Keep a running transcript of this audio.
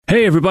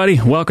Hey, everybody.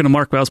 Welcome to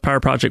Mark Bell's Power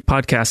Project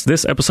Podcast.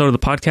 This episode of the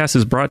podcast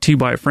is brought to you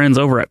by friends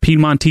over at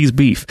Piedmontese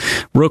Beef.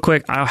 Real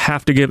quick, I'll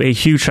have to give a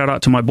huge shout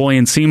out to my boy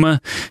in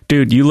Seeman.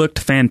 Dude, you looked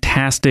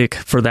fantastic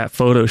for that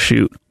photo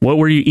shoot. What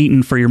were you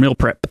eating for your meal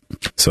prep?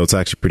 So it's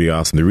actually pretty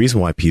awesome. The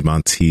reason why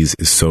Piedmontese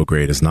is so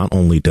great is not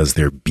only does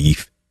their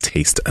beef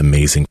taste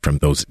amazing from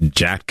those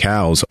jacked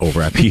cows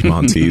over at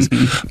Piedmontese,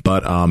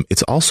 but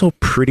it's also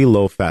pretty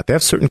low fat. They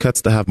have certain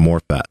cuts that have more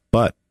fat,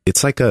 but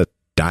it's like a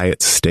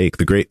diet steak.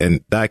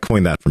 And I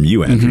coined that from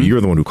you, Andrew.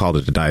 You're the one who called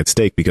it a diet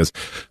steak because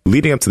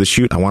leading up to the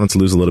shoot, I wanted to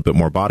lose a little bit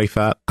more body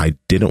fat. I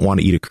didn't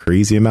want to eat a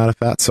crazy amount of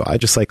fat, so I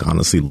just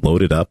honestly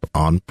loaded up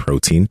on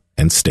protein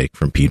and steak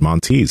from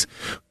Piedmontese.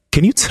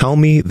 Can you tell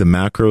me the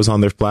macros on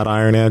their flat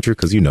iron, Andrew?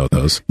 Because you know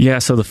those. Yeah,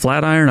 so the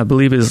flat iron, I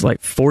believe, is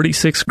like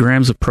 46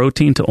 grams of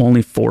protein to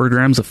only 4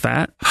 grams of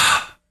fat.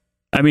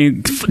 I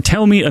mean,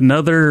 tell me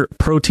another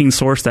protein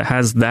source that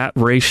has that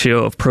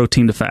ratio of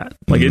protein to fat.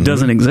 Like, it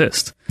doesn't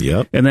exist.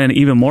 Yep. And then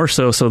even more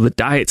so the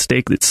diet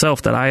steak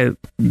itself that I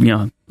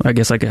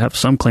guess I could have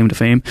some claim to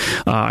fame.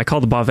 I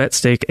call the bavette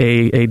steak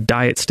a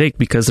diet steak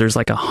because there's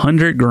like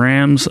 100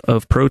 grams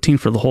of protein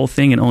for the whole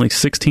thing and only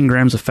 16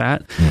 grams of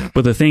fat.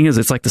 But the thing is,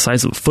 it's like the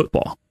size of a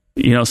football.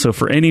 So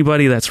for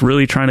anybody that's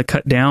really trying to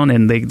cut down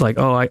and they like,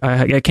 oh,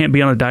 I can't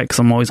be on a diet because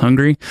I'm always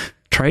hungry.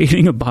 Try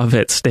eating a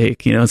bavette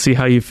steak, see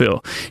how you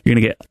feel. You're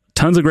going to get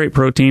tons of great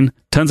protein,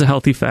 tons of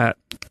healthy fat,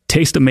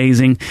 taste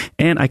amazing,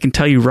 and I can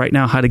tell you right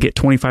now how to get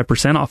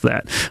 25% off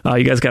that.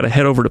 You guys got to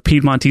head over to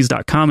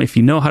Piedmontese.com. If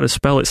you know how to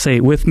spell it, say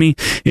it with me.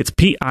 It's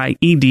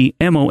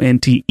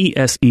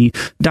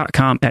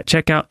PIEDMONTESE.com. At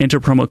checkout,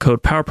 enter promo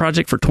code Power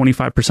Project for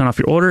 25% off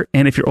your order,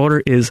 and if your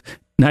order is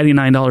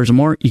 $99 or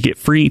more, you get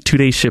free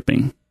 2-day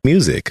shipping.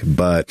 Music,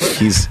 but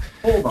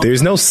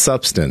there's no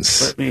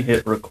substance. Let me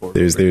hit record.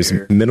 There's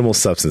minimal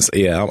substance.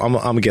 Yeah, I'm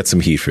gonna get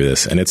some heat for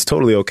this, and it's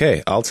totally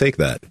okay. I'll take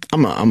that.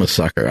 I'm a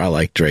sucker. I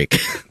like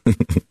Drake.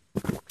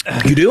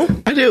 You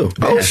do? I do.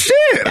 Oh yeah.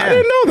 shit! Yeah. I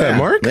didn't know that,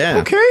 Mark. Yeah.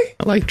 Okay,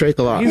 I like Drake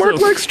a lot.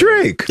 Mark likes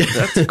Drake.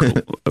 That's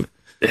cool.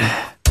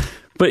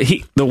 But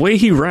the way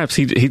he raps,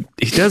 he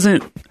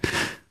doesn't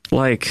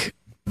like.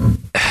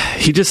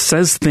 He just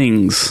says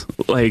things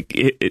like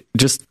it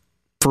just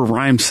for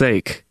rhyme's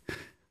sake.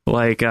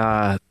 Like,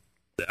 I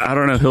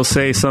don't know, he'll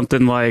say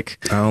something like,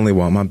 I only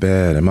want my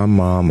bed and my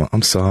mama.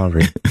 I'm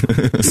sorry.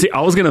 See,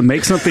 I was going to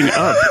make something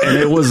up, and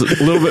it was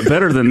a little bit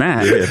better than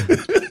that.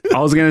 I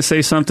was going to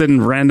say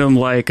something random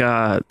like...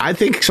 I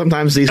think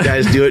sometimes these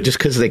guys do it just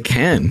because they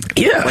can.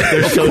 Yeah, like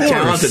they're so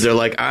talented. They're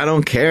like, I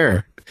don't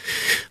care.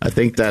 I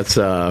think that's...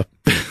 Yo.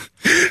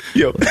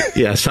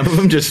 Yeah, some of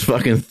them just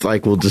fucking,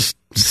 will just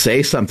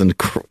say something,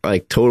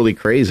 totally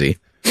crazy.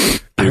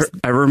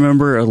 I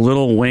remember a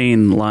Lil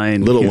Wayne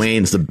line. Lil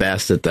Wayne's the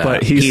best at that.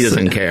 But he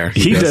doesn't care.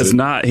 He does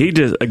not. He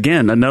just,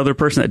 again, another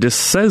person that just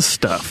says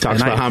stuff.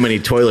 Talks about how many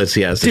toilets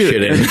he has to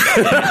shit in.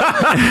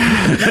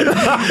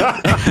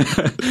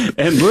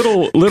 And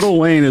Lil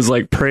Wayne is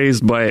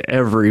praised by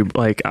every,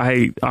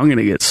 I'm going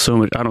to get so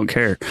much, I don't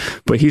care.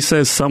 But he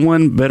says,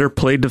 someone better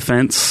play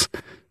defense.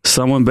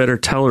 Someone better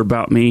tell her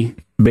about me.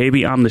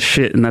 Baby, I'm the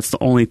shit, and that's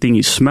the only thing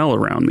you smell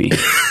around me.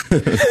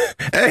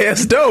 Hey,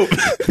 that's dope.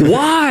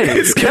 Why?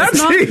 It's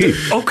catchy.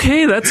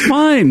 Okay, that's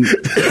fine.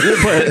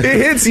 But it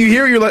hits you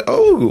here, you're like,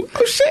 oh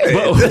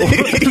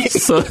shit.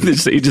 So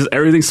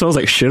everything smells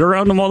like shit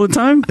around him all the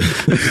time?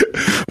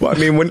 Well, I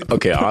mean,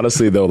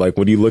 honestly though,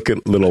 when you look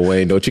at Lil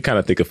Wayne, don't you kind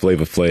of think of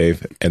Flava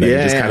Flav, and then you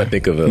just kind of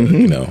think of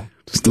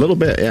just a little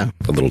bit, yeah.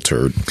 A little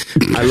turd.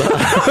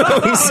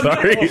 I'm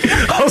sorry.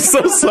 I'm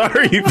so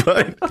sorry,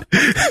 but...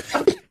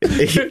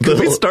 Can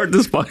we start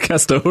this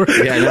podcast over?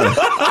 Yeah, I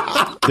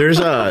know. There's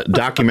a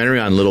documentary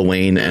on Lil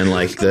Wayne and,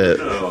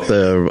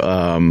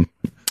 the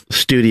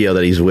studio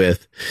that he's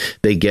with.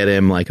 They get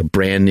him, a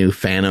brand new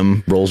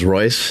Phantom Rolls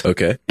Royce.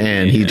 Okay.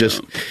 And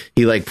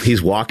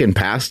he's walking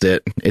past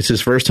it. It's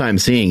his first time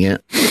seeing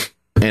it.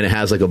 And it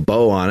has, a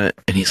bow on it.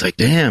 And he's like,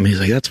 damn. He's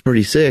like, that's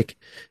pretty sick.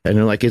 And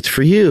they're like, it's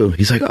for you.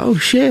 He's like, oh,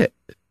 shit.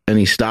 And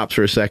he stops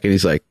for a second.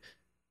 He's like,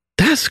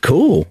 that's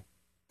cool.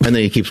 And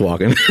then he keeps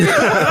walking. He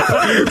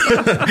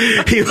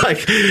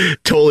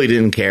totally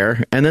didn't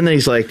care. And then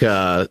he's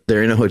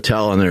they're in a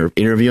hotel and they're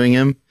interviewing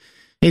him.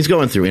 He's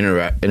going through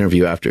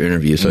interview after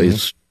interview. So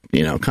he's,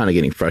 kind of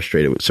getting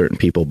frustrated with certain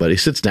people. But he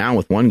sits down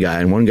with one guy,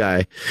 and one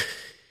guy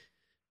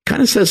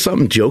kind of says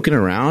something joking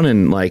around.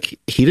 And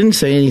he didn't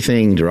say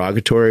anything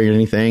derogatory or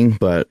anything,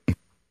 but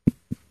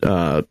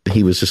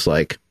he was just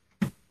like,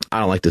 I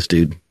don't like this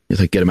dude.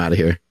 He's like, get him out of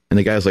here. And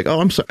the guy's like, oh,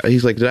 I'm sorry.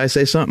 He's like, did I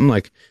say something?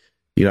 I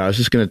was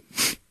just going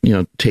to,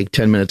 take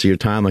 10 minutes of your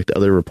time like the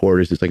other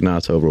reporters. He's like, no,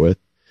 it's over with.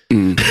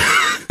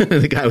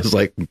 The guy was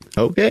like,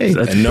 okay.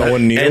 And no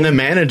one knew. And the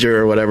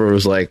manager or whatever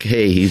was like,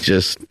 hey,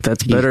 that's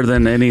better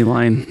than any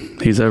line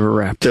he's ever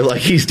rapped. They're like,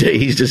 he's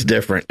just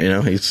different.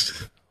 He's...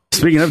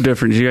 Speaking of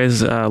different, did you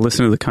guys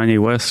listen to the Kanye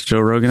West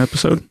Joe Rogan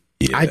episode?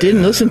 Yeah. I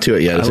didn't listen to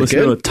it yet. Is I it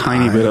listened to a good?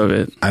 tiny bit of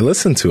it. I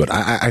listened to it.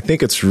 I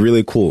think it's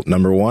really cool.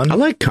 Number one, I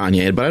like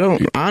Kanye, but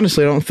I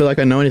don't feel like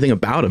I know anything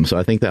about him. So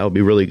I think that would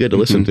be really good to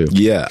listen to.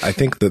 yeah, I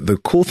think the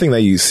cool thing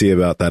that you see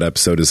about that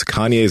episode is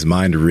Kanye's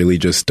mind really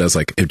just does,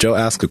 like, if Joe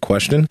asks a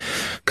question,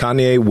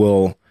 Kanye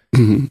will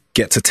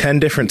get to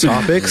 10 different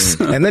topics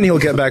and then he'll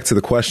get back to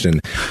the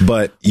question.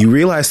 But you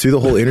realize through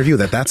the whole interview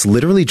that that's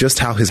literally just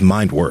how his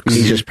mind works.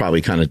 He's just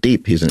probably kind of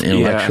deep. He's an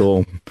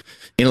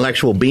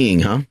intellectual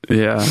being, huh?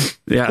 Yeah.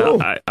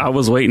 Cool. I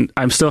was waiting.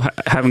 I'm still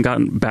haven't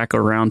gotten back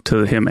around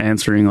to him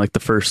answering like the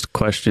first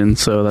question.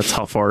 So that's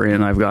how far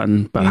in I've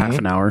gotten, about half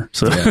an hour.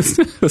 So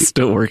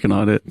still working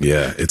on it.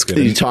 Yeah, it's good.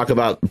 Did you talk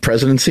about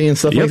presidency and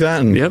stuff like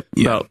that? And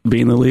About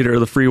being the leader of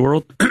the free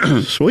world.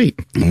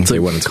 Sweet. They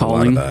went into a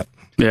lot of that.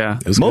 Yeah.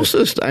 Most of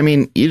this, I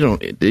mean,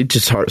 it's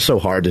just so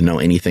hard to know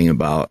anything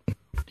about,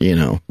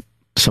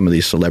 some of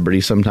these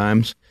celebrities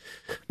sometimes.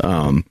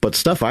 But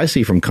stuff I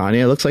see from Kanye,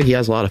 it looks like he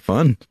has a lot of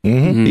fun.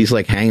 Mm-hmm. He's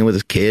like hanging with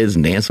his kids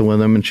and dancing with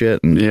them and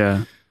shit.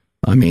 And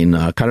I mean,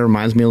 kind of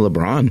reminds me of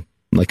LeBron.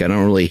 Like, I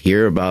don't really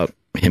hear about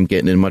him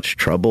getting in much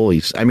trouble. He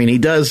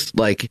does,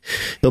 like,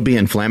 he'll be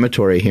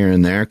inflammatory here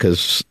and there,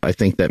 because I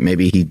think that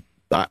maybe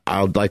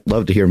I would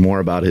love to hear more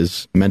about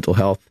his mental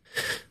health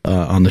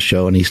on the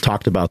show, and he's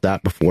talked about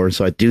that before.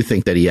 So I do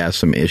think that he has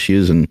some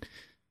issues, and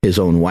his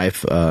own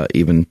wife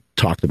even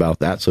talked about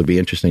that. So it'd be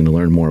interesting to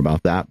learn more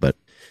about that. But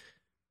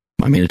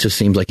I mean, it just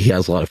seems like he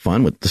has a lot of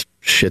fun with the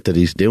shit that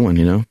he's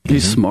doing.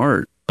 He's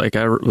smart. Like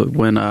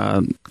when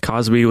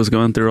Cosby was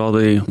going through all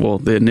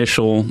the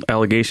initial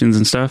allegations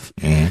and stuff,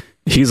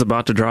 he's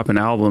about to drop an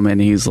album,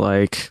 and he's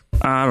like,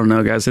 I don't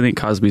know, guys, I think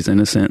Cosby's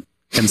innocent.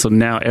 And so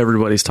now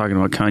everybody's talking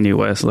about Kanye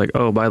West, like,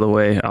 oh, by the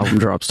way, album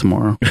drops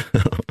tomorrow.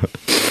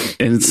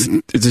 And it's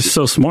just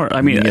so smart.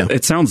 I mean,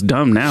 it sounds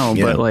dumb now,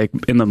 but like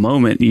in the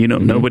moment,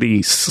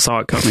 nobody saw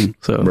it coming.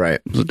 So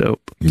it was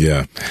dope.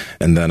 Yeah.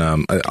 And then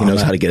he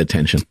knows how to get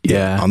attention.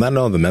 Yeah. On that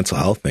note, the mental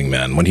health thing,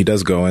 man, when he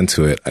does go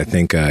into it, I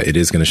think it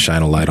is going to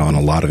shine a light on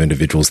a lot of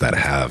individuals that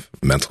have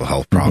mental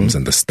health problems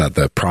and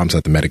the problems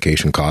that the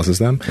medication causes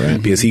them.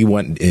 Right. Because he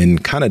went in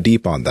kind of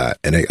deep on that.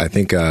 And I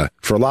think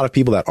for a lot of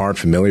people that aren't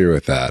familiar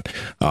with that,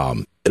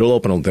 it'll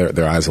open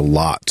their eyes a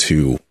lot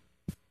to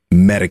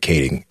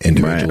medicating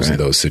individuals in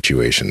those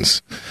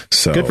situations.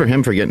 So good for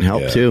him for getting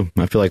help too.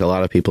 I feel like a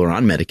lot of people are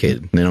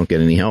unmedicated. They don't get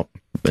any help.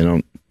 They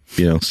don't,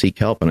 seek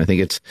help. And I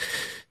think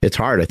it's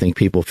hard. I think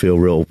people feel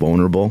real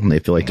vulnerable, and they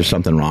feel like there's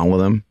something wrong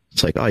with them.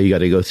 It's like, oh, you got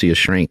to go see a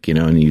shrink,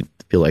 and you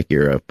feel like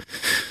you're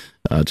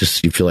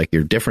you feel like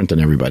you're different than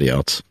everybody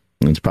else.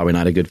 And it's probably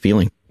not a good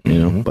feeling,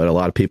 but a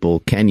lot of people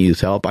can use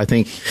help. I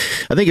think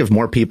if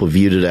more people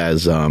viewed it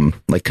as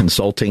like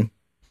consulting,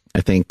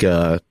 I think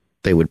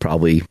they would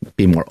probably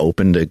be more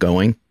open to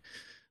going.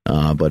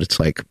 But it's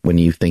like when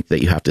you think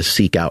that you have to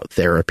seek out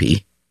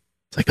therapy,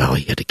 it's like, oh,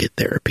 he had to get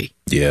therapy.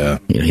 Yeah.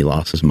 He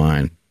lost his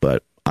mind.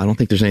 But I don't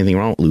think there's anything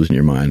wrong with losing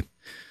your mind.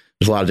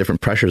 There's a lot of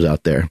different pressures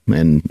out there,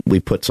 and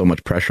we put so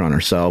much pressure on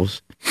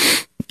ourselves.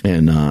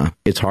 And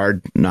it's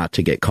hard not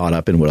to get caught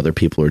up in what other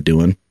people are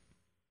doing.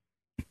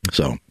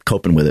 So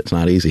coping with it's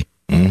not easy.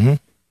 Mm-hmm.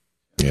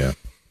 Yeah.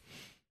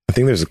 I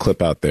think there's a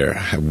clip out there.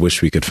 I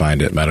wish we could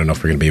find it. I don't know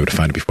if we're going to be able to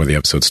find it before the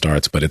episode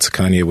starts, but it's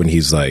Kanye when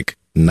he's like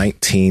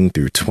 19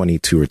 through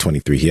 22 or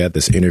 23. He had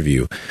this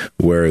interview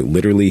where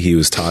literally he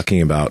was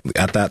talking about,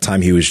 at that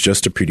time, he was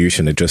just a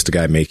producer and just a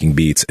guy making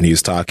beats. And he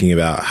was talking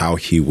about how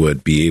he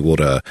would be able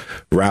to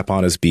rap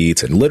on his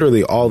beats and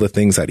literally all the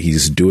things that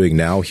he's doing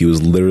now. He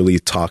was literally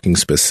talking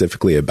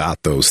specifically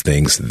about those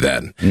things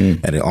then.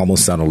 And it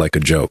almost sounded like a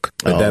joke.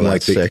 But then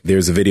like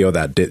there's a video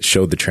that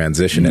showed the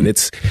transition and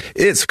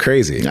it's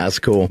crazy. That's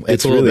cool.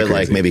 It's a little bit crazy.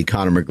 Like maybe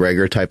Conor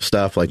McGregor type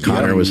stuff. Like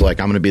Conor was like,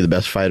 I'm going to be the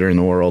best fighter in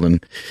the world.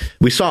 And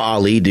we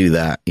saw Ali do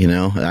that,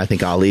 I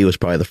think Ali was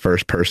probably the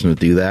first person to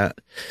do that.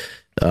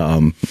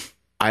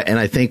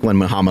 I think when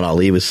Muhammad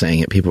Ali was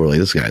saying it, people were like,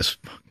 this guy's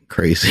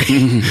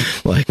crazy.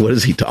 Like, what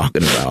is he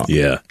talking about?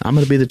 Yeah. I'm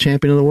going to be the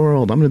champion of the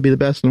world. I'm going to be the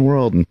best in the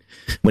world. And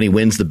when he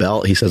wins the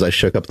belt, he says, I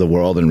shook up the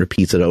world, and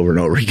repeats it over and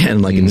over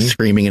again, like and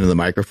screaming into the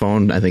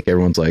microphone. I think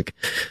everyone's like,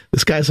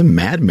 this guy's a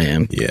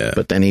madman. Yeah.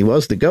 But then he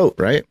was the GOAT,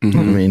 right? I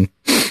mean,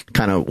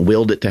 kind of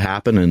willed it to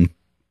happen,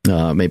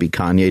 and maybe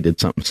Kanye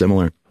did something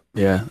similar.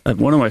 Yeah.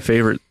 One of my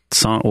favorite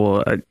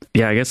song, I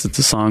guess it's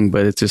a song,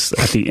 but it's just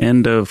at the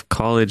end of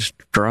College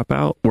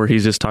Dropout, where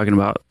he's just talking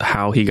about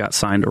how he got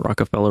signed to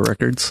Rockefeller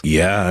Records.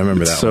 Yeah, I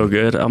remember that. So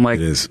good. I'm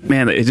like,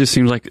 man, it just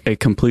seems like a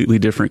completely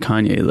different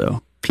Kanye,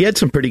 though. He had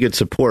some pretty good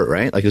support,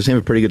 right? Like, does he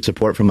have pretty good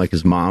support from like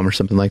his mom or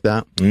something like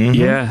that?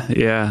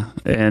 Yeah.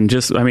 And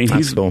just, I mean,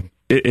 he's cool.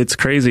 It's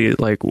crazy.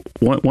 Like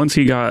once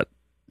he got,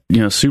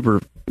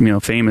 super,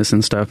 famous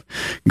and stuff,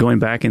 going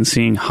back and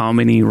seeing how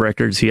many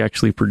records he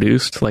actually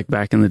produced, like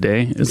back in the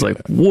day, is like,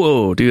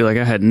 whoa, dude, like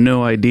I had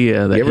no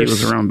idea that he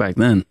was around back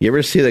then. You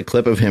ever see the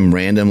clip of him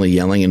randomly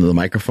yelling into the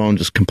microphone,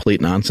 just complete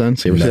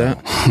nonsense? You ever see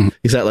that?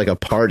 He's at like a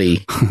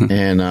party,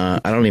 and I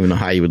don't even know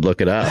how you would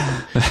look it up,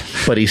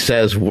 but he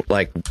says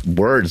like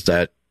words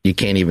that you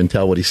can't even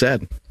tell what he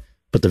said.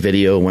 But the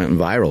video went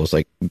viral. It's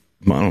like, I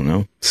don't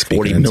know,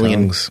 40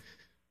 million.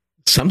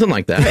 Something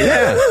like that.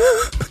 Yeah.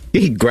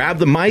 He grabbed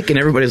the mic and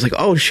everybody's like,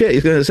 oh shit,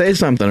 he's going to say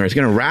something or he's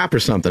going to rap or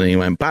something. And he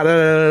went,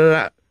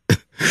 ba-da-da-da-da.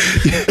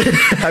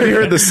 Have you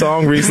heard the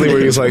song recently where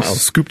he was like,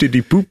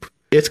 scoop-diddy-poop?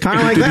 It's kind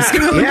of like that.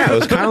 Yeah, it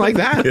was kind of like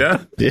that.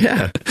 Yeah.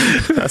 Yeah.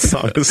 That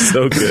song is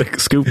so good.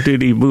 Scoop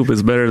Diddy Boop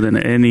is better than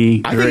any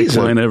Drake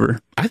line ever.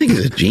 I think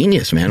he's a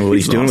genius, man. What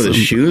he's doing with his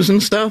shoes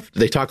and stuff. Do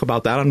they talk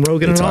about that on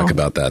Rogan? They talk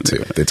about that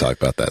too.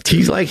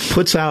 He's like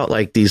puts out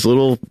like these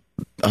little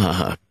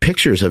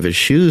pictures of his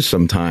shoes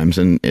sometimes,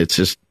 and it's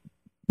just,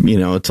 you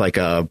know, it's like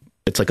a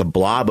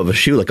blob of a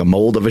shoe, like a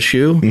mold of a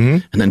shoe,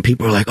 and then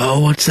people are like, "Oh,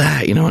 what's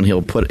that?" You know, and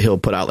he'll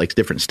put out like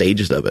different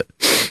stages of it.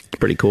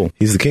 Pretty cool.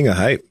 He's the king of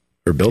hype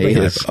or building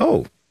hype.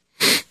 Oh,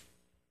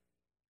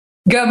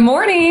 good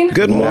morning.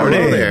 Good morning.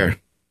 Hello there.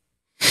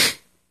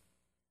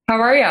 How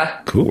are you?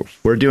 Cool.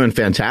 We're doing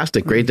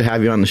fantastic. Great to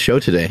have you on the show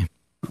today.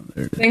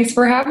 Thanks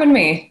for having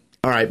me.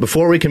 All right,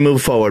 before we can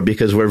move forward,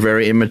 because we're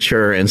very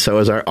immature and so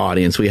is our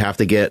audience, we have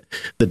to get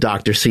the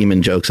Dr.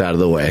 Seeman jokes out of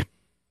the way.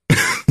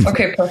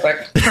 Okay,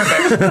 perfect.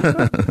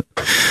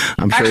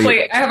 I'm sure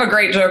Actually, I have a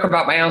great joke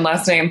about my own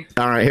last name.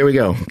 All right, here we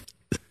go.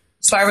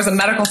 So I was a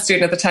medical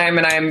student at the time,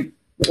 and I'm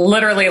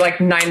literally like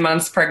 9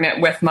 months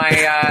pregnant with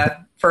my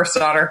first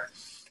daughter.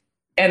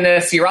 And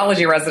this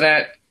urology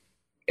resident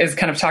is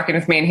kind of talking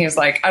with me, and he's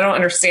like, I don't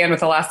understand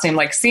with a last name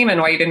like Seeman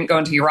why you didn't go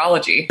into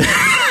urology.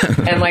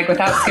 And like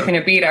without skipping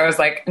a beat, I was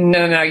like,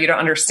 no, you don't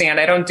understand.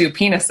 I don't do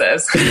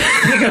penises.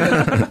 He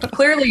goes,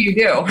 clearly you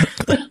do.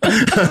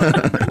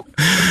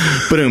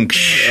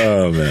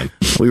 Oh, man.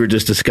 We were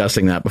just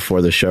discussing that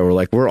before the show. We're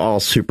like, we're all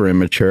super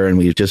immature, and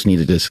we just need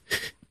to just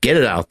get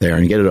it out there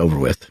and get it over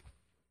with.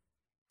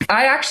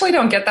 I actually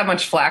don't get that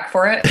much flack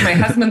for it. My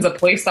husband's a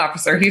police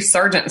officer. He's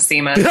Sergeant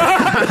Seeman.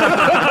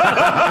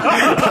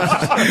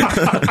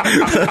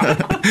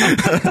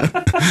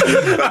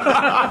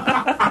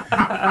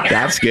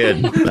 That's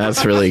good.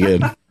 That's really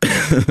good.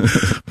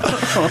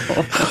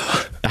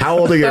 How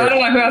old are your? So I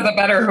don't know who has it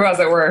better, who has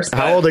it worse.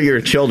 How old are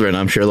your children?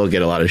 I'm sure they'll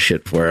get a lot of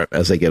shit for it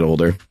as they get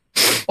older.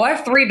 Well, I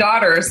have 3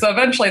 daughters, so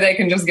eventually they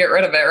can just get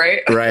rid of it,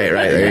 right? Right.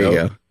 There you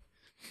go.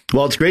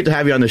 Well, it's great to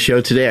have you on the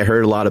show today. I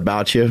heard a lot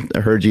about you. I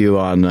heard you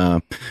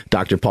on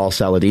Dr. Paul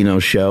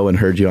Saladino's show and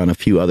heard you on a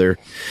few other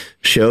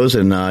shows,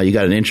 and you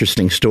got an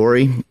interesting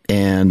story.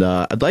 And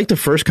I'd like to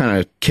first kind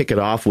of kick it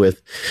off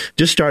with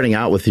just starting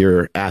out with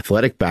your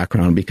athletic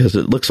background, because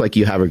it looks like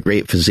you have a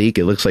great physique.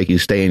 It looks like you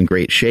stay in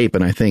great shape.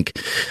 And I think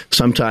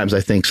some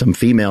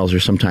females are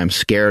sometimes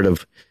scared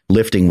of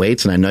lifting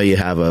weights, and I know you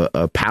have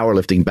a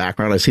powerlifting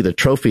background. I see the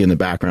trophy in the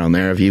background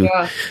there of you,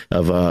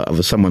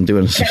 of someone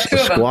doing a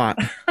squat.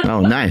 Oh,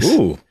 nice.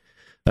 Ooh,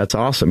 that's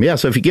awesome. Yeah.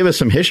 So if you give us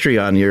some history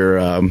on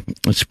your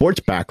sports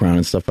background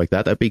and stuff like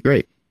that, that'd be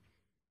great.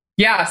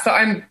 Yeah. So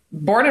I'm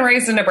born and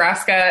raised in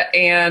Nebraska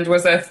and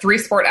was a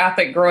 3-sport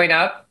athlete growing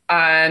up,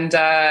 and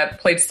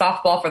played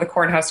softball for the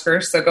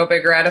Cornhuskers. So go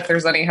Big Red if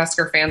there's any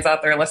Husker fans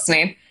out there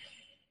listening.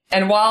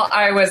 And while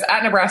I was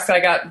at Nebraska, I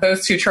got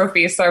those 2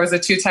 trophies. So I was a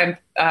 2-time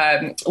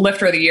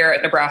lifter of the year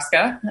at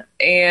Nebraska.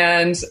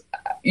 And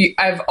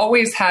I've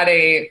always had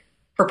a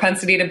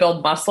propensity to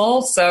build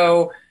muscle.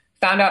 So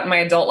found out in my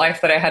adult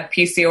life that I had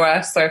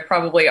PCOS. So I've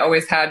probably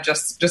always had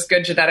just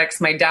good genetics.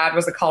 My dad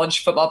was a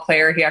college football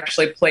player. He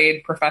actually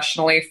played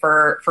professionally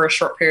for a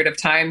short period of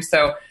time.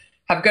 So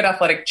have good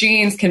athletic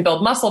genes, can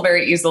build muscle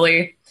very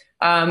easily.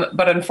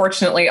 But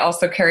unfortunately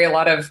also carry a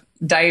lot of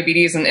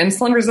diabetes and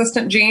insulin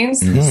resistant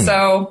genes. Mm-hmm.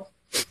 So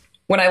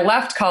when I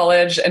left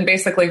college and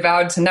basically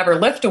vowed to never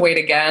lift a weight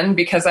again,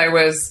 because I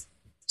was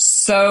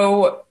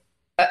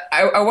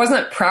I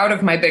wasn't proud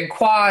of my big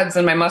quads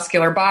and my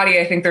muscular body.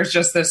 I think there's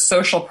just this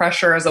social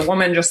pressure as a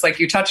woman, just like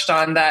you touched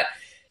on,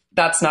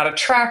 that's not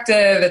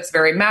attractive. It's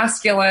very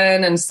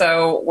masculine. And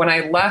so when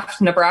I left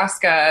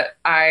Nebraska,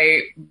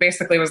 I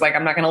basically was like,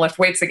 I'm not going to lift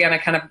weights again. I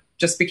kind of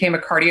just became a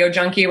cardio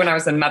junkie when I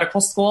was in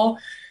medical school.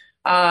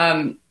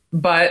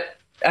 But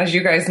as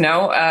you guys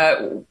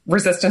know,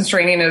 resistance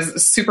training is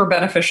super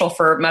beneficial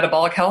for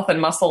metabolic health,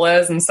 and muscle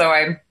is. And so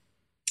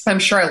I'm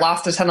sure I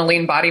lost a ton of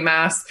lean body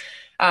mass.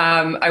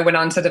 I went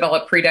on to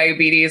develop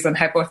prediabetes and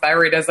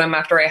hypothyroidism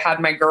after I had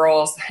my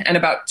girls. And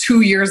about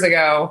 2 years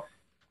ago,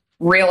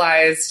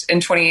 realized in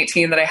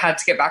 2018 that I had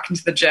to get back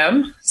into the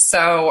gym.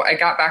 So I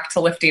got back to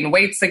lifting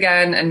weights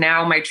again. And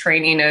now my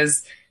training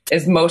is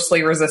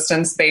mostly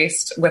resistance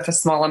based with a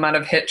small amount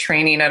of HIIT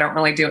training. I don't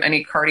really do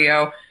any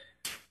cardio.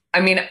 I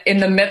mean, in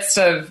the midst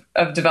of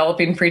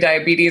developing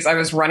prediabetes, I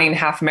was running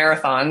half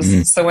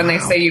marathons. So when they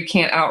say you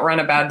can't outrun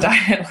a bad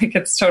diet, like,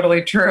 it's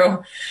totally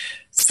true.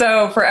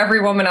 So for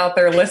every woman out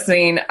there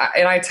listening,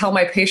 and I tell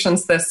my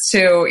patients this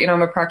too, you know,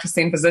 I'm a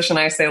practicing physician.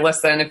 I say,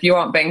 listen, if you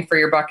want bang for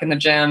your buck in the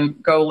gym,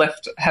 go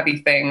lift heavy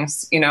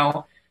things, you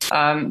know,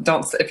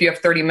 if you have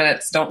 30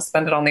 minutes, don't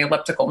spend it on the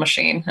elliptical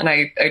machine. And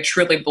I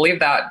truly believe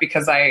that,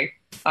 because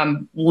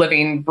I'm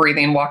living,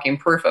 breathing, walking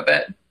proof of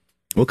it.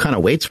 What kind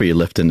of weights were you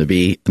lifting to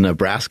be a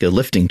Nebraska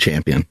lifting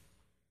champion?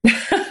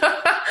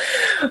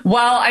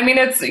 Well, I mean,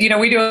 it's,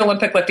 we do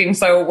Olympic lifting,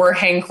 so we're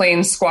hang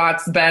clean,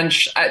 squats,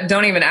 bench.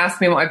 Don't even ask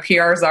me what my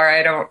PRs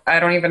are. I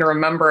don't even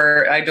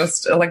remember. I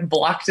just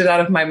blocked it out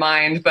of my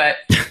mind. But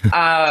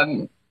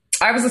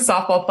I was a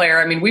softball player.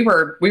 I mean, we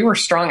were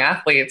strong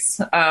athletes.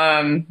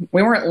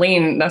 We weren't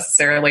lean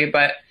necessarily,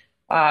 but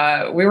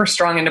we were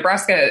strong. In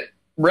Nebraska,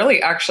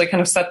 really actually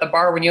kind of set the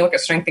bar when you look at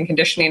strength and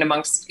conditioning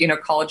amongst,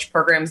 college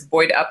programs.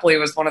 Boyd Epley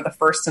was one of the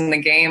first in the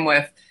game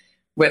with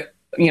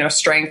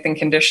strength and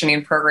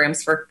conditioning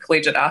programs for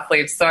collegiate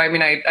athletes. So, I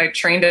mean, I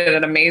trained at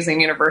an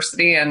amazing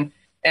university and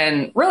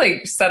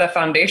really set a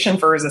foundation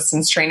for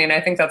resistance training.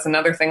 I think that's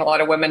another thing. A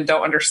lot of women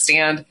don't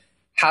understand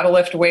how to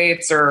lift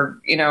weights,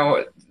 or,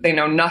 they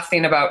know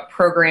nothing about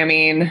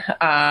programming.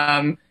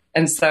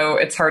 And so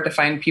it's hard to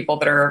find people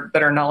that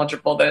are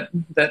knowledgeable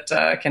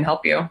that can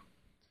help you.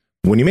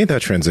 When you made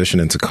that transition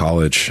into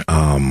college,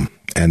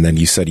 and then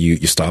you said you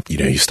stopped,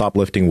 you stopped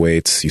lifting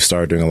weights, you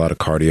started doing a lot of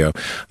cardio.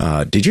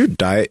 Did your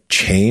diet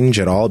change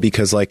at all?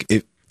 Because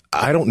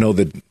I don't know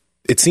that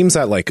it seems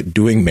that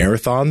doing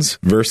marathons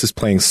versus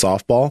playing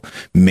softball,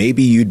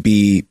 maybe you'd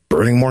be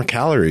burning more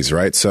calories,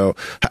 right? So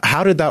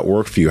how did that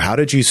work for you? How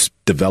did you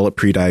develop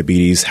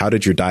prediabetes? How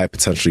did your diet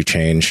potentially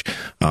change?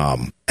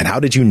 And how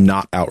did you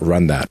not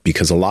outrun that?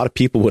 Because a lot of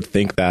people would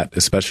think that,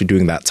 especially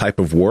doing that type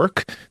of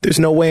work, there's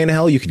no way in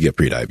hell you could get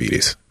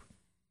prediabetes.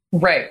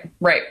 Right.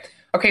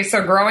 Okay,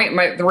 so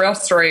the real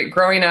story,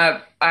 growing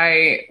up,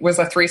 I was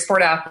a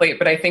 3-sport athlete,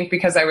 but I think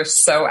because I was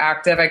so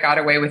active, I got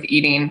away with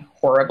eating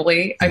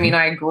horribly. Mm-hmm. I mean,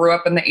 I grew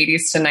up in the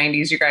 80s to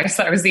 90s, you guys.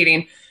 I was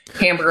eating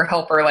hamburger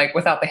helper,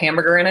 without the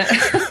hamburger in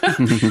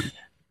it.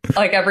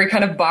 Every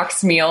kind of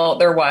box meal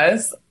there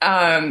was.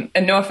 And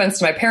no offense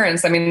to my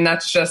parents. I mean,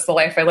 that's just the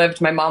life I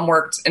lived. My mom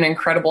worked an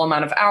incredible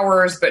amount of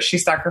hours, but she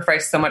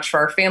sacrificed so much for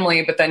our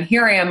family. But then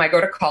here I am, I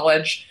go to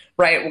college,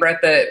 right?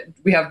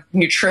 We have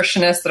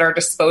nutritionists at our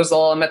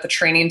disposal. I'm at the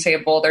training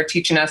table. They're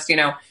teaching us,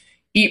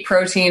 eat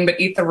protein, but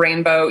eat the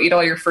rainbow, eat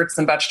all your fruits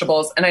and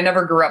vegetables. And I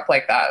never grew up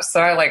like that.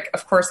 So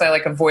of course I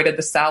avoided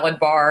the salad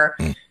bar.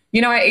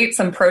 I ate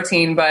some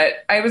protein,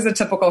 but I was a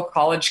typical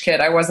college kid.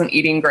 I wasn't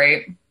eating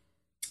great.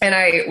 And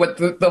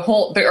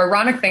the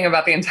ironic thing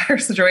about the entire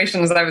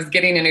situation is that I was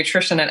getting a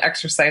nutrition and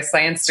exercise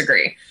science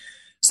degree.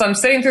 So I'm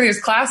sitting through these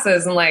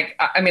classes and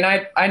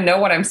I know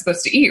what I'm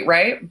supposed to eat,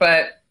 right?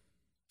 But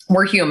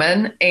we're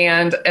human,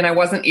 and I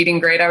wasn't eating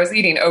great. I was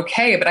eating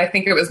okay, but I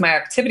think it was my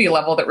activity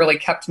level that really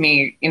kept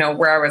me,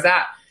 where I was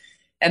at.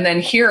 And then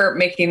here,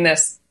 making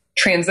this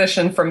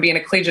transition from being a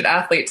collegiate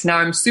athlete to now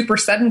I'm super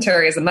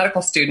sedentary as a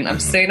medical student.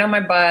 I'm sitting on my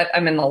butt.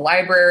 I'm in the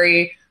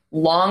library,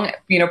 long,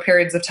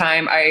 periods of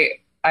time.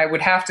 I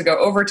would have to go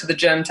over to the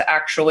gym to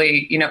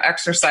actually,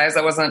 exercise.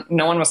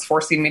 No one was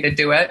forcing me to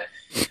do it.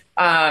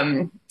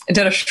 I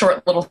did a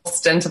short little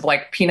stint of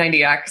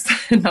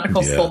P90X in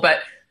medical school, but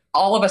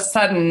all of a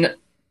sudden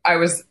I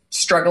was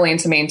struggling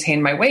to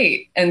maintain my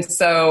weight. And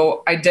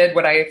so I did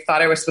what I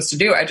thought I was supposed to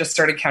do. I just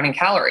started counting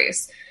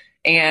calories.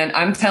 And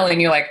I'm telling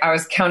you, I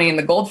was counting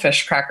the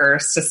goldfish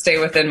crackers to stay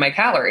within my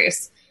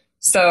calories.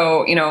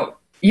 So,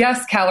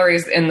 yes,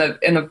 calories in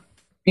the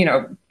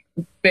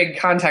big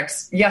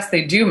context, yes,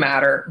 they do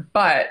matter,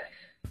 but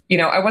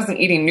I wasn't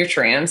eating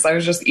nutrients. I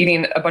was just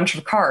eating a bunch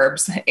of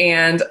carbs.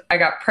 And I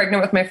got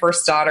pregnant with my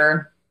first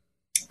daughter.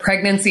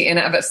 Pregnancy in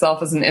and of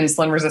itself is an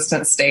insulin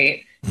resistant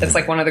state. It's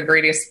one of the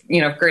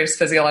greatest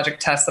physiologic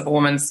tests of a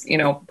woman's,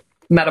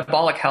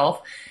 metabolic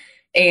health.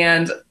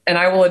 And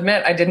I will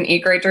admit, I didn't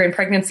eat great during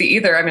pregnancy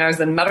either. I mean, I was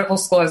in medical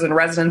school, I was in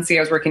residency,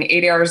 I was working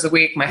 80 hours a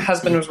week. My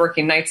husband was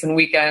working nights and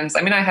weekends.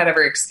 I mean, I had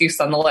every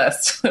excuse on the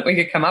list that we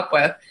could come up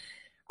with.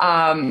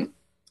 And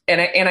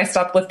I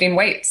stopped lifting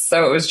weights.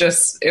 So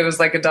it was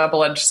like a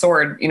double-edged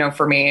sword,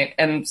 for me.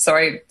 And so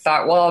I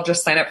thought, well, I'll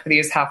just sign up for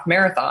these half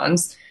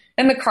marathons.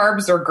 And the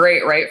carbs are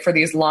great, right, for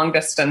these long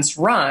distance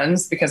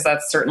runs, because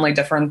that's certainly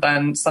different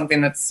than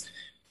something that's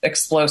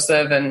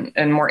explosive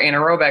and more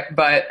anaerobic.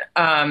 But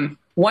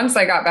once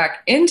I got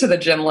back into the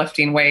gym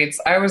lifting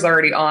weights, I was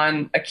already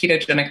on a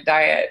ketogenic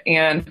diet.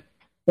 And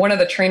one of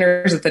the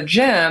trainers at the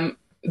gym,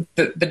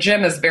 the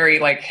gym is very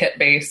HIIT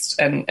based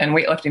and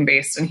weightlifting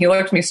based. And he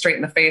looked me straight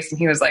in the face and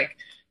he was like,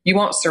 you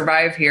won't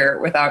survive here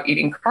without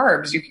eating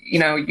carbs.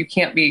 You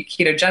can't be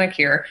ketogenic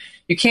here.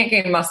 You can't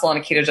gain muscle on a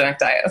ketogenic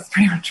diet. That's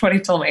pretty much what he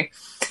told me.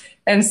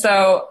 And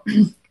so,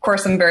 of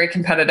course, I'm very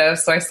competitive.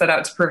 So I set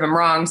out to prove him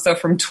wrong. So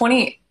from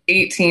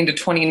 2018 to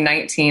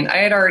 2019, I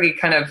had already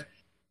kind of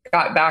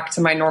got back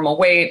to my normal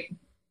weight,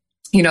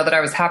 that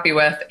I was happy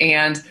with.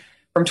 And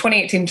from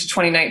 2018 to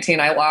 2019,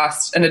 I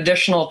lost an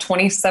additional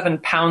 27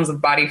 pounds of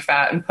body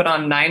fat and put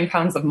on 9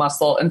 pounds of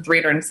muscle in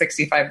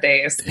 365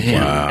 days.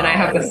 Wow. And I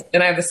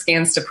have the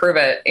scans to prove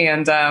it.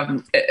 And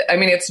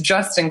it's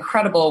just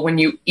incredible when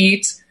you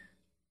eat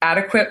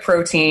adequate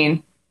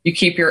protein, you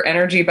keep your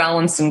energy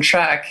balance in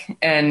check,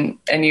 and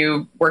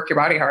you work your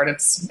body hard.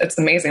 It's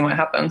amazing what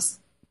happens.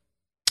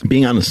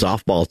 Being on the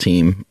softball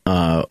team,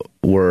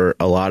 were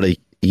a lot of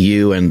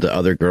you and the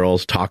other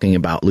girls talking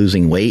about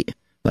losing weight?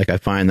 I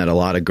find that a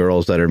lot of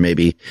girls that are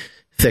maybe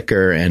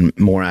thicker and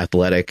more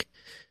athletic,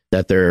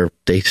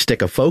 they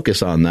stick a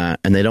focus on that,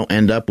 and they don't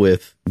end up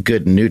with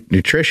good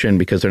nutrition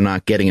because they're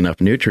not getting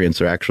enough nutrients.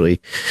 They're actually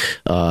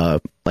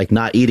like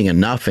not eating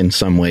enough in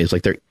some ways.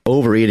 Like they're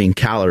overeating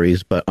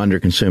calories but under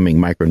consuming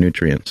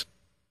micronutrients.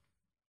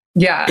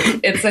 Yeah,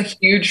 it's a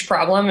huge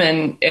problem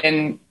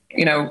in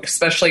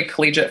especially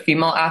collegiate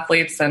female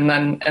athletes, and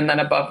then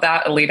above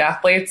that, elite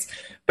athletes.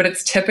 But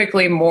it's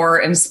typically more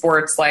in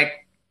sports like.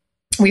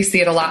 We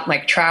see it a lot in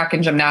like track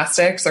and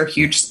gymnastics are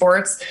huge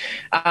sports,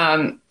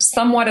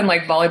 somewhat in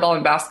like volleyball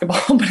and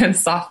basketball, but in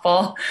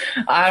softball,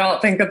 I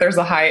don't think that there's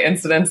a high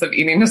incidence of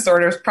eating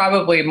disorders,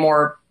 probably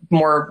more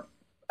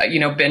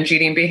binge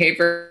eating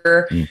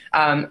behavior.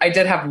 I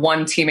did have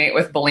one teammate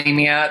with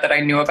bulimia that I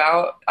knew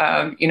about,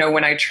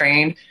 when I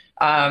trained.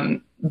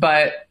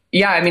 But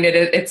yeah, I mean,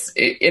 it's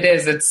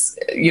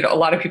a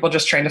lot of people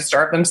just trying to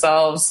starve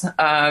themselves,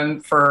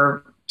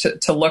 to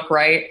look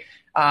right.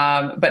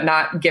 But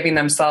not giving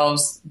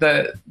themselves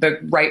the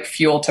right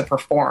fuel to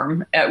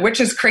perform, which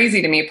is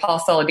crazy to me.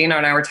 Paul Saladino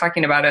and I were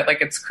talking about it. Like,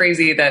 it's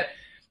crazy that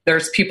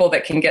there's people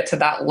that can get to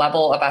that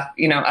level of,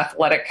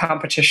 athletic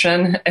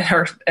competition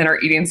and are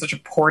eating such a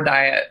poor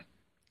diet.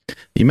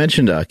 You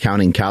mentioned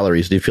counting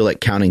calories. Do you feel like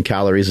counting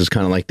calories is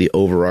kind of like the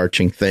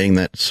overarching thing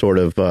that sort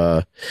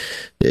of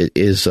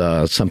is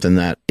something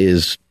that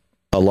is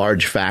a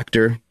large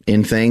factor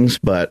in things,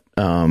 but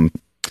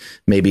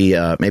maybe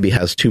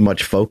has too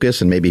much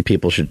focus, and maybe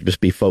people should just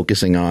be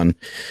focusing on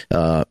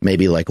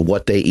maybe like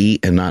what they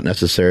eat and not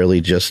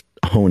necessarily just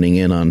honing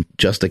in on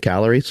just the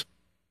calories?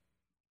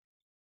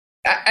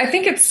 I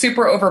think it's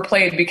super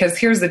overplayed, because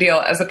here's the deal.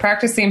 As a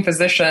practicing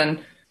physician,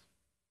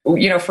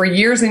 for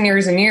years and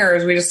years and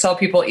years, we just tell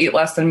people eat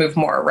less and move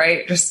more,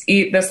 right? Just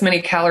eat this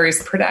many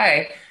calories per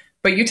day.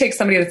 But you take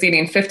somebody that's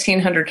eating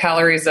 1,500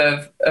 calories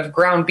of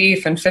ground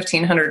beef and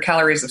 1,500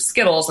 calories of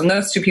Skittles, and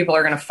those two people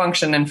are going to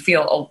function and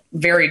feel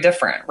very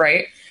different,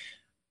 right?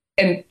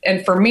 And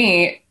for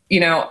me,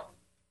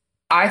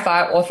 I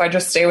thought, well, if I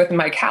just stay within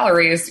my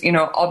calories,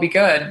 I'll be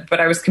good.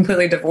 But I was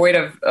completely devoid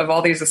of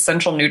all these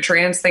essential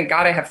nutrients. Thank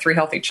God I have 3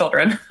 healthy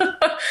children.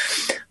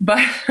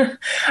 But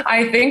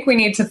I think we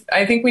need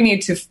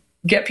to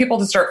get people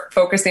to start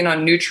focusing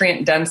on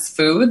nutrient dense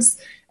foods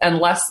and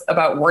less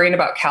about worrying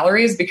about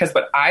calories, because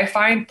what I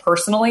find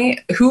personally,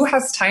 who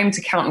has time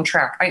to count and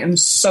track? I am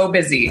so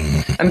busy.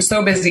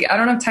 I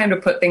don't have time to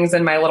put things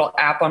in my little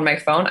app on my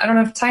phone. I don't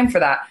have time for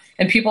that.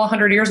 And people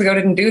 100 years ago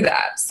didn't do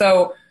that.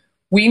 So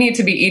we need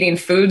to be eating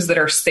foods that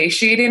are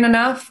satiating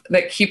enough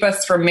that keep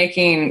us from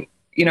making,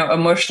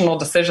 emotional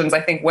decisions. I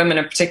think women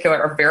in particular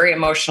are very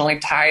emotionally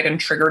tied and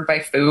triggered by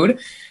food.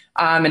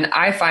 And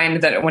I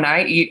find that when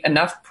I eat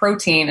enough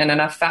protein and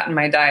enough fat in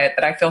my diet,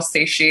 that I feel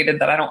satiated,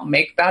 that I don't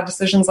make bad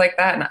decisions like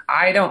that. And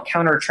I don't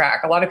counter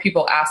track. A lot of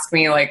people ask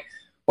me, like,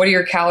 what are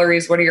your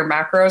calories? What are your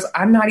macros?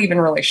 I'm not even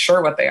really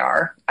sure what they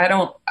are.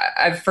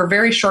 I've for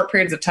very short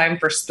periods of time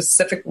for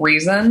specific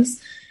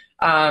reasons.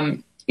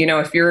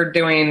 If you're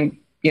doing,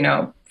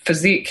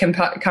 physique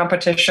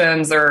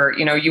competitions, or,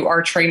 you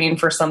are training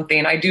for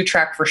something, I do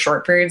track for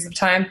short periods of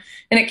time,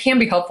 and it can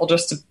be helpful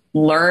just to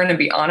learn and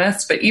be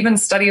honest, but even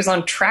studies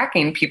on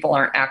tracking people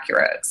aren't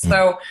accurate.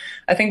 So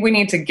I think we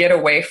need to get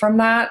away from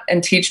that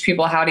and teach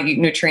people how to eat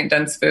nutrient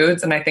dense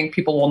foods. And I think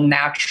people will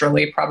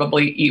naturally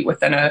probably eat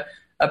within a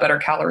better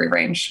calorie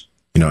range.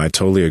 I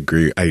totally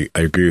agree. I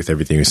agree with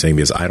everything you're saying,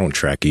 because I don't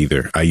track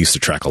either. I used to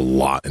track a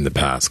lot in the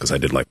past because I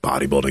did like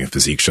bodybuilding and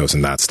physique shows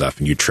and that stuff,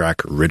 and you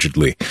track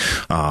rigidly.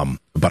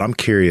 But I'm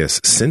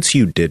curious, since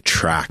you did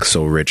track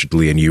so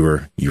rigidly and you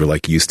were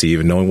like used to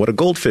even knowing what a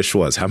goldfish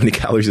was, how many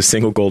calories a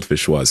single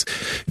goldfish was,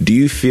 do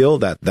you feel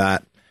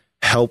that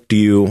helped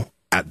you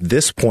at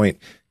this point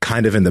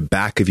kind of in the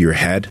back of your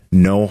head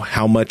know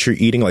how much you're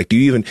eating? Like, do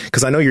you even,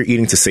 because I know you're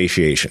eating to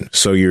satiation,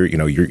 so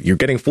you're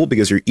getting full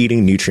because you're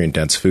eating nutrient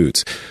dense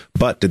foods,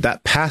 but did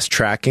that past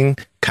tracking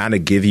kind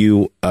of give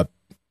you a,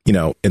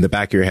 in the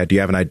back of your head, do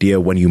you have an idea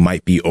when you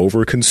might be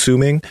over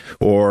consuming,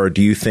 or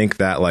do you think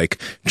that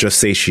like just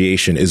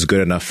satiation is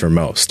good enough for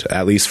most,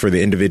 at least for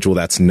the individual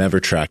that's never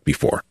tracked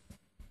before?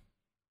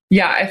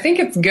 Yeah, I think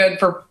it's good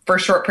for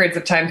short periods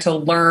of time to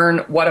learn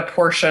what a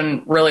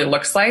portion really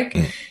looks like.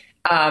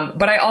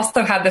 But I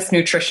also had this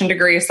nutrition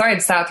degree. So I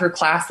had sat through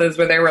classes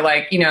where they were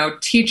like,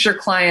 teach your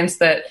clients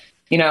that,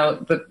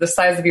 the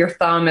size of your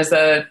thumb is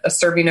a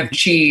serving of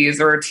cheese,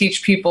 or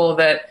teach people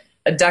that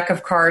a deck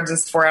of cards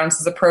is 4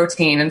 ounces of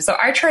protein. And so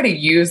I try to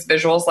use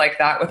visuals like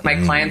that with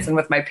my clients and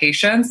with my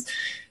patients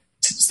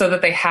so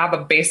that they have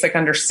a basic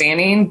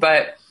understanding.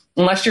 But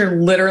unless you're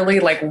literally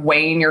like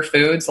weighing your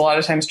foods, a lot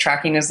of times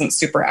tracking isn't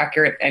super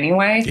accurate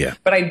anyway. Yeah.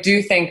 But I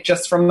do think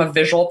just from a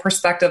visual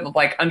perspective of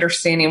like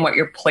understanding what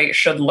your plate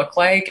should look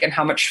like and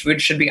how much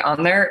food should be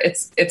on there,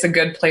 it's a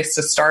good place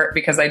to start,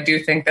 because I do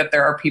think that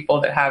there are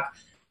people that have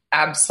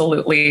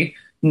absolutely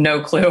no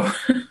clue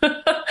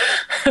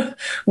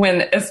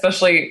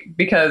especially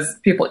because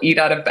people eat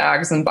out of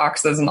bags and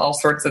boxes and all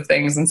sorts of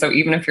things. And so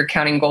even if you're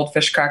counting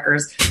goldfish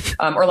crackers,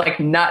 or like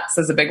nuts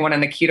is a big one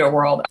in the keto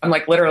world, I'm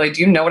like, literally,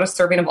 do you know what a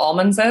serving of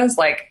almonds is?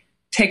 Like,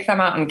 take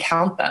them out and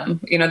count them.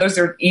 Those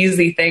are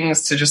easy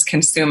things to just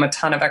consume a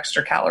ton of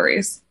extra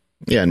calories.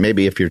 Yeah. And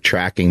maybe if you're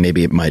tracking,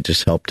 maybe it might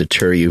just help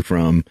deter you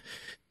from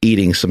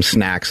eating some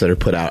snacks that are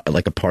put out at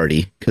like a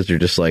party. Cause you're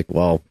just like,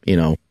 well,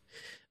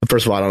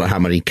 first of all, I don't know how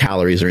many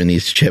calories are in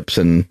these chips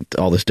and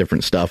all this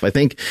different stuff. I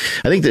think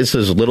this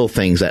is little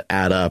things that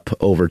add up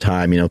over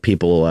time.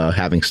 People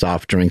having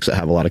soft drinks that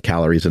have a lot of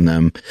calories in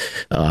them,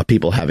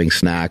 people having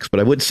snacks. But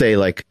I would say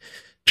like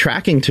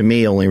tracking to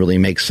me only really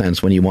makes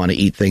sense when you want to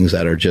eat things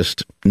that are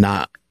just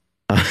not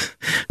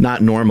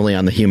normally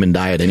on the human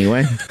diet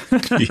anyway.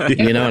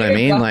 You know what I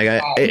mean?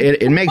 Like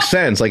it makes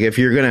sense. Like if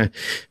you're gonna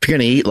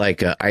eat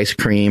like ice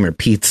cream or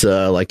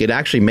pizza, like it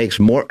actually makes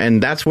more,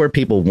 and that's where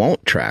people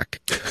won't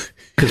track.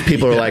 Because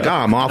people are like, oh,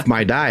 I'm off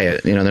my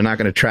diet. They're not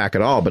going to track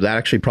at all. But that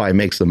actually probably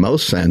makes the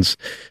most sense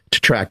to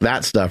track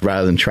that stuff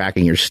rather than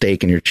tracking your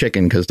steak and your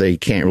chicken because they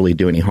can't really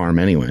do any harm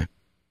anyway.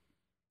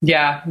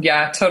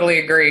 Yeah, totally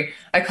agree.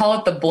 I call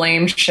it the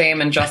blame, shame,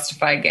 and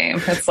justify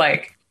game. It's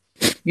like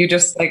you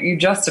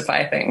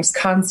justify things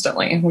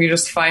constantly. We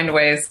just find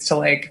ways to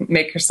like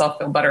make yourself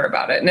feel better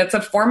about it. And it's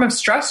a form of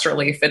stress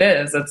relief. It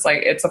is.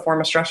 It's a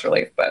form of stress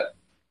relief. But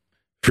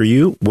for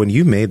you, when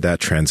you made that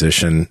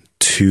transition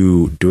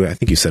to do it, I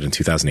think you said in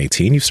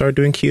 2018 you started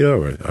doing keto,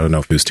 or I don't know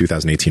if it was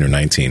 2018 or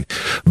 19,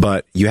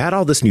 but you had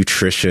all this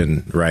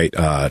nutrition, right?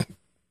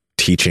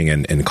 Teaching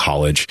in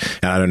college,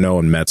 and I don't know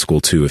in med school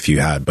too if you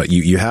had, but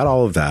you had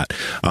all of that.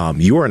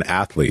 You were an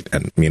athlete,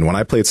 and I mean when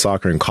I played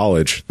soccer in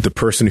college, the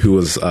person who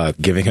was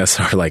giving us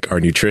our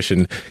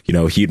nutrition,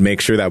 he'd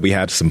make sure that we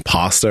had some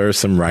pasta or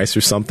some rice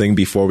or something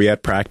before we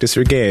had practice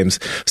or games.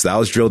 So that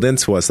was drilled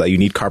into us that you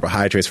need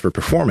carbohydrates for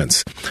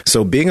performance.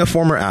 So being a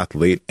former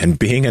athlete and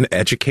being an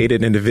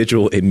educated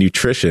individual in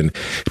nutrition,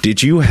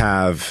 did you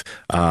have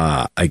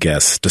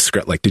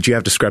did you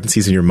have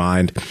discrepancies in your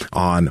mind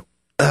on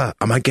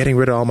am I getting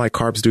rid of all my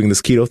carbs doing this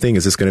keto thing?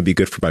 Is this going to be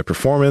good for my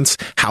performance?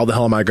 How the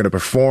hell am I going to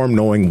perform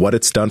knowing what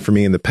it's done for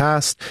me in the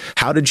past?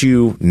 How did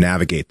you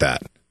navigate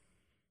that?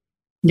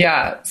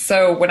 Yeah.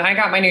 So when I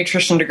got my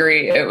nutrition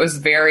degree, it was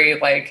very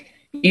like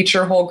eat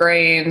your whole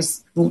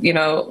grains,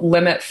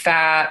 limit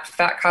fat.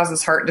 Fat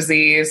causes heart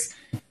disease.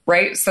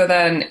 Right. So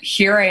then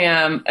here I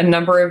am a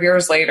number of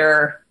years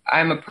later.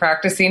 I'm a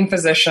practicing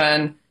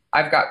physician.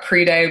 I've got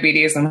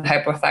pre-diabetes and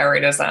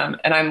hypothyroidism.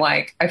 And I'm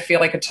like, I feel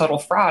like a total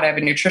fraud. I have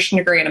a nutrition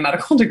degree and a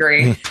medical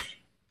degree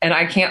and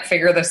I can't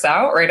figure this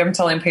out. Right. I'm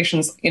telling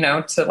patients,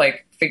 to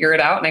like figure it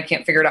out, and I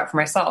can't figure it out for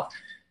myself.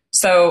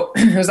 So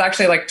it was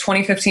actually like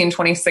 2015,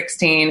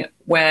 2016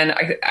 when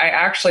I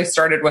actually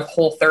started with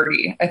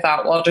Whole30. I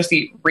thought, well, I'll just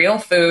eat real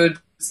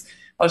foods.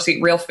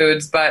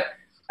 But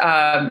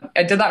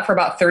I did that for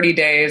about 30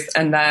 days.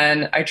 And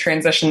then I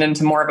transitioned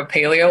into more of a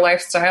paleo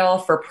lifestyle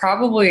for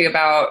probably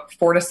about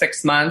 4 to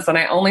 6 months. And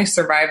I only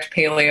survived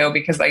paleo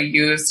because I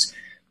used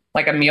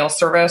like a meal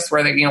service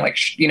where they,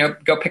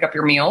 go pick up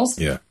your meals.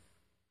 Yeah.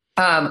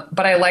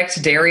 But I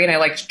liked dairy and I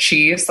liked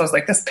cheese. So I was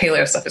like, this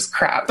paleo stuff is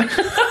crap.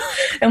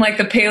 And like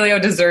the paleo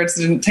desserts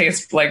didn't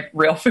taste like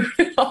real food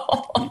at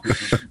all.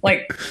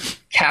 Like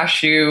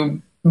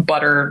cashew,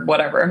 butter,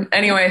 whatever.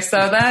 Anyway, so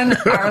then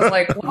I was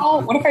like,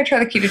 well, what if I try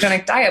the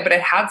ketogenic diet? But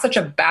it had such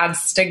a bad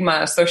stigma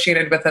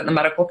associated with it in the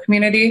medical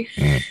community.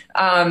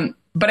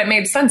 But it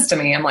made sense to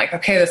me. I'm like,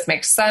 okay, this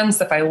makes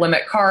sense. If I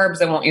limit carbs,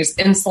 I won't use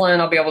insulin.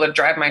 I'll be able to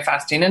drive my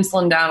fasting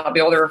insulin down. I'll be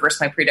able to reverse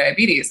my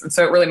prediabetes. And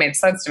so it really made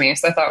sense to me.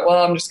 So I thought,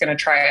 well, I'm just going to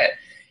try it.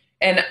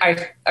 And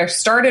I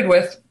started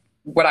with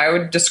what I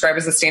would describe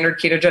as a standard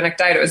ketogenic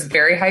diet. It was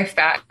very high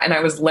fat, and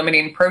I was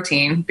limiting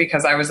protein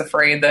because I was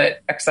afraid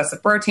that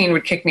excessive protein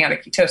would kick me out of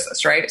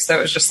ketosis, right? So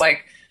it was just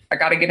like, I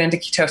got to get into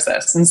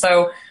ketosis.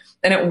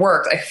 And it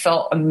worked. I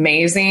felt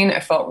amazing. I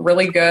felt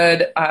really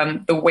good.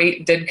 The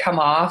weight did come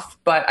off,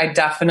 but I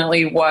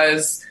definitely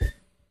was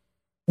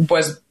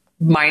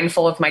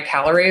mindful of my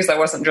calories. I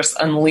wasn't just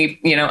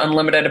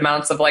unlimited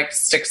amounts of like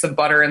sticks of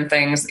butter and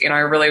things. I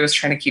really was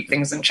trying to keep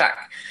things in check.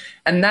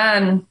 And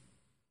then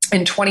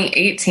in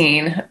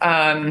 2018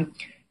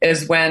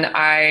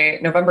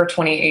 November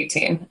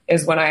 2018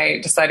 is when I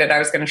decided I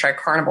was going to try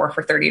carnivore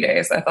for 30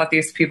 days. I thought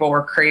these people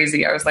were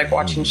crazy. I was like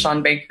watching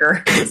Sean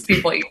Baker, these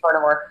people eat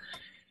carnivore.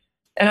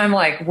 And I'm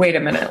like, wait a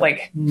minute,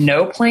 like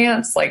no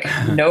plants, like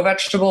no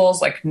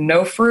vegetables, like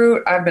no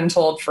fruit. I've been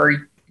told for a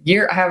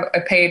year, I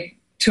paid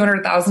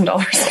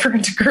 $200,000 for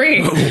a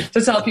degree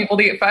to tell people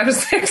to eat 5 to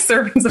 6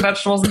 servings of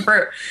vegetables and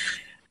fruit.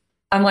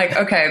 I'm like,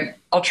 okay,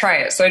 I'll try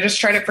it. So I just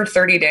tried it for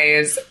 30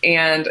 days.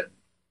 And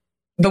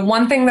the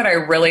one thing that I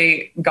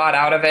really got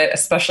out of it,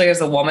 especially as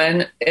a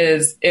woman,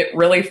 is it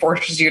really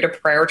forces you to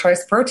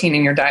prioritize protein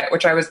in your diet,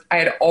 which I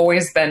had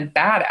always been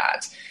bad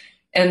at.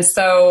 And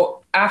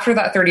so after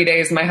that 30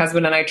 days, my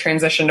husband and I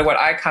transitioned to what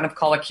I kind of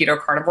call a keto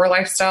carnivore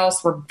lifestyle.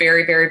 So we're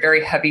very, very,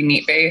 very heavy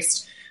meat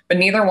based, but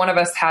neither one of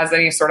us has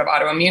any sort of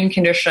autoimmune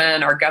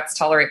condition. Our guts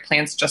tolerate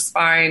plants just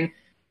fine.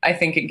 I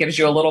think it gives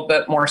you a little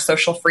bit more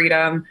social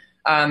freedom,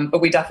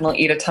 but we definitely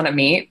eat a ton of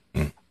meat.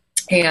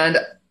 And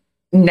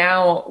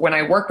now when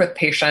I work with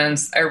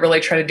patients, I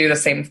really try to do the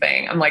same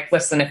thing. I'm like,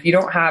 listen, if you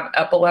don't have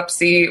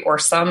epilepsy or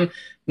some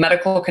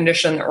medical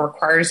condition that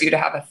requires you to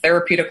have a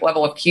therapeutic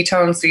level of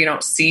ketones so you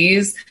don't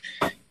seize,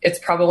 it's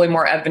probably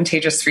more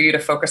advantageous for you to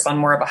focus on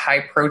more of a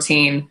high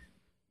protein,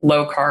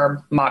 low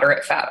carb,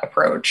 moderate fat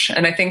approach.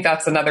 And I think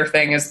that's another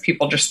thing is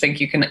people just think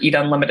you can eat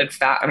unlimited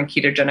fat on a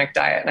ketogenic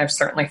diet. And I've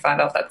certainly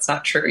found out that's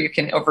not true. You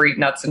can overeat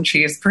nuts and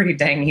cheese pretty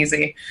dang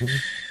easy. Mm-hmm.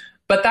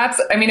 But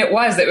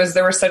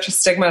there was such a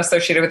stigma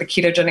associated with the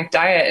ketogenic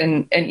diet,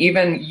 and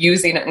even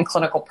using it in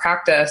clinical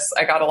practice,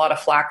 I got a lot of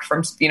flack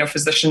from,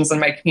 physicians in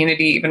my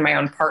community, even my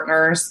own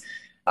partners.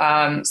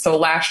 So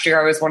last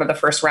year I was one of the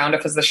first round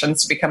of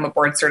physicians to become a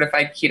board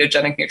certified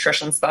ketogenic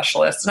nutrition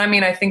specialist.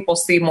 And I think we'll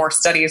see more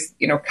studies,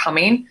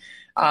 coming.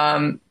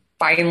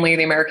 Finally,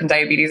 the American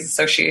Diabetes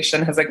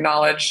Association has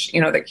acknowledged,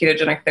 that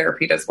ketogenic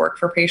therapy does work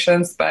for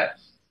patients, but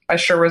I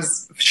sure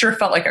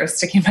felt like I was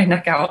sticking my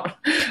neck out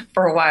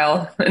for a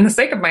while in the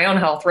sake of my own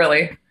health,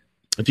 really.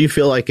 Do you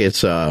feel like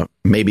it's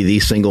maybe the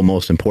single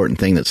most important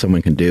thing that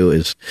someone can do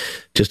is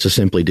just to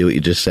simply do what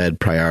you just said,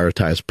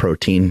 prioritize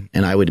protein?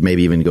 And I would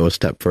maybe even go a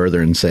step further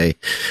and say,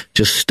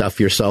 just stuff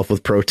yourself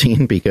with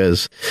protein,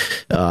 because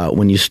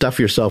when you stuff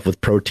yourself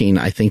with protein,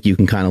 I think you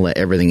can kind of let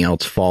everything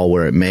else fall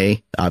where it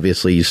may.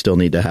 Obviously, you still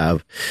need to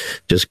have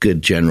just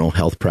good general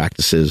health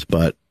practices,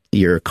 but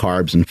your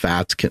carbs and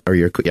fats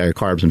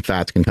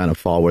can kind of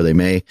fall where they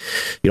may. You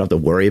don't have to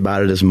worry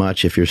about it as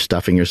much if you're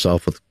stuffing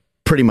yourself with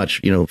pretty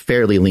much,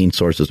 fairly lean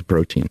sources of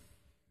protein.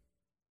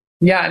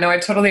 Yeah, no, I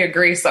totally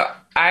agree. So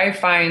I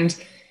find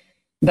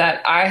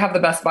that I have the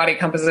best body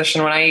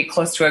composition when I eat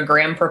close to a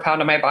gram per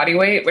pound of my body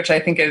weight, which I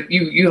think is,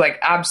 you like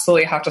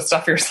absolutely have to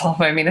stuff yourself.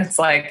 It's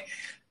like,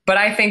 but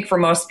I think for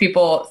most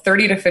people,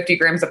 30 to 50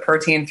 grams of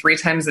protein 3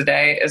 times a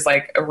day is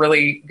like a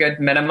really good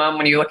minimum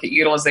when you look at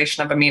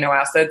utilization of amino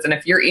acids. And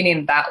if you're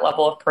eating that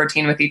level of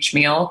protein with each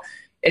meal,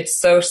 it's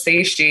so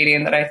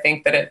satiating that I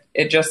think that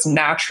it just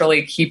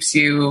naturally keeps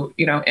you,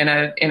 in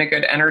a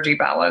good energy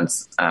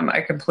balance.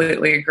 I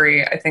completely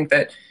agree. I think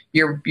that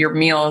your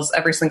meals,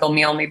 every single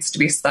meal needs to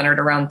be centered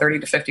around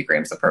 30 to 50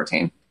 grams of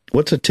protein.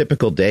 What's a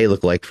typical day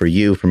look like for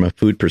you from a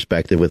food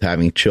perspective with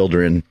having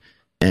children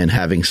and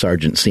having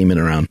Sergeant Seeman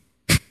around?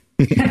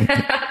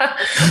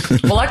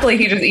 Well, luckily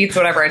he just eats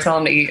whatever I tell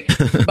him to eat.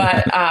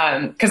 But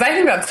because I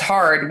think that's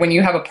hard when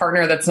you have a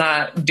partner that's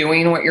not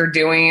doing what you're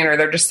doing, or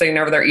they're just sitting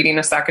over there eating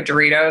a sack of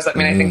Doritos.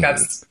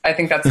 I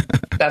think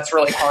that's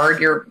really hard.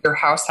 Your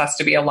house has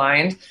to be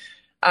aligned.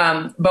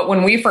 But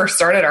when we first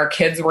started, our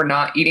kids were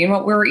not eating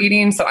what we were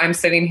eating. So I'm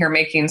sitting here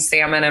making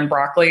salmon and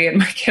broccoli, and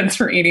my kids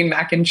were eating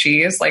mac and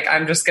cheese. Like,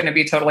 I'm just going to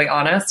be totally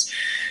honest.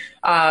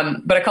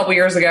 But a couple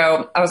years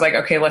ago, I was like,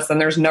 okay, listen,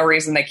 there's no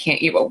reason they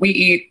can't eat what we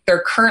eat.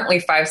 They're currently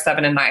 5,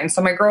 7, and 9.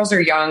 So my girls are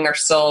young. They're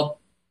still,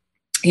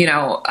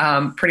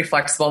 pretty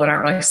flexible. They're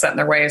not really set in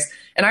their ways.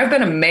 And I've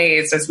been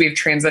amazed as we've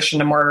transitioned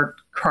to more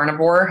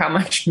carnivore, how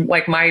much,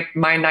 like my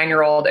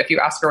 9-year-old, if you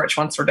ask her which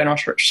one's for dinner,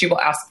 she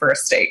will ask for a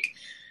steak.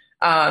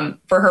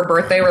 For her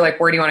birthday, we're like,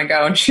 where do you want to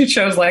go? And she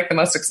chose like the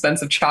most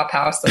expensive chop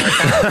house. And we're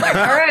kind of like,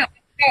 all right,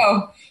 let's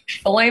go.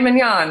 Filet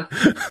mignon.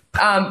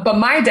 But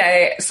my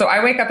day, so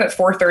I wake up at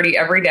 4:30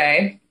 every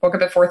day. Woke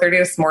up at 4:30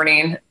 this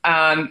morning,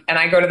 and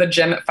I go to the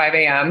gym at 5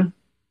 a.m.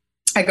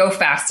 I go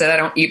fasted. I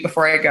don't eat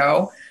before I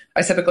go.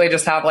 I typically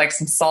just have like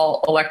some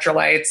salt,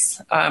 electrolytes.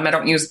 I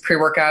don't use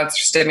pre-workouts or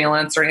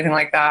stimulants or anything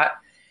like that.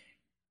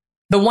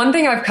 The one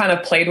thing I've kind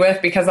of played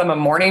with, because I'm a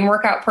morning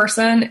workout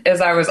person, is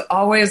I was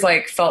always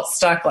like felt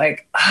stuck,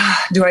 like,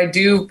 do I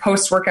do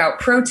post-workout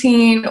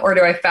protein or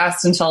do I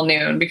fast until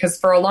noon? Because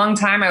for a long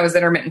time I was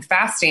intermittent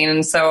fasting.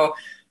 And so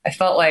I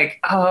felt like,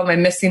 am I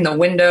missing the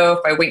window if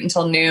I wait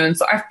until noon?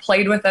 So I've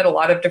played with it a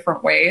lot of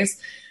different ways,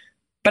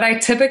 but I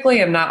typically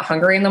am not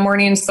hungry in the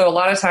morning. So a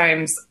lot of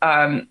times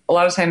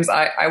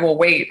I will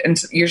wait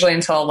usually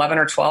until 11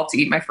 or 12 to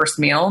eat my first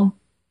meal.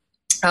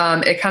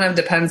 It kind of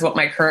depends what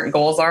my current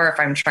goals are, if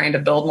I'm trying to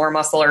build more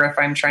muscle or if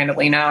I'm trying to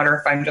lean out or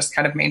if I'm just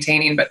kind of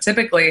maintaining. But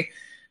typically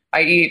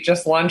I eat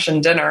just lunch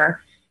and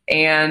dinner,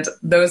 and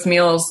those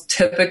meals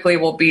typically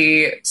will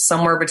be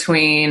somewhere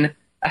between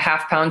a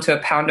half pound to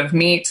a pound of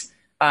meat,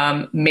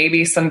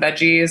 maybe some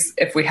veggies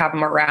if we have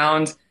them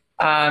around.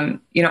 I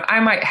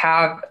might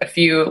have a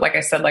few, like I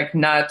said, like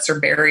nuts or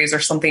berries or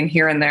something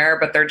here and there,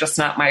 but they're just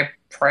not my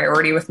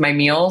priority with my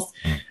meals.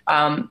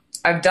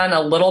 I've done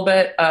a little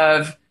bit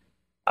of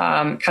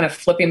kind of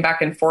flipping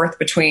back and forth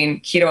between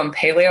keto and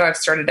paleo. I've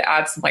started to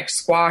add some like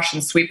squash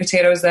and sweet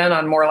potatoes in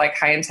on more like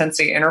high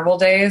intensity interval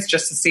days,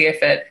 just to see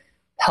if it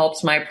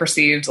helps my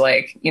perceived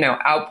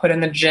output in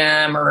the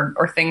gym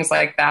or things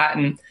like that.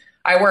 And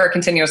I wear a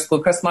continuous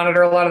glucose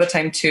monitor a lot of the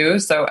time too.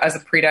 So as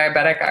a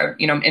pre-diabetic,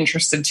 I'm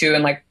interested too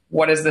in like,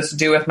 what does this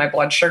do with my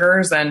blood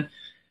sugars? And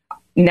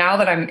now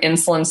that I'm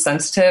insulin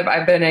sensitive,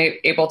 I've been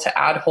able to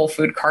add whole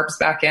food carbs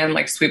back in,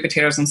 like sweet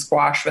potatoes and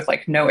squash, with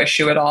like no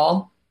issue at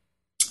all.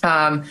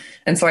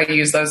 And so I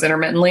use those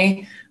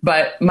intermittently,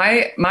 but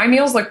my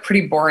meals look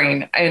pretty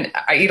boring, and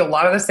I eat a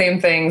lot of the same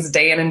things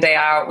day in and day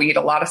out. We eat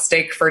a lot of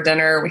steak for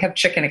dinner. We have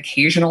chicken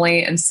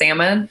occasionally and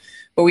salmon,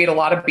 but we eat a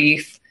lot of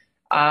beef.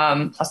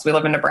 Plus we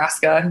live in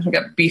Nebraska. We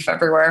got beef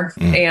everywhere.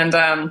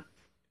 And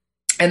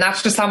And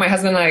that's just how my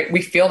husband and I,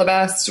 we feel the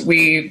best.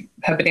 We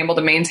have been able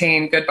to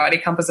maintain good body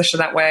composition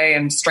that way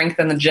and strength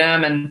in the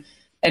gym.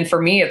 And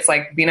for me, it's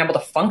like being able to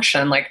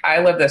function. Like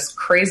I live this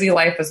crazy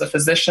life as a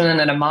physician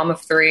and a mom of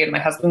 3, and my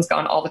husband's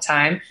gone all the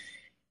time.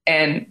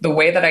 And the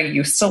way that I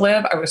used to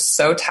live, I was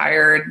so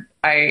tired.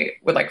 I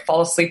would like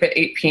fall asleep at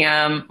 8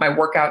 p.m. My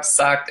workouts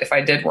sucked if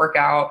I did work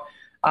out.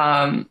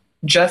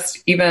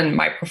 Just even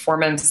my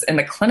performance in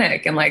the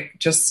clinic, and like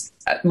just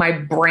my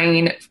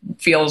brain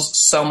feels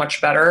so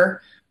much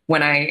better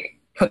when I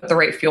put the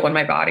right fuel in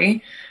my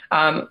body.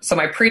 So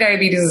my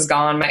prediabetes is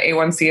gone. My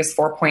A1C is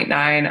 4.9.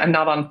 I'm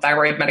not on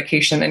thyroid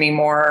medication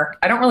anymore.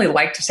 I don't really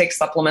like to take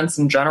supplements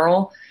in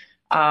general,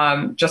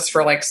 just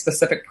for like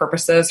specific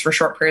purposes for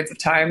short periods of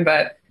time.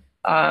 But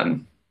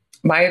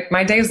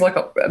my days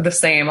look the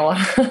same a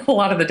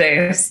lot of the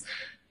days.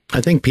 I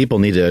think people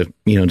need to,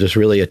 just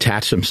really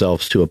attach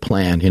themselves to a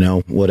plan,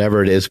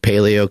 whatever it is,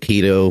 paleo,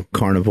 keto,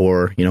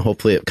 carnivore,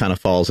 hopefully it kind of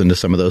falls into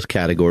some of those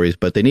categories,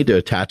 but they need to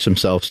attach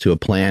themselves to a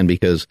plan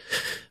because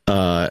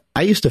I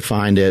used to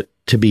find it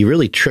to be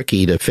really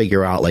tricky to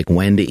figure out like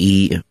when to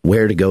eat,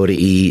 where to go to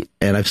eat.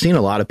 And I've seen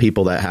a lot of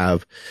people that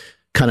have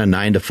kind of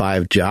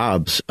 9-to-5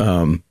 jobs.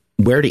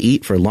 Where to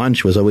eat for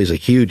lunch was always a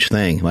huge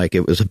thing. Like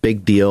it was a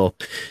big deal.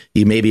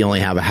 You maybe only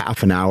have a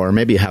half an hour,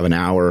 maybe you have an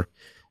hour,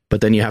 but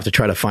then you have to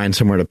try to find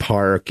somewhere to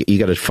park. You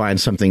got to find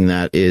something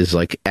that is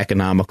like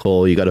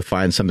economical. You got to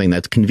find something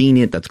that's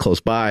convenient, that's close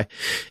by.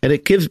 And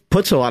it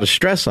puts a lot of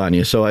stress on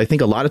you. So I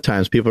think a lot of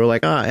times people are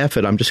like, F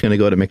it, I'm just going to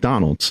go to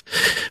McDonald's,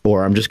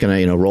 or I'm just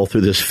going to, roll through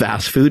this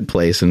fast food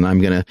place and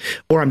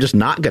or I'm just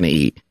not going to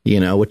eat,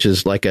 which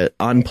is like an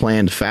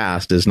unplanned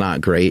fast is not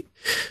great,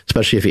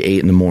 especially if you ate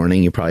in the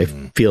morning, you probably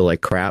feel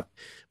like crap.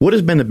 What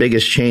has been the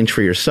biggest change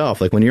for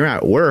yourself? Like when you're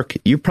at work,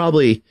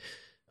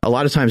 a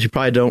lot of times you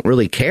probably don't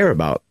really care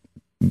about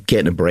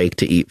getting a break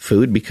to eat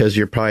food because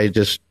you're probably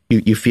just,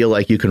 you feel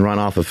like you can run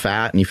off of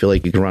fat and you feel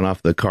like you can run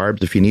off the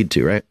carbs if you need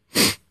to, right?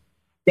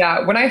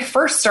 Yeah. When I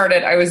first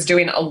started, I was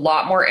doing a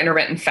lot more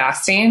intermittent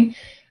fasting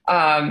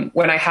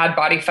when I had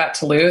body fat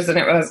to lose. And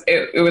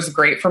it was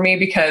great for me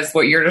because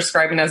what you're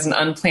describing as an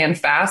unplanned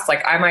fast,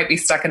 like I might be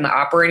stuck in the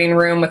operating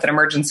room with an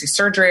emergency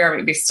surgery, or I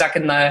might be stuck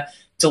in the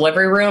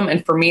delivery room.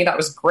 And for me, that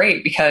was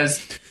great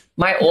because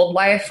my old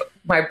life,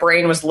 my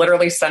brain was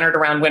literally centered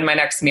around when my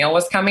next meal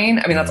was coming.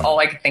 I mean, that's all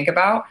I could think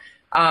about.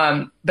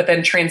 But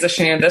then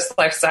transitioning to this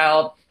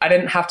lifestyle, I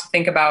didn't have to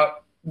think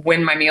about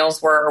when my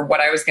meals were or what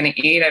I was going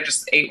to eat. I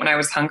just ate when I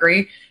was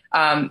hungry.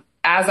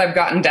 As I've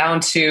gotten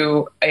down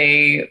to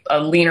a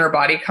leaner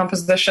body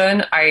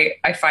composition,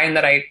 I find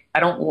that I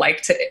don't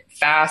like to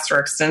fast or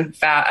extend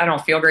fat. I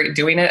don't feel great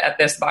doing it at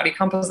this body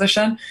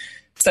composition.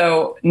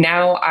 So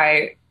now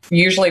I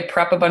usually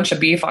prep a bunch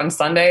of beef on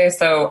Sunday.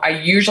 So I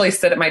usually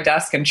sit at my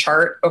desk and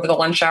chart over the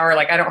lunch hour.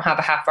 Like I don't have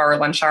a half-hour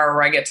lunch hour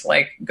where I get to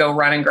like go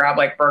run and grab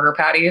like burger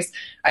patties.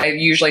 I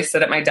usually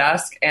sit at my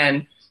desk,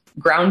 and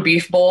ground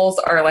beef bowls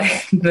are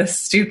like the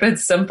stupid,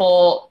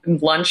 simple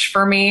lunch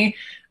for me.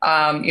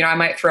 I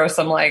might throw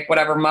some like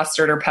whatever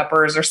mustard or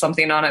peppers or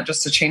something on it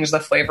just to change the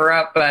flavor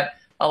up. But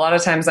a lot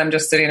of times I'm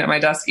just sitting at my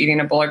desk eating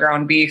a bowl of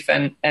ground beef.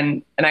 And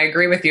I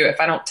agree with you. If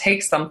I don't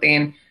take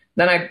something,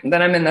 then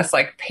I'm in this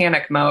like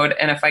panic mode.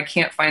 And if I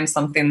can't find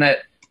something that,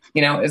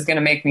 is going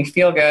to make me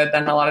feel good,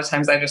 then a lot of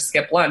times I just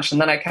skip lunch,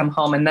 and then I come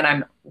home and then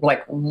I'm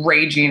like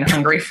raging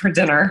hungry for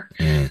dinner.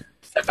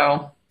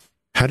 So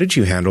how did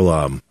you handle,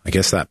 I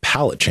guess that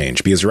palate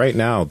change? Because right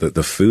now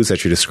the foods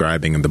that you're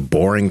describing and the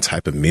boring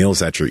type of meals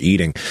that you're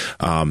eating,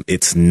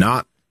 it's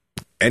not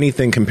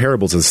anything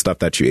comparable to the stuff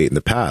that you ate in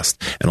the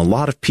past. And a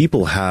lot of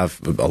people have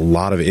a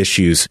lot of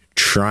issues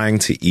trying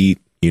to eat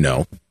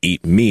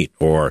meat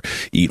or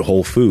eat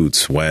whole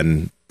foods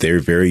when they're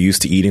very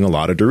used to eating a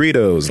lot of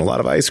Doritos and a lot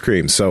of ice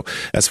cream. So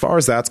as far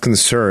as that's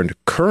concerned,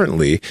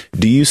 currently,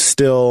 do you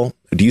still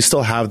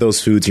have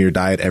those foods in your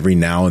diet every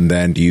now and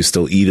then? Do you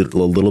still eat it a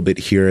little bit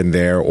here and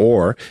there?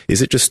 Or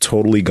is it just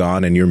totally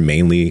gone and you're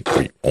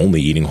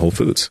only eating whole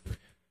foods?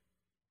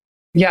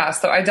 Yeah,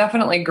 so I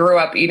definitely grew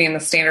up eating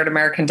the standard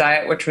American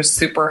diet, which was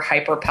super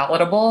hyper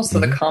palatable. So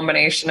the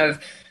combination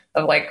of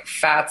like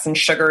fats and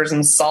sugars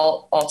and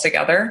salt all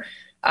together.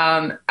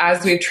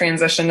 As we've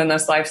transitioned in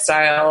this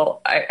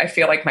lifestyle, I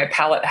feel like my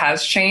palate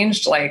has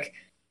changed. Like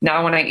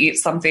now when I eat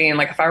something,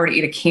 like if I were to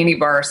eat a candy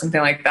bar or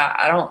something like that,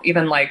 I don't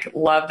even like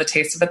love the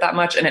taste of it that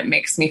much. And it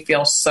makes me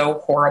feel so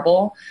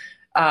horrible.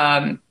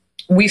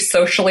 We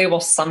socially will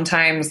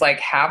sometimes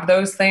like have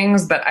those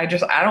things, but I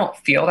don't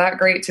feel that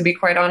great, to be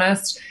quite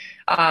honest.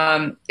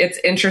 It's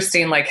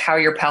interesting, like how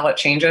your palate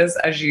changes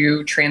as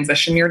you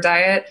transition your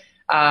diet.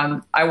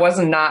 I was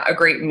not a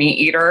great meat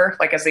eater.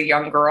 Like as a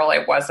young girl,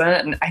 I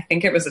wasn't. And I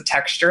think it was a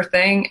texture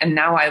thing. And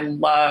now I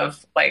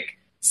love like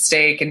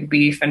steak and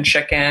beef and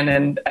chicken.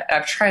 And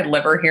I've tried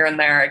liver here and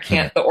there. I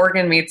can't, the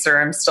organ meats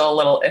I'm still a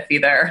little iffy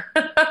there,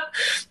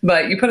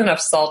 but you put enough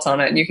salt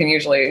on it and you can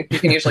usually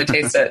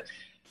taste it.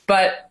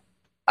 But,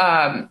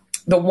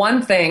 the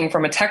one thing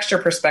from a texture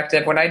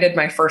perspective, when I did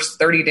my first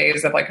 30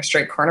 days of like a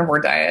straight carnivore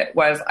diet,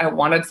 was I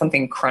wanted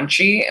something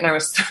crunchy. And I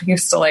was so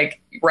used to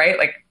like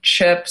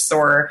chips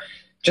or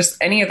just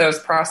any of those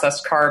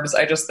processed carbs.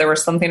 There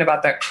was something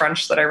about that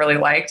crunch that I really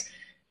liked.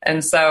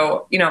 And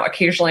so,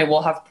 occasionally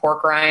we'll have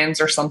pork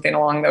rinds or something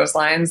along those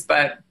lines,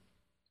 but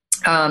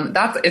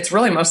it's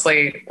really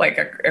mostly like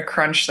a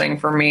crunch thing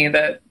for me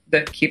that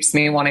keeps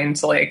me wanting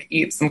to like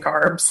eat some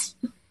carbs.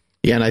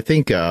 Yeah. And I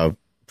think,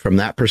 from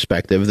that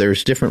perspective,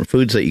 there's different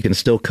foods that you can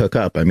still cook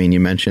up. I mean, you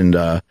mentioned,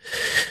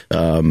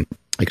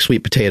 like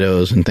sweet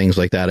potatoes and things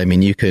like that. I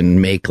mean, you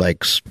can make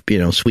like,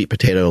 sweet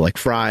potato like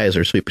fries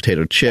or sweet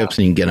potato chips,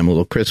 and you can get them a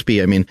little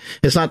crispy. I mean,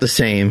 it's not the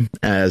same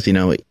as,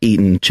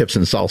 eating chips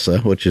and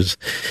salsa, which is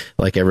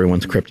like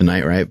everyone's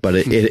kryptonite, right? But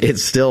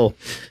it's still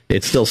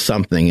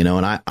something,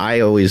 and I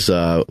always,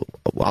 I'll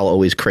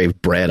always crave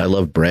bread. I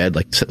love bread,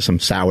 like some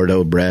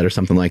sourdough bread or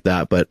something like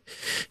that. But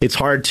it's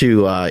hard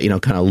to,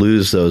 kind of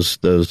lose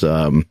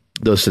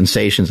those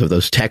sensations of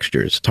those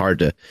textures. It's hard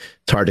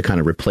to kind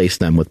of replace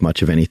them with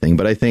much of anything.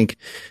 But I think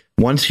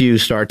once you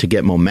start to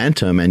get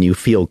momentum and you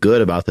feel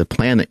good about the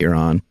plan that you're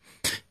on,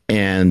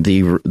 and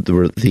the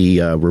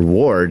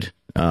reward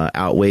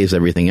outweighs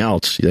everything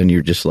else, then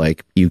you're just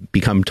like, you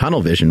become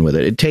tunnel vision with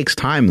it. It takes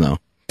time though.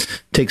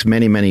 It takes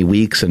many, many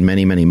weeks and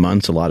many, many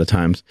months a lot of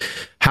times.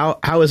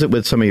 How is it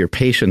with some of your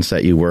patients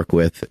that you work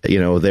with?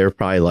 They're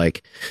probably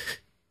like,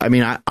 I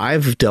mean,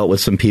 I've dealt with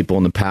some people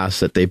in the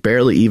past that they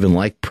barely even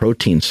like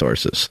protein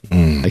sources.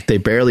 Like they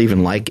barely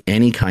even like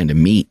any kind of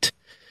meat.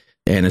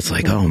 And it's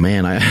like, oh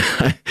man,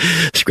 I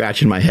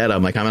scratching my head.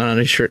 I'm like, I'm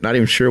not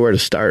even sure where to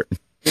start.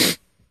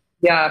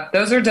 Yeah,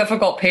 those are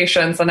difficult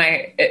patients. And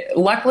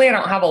luckily I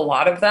don't have a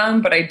lot of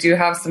them, but I do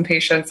have some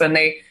patients, and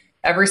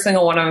every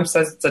single one of them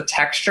says it's a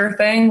texture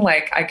thing.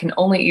 Like I can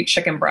only eat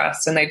chicken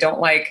breast, and they don't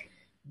like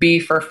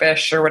beef or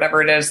fish or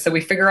whatever it is. So we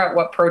figure out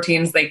what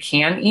proteins they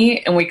can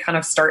eat, and we kind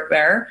of start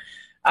there.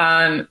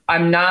 I'm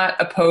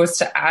not opposed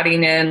to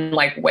adding in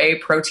like whey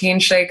protein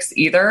shakes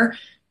either,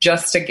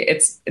 just to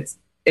get,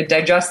 it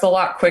digests a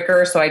lot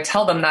quicker. So I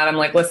tell them that I'm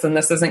like, listen,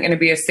 this isn't going to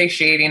be as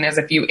satiating as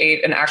if you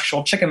ate an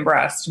actual chicken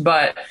breast,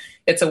 but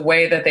it's a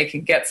way that they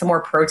can get some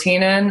more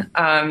protein in,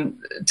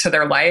 to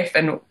their life.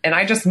 And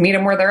I just meet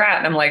them where they're at.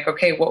 And I'm like,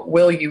 okay, what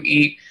will you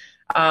eat?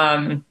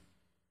 And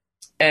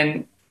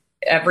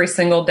every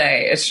single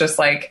day, it's just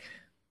like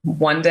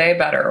one day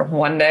better,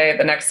 one day,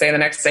 the next day, the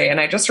next day. And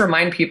I just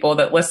remind people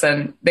that,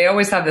 listen, they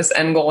always have this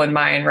end goal in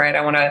mind, right? I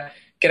want to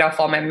get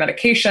off all my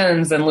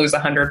medications and lose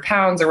 100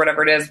 pounds or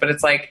whatever it is. But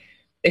it's like,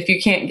 if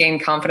you can't gain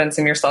confidence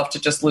in yourself to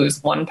just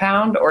lose 1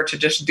 pound or to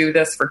just do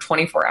this for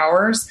 24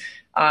 hours,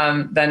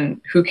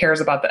 then who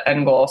cares about the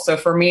end goal? So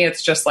for me,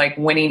 it's just like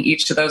winning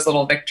each of those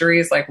little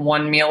victories, like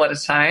one meal at a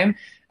time,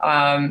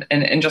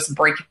 and just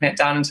breaking it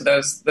down into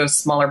those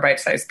smaller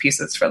bite-sized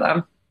pieces for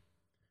them.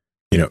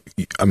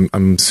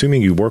 I'm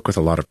assuming you work with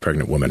a lot of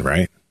pregnant women,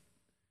 right?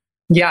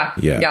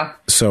 Yeah.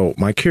 So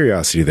my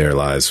curiosity there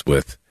lies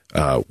with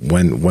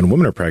when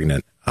women are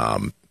pregnant.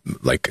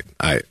 Like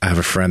I have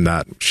a friend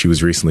that she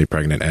was recently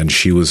pregnant, and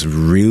she was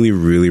really,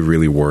 really,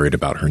 really worried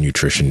about her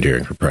nutrition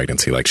during her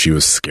pregnancy. Like she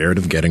was scared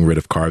of getting rid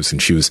of carbs,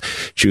 and she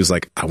was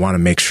like, I want to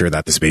make sure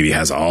that this baby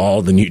has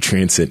all the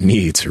nutrients it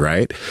needs,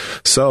 right?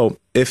 So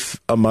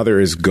if a mother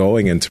is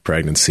going into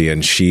pregnancy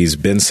and she's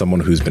been someone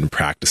who's been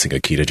practicing a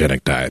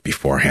ketogenic diet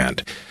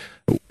beforehand,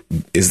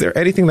 is there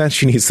anything that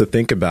she needs to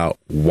think about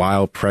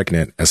while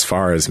pregnant as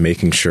far as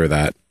making sure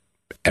that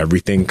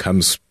everything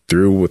comes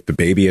through with the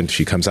baby and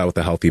she comes out with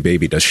a healthy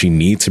baby? Does she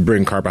need to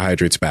bring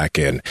carbohydrates back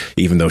in,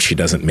 even though she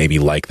doesn't maybe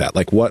like that?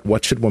 Like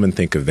what should women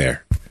think of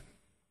there?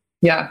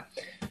 Yeah.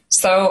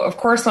 So of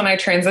course, when I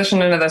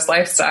transitioned into this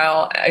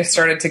lifestyle, I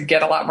started to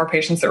get a lot more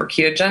patients that were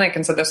ketogenic.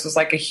 And so this was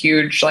like a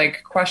huge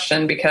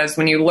question, because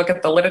when you look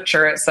at the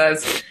literature, it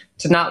says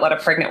to not let a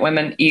pregnant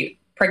woman eat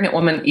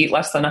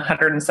less than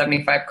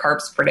 175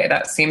 carbs per day.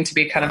 That seemed to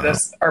be kind of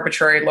this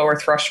arbitrary lower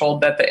threshold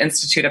that the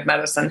Institute of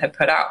Medicine had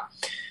put out.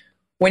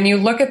 When you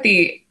look at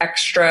the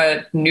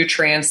extra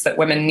nutrients that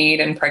women need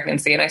in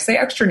pregnancy, and I say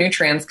extra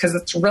nutrients because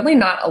it's really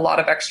not a lot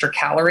of extra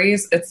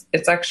calories. It's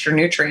extra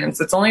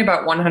nutrients. It's only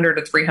about 100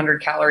 to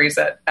 300 calories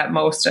at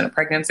most in a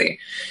pregnancy.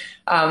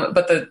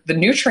 But the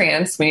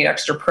nutrients, we need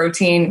extra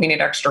protein, we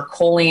need extra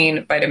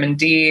choline, vitamin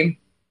D.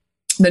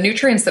 The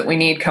nutrients that we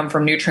need come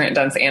from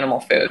nutrient-dense animal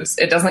foods.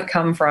 It doesn't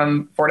come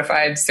from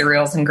fortified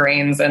cereals and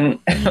grains and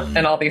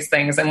all these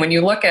things. And when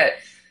you look at,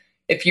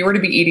 if you were to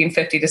be eating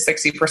 50 to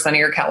 60% of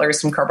your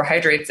calories from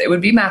carbohydrates, it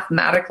would be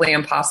mathematically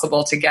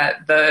impossible to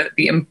get the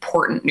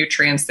important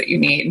nutrients that you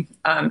need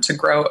to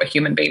grow a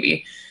human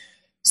baby.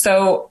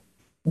 So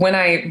when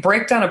I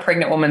break down a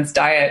pregnant woman's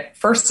diet,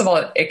 first of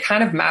all, it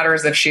kind of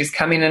matters if she's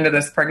coming into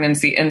this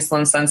pregnancy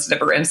insulin sensitive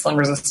or insulin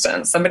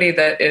resistant. Somebody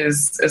that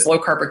is low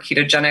carb or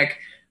ketogenic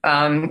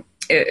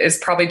is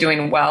probably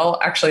doing well.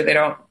 Actually,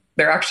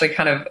 they're actually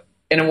kind of,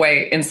 in a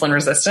way, insulin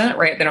resistant,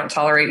 right? They don't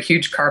tolerate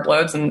huge carb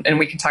loads. And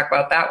we can talk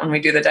about that when we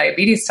do the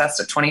diabetes test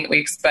at 28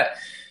 weeks. But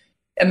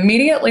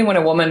immediately when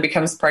a woman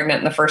becomes pregnant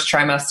in the first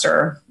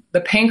trimester,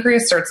 the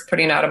pancreas starts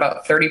putting out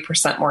about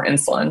 30% more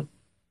insulin.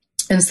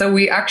 And so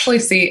we actually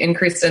see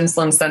increased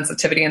insulin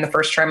sensitivity in the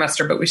first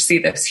trimester, but we see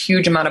this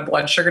huge amount of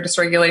blood sugar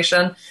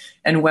dysregulation.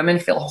 and women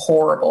feel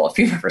horrible. If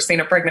you've ever seen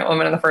a pregnant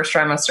woman in the first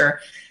trimester,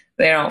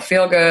 they don't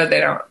feel good. They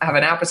don't have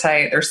an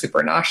appetite. They're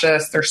super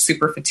nauseous. They're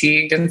super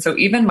fatigued. And so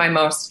even my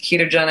most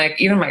ketogenic,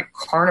 even my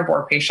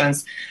carnivore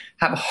patients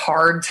have a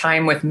hard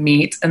time with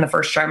meat in the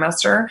first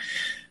trimester.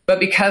 But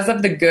because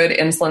of the good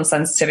insulin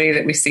sensitivity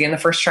that we see in the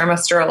first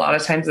trimester, a lot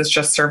of times it's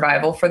just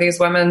survival for these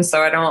women.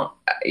 So I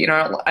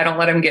don't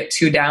let them get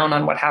too down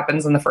on what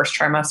happens in the first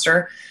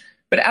trimester.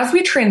 But as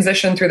we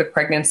transition through the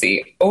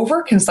pregnancy,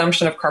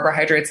 overconsumption of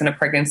carbohydrates in a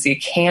pregnancy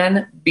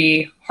can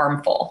be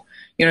harmful.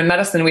 In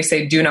medicine, we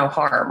say do no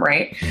harm,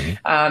 right?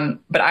 Mm-hmm.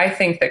 But I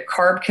think that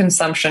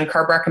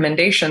carb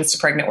recommendations to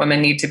pregnant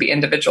women need to be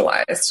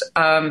individualized.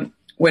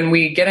 When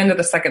we get into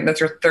the second, the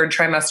third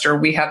trimester,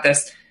 we have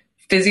this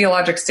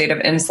physiologic state of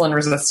insulin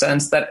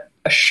resistance that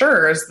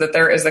assures that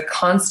there is a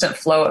constant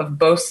flow of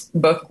both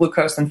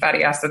glucose and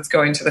fatty acids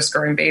going to this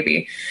growing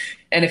baby.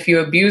 And if you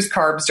abuse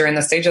carbs during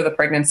the stage of the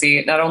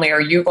pregnancy, not only are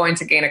you going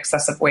to gain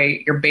excessive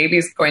weight, your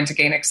baby's going to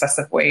gain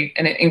excessive weight,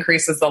 and it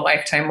increases the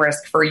lifetime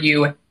risk for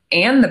you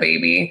and the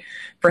baby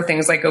for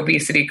things like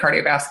obesity,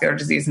 cardiovascular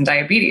disease, and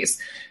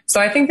diabetes. So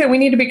I think that we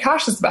need to be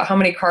cautious about how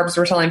many carbs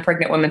we're telling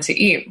pregnant women to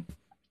eat.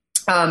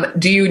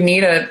 Do you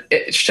need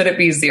should it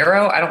be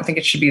zero? I don't think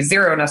it should be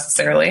zero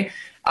necessarily.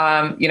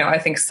 I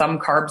think some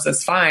carbs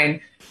is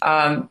fine.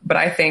 But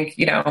I think,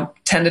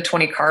 10 to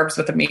 20 carbs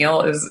with a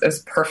meal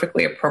is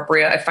perfectly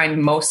appropriate. I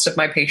find most of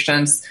my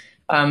patients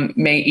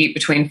may eat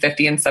between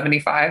 50 and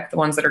 75, the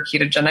ones that are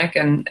ketogenic,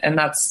 and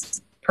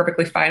that's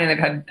perfectly fine. And they've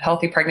had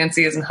healthy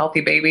pregnancies and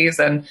healthy babies.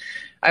 And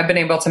I've been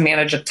able to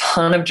manage a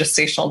ton of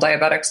gestational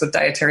diabetics with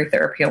dietary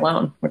therapy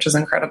alone, which is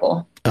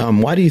incredible.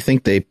 Why do you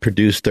think they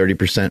produce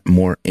 30%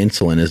 more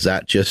insulin? Is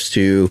that just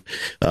to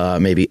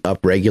maybe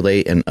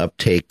upregulate and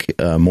uptake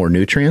more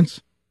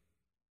nutrients?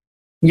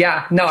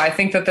 Yeah, no, I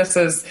think that this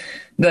is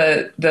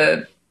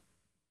I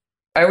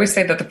always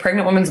say that the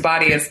pregnant woman's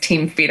body is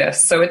team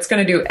fetus. So it's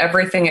going to do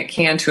everything it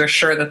can to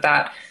assure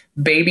that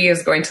baby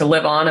is going to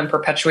live on and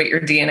perpetuate your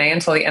DNA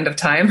until the end of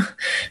time.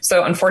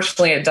 So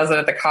unfortunately, it does it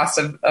at the cost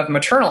of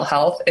maternal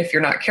health if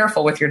you're not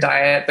careful with your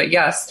diet. But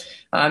yes,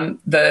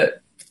 the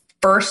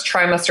first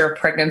trimester of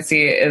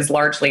pregnancy is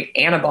largely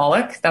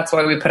anabolic. That's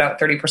why we put out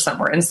 30%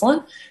 more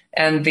insulin.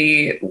 And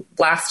the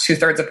last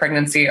 2/3 of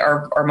pregnancy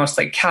are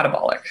mostly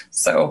catabolic.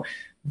 So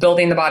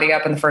building the body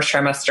up in the first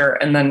trimester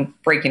and then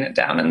breaking it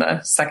down in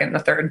the second and the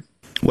third.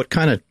 What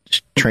kind of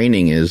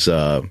training is,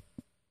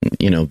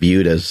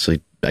 viewed as,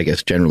 I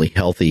guess, generally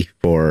healthy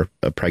for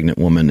a pregnant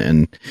woman?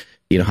 And,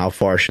 how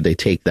far should they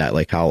take that?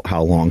 Like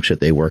how long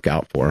should they work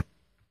out for?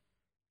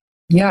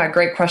 Yeah,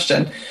 great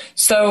question.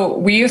 So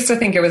we used to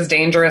think it was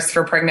dangerous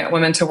for pregnant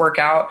women to work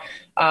out,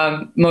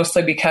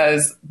 mostly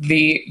because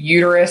the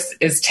uterus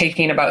is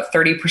taking about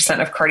 30%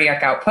 of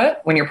cardiac output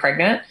when you're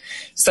pregnant.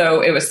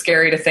 So it was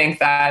scary to think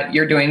that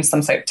you're doing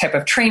some type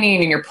of training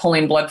and you're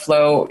pulling blood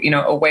flow,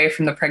 away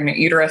from the pregnant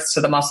uterus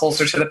to the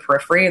muscles or to the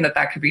periphery, and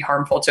that could be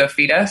harmful to a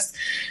fetus.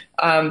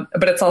 But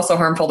it's also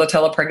harmful to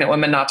tell a pregnant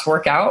woman not to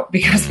work out,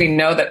 because we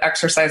know that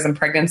exercise in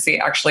pregnancy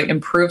actually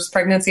improves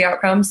pregnancy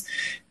outcomes.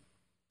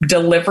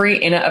 Delivery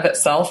in and of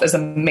itself is a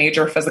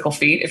major physical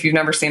feat. If you've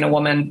never seen a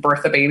woman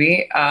birth a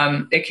baby,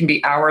 it can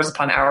be hours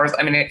upon hours.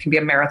 I mean, it can be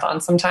a marathon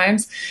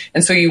sometimes.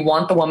 And so you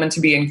want the woman to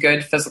be in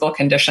good physical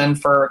condition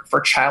for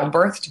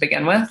childbirth to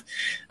begin with.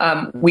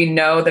 We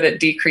know that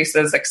it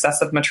decreases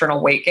excessive maternal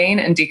weight gain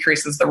and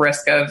decreases the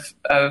risk of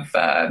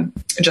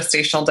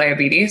gestational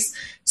diabetes.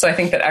 So I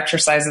think that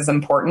exercise is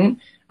important.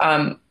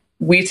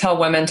 We tell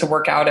women to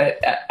work out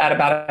at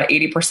about an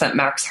 80%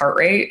 max heart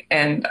rate.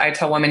 And I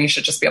tell women you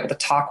should just be able to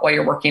talk while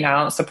you're working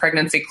out. So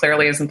pregnancy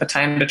clearly isn't the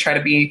time to try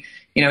to be,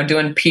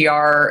 doing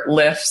PR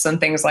lifts and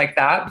things like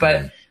that.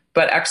 But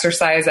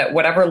exercise at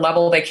whatever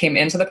level they came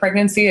into the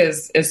pregnancy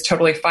is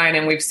totally fine.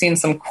 And we've seen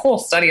some cool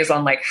studies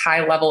on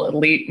high level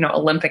elite,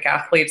 Olympic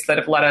athletes that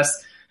have let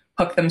us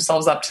hook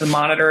themselves up to the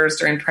monitors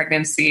during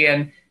pregnancy.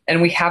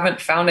 And we haven't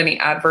found any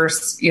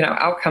adverse,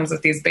 outcomes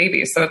with these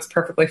babies. So it's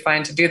perfectly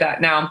fine to do that.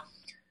 Now,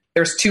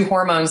 there's two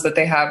hormones that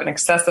they have an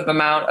excessive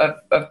amount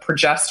of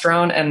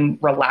progesterone and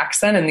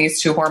relaxin, and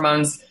these two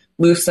hormones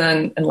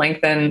loosen and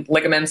lengthen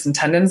ligaments and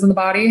tendons in the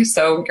body.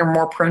 So you're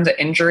more prone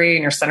to injury,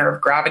 and your center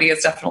of gravity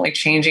is definitely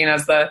changing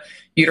as the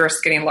uterus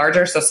is getting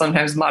larger. So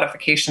sometimes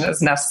modification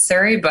is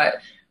necessary, but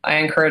I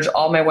encourage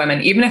all my women,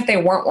 even if they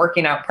weren't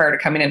working out prior to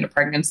coming into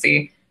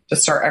pregnancy, to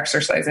start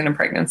exercising in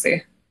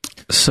pregnancy.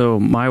 So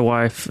my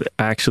wife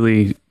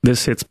actually,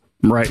 this hits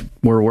right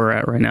where we're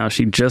at right now.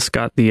 She just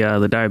got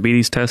the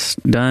diabetes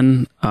test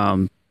done.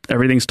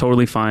 Everything's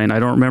totally fine. I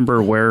don't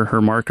remember where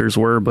her markers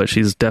were, but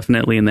she's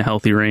definitely in the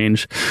healthy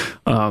range.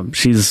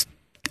 She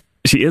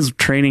is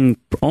training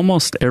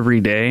almost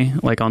every day,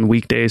 like on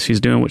weekdays. She's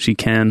doing what she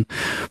can.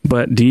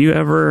 But do you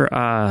ever,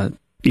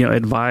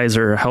 advise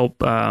or help,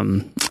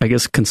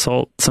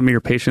 consult some of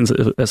your patients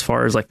as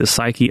far as the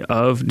psyche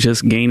of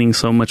just gaining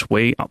so much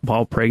weight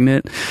while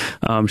pregnant?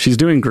 She's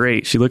doing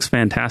great. She looks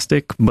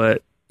fantastic,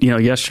 but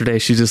yesterday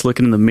she's just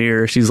looking in the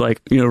mirror. She's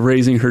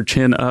raising her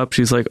chin up.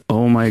 She's like,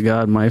 oh my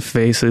God, my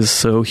face is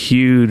so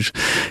huge.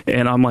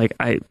 And I'm like,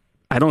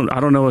 I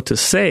don't know what to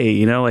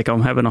say, like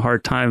I'm having a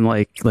hard time,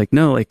 like,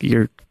 no, like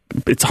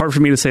it's hard for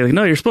me to say, like,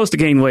 no, you're supposed to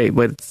gain weight,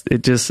 but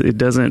it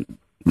doesn't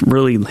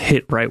really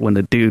hit right when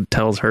the dude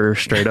tells her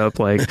straight up,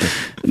 like,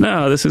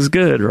 no, this is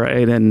good.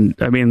 Right. And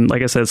I mean,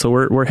 like I said, so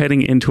we're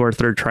heading into our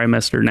third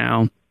trimester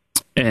now.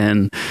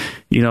 And,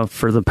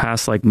 for the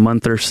past like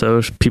month or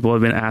so, people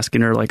have been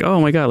asking her like, oh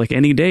my God, like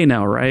any day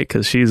now. Right.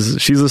 Cause she's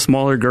a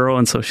smaller girl.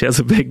 And so she has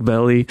a big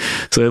belly.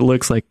 So it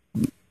looks like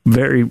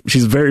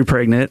she's very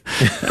pregnant.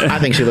 I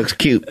think she looks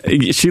cute.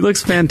 She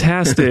looks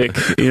fantastic,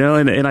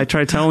 and I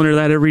try telling her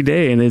that every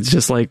day. And it's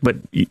just like, but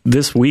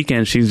this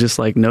weekend she's just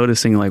like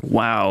noticing like,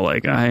 wow,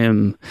 like I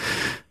am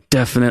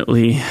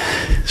definitely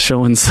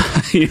showing,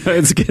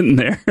 it's getting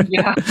there.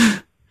 Yeah.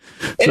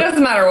 It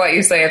doesn't matter what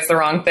you say; it's the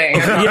wrong thing.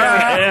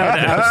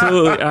 Yeah,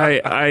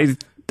 absolutely.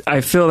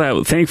 I feel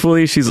that.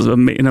 Thankfully, she's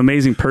an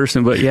amazing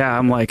person. But yeah,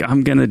 I'm like,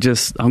 I'm gonna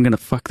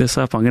fuck this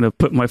up. I'm gonna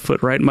put my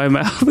foot right in my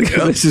mouth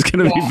because this is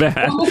gonna be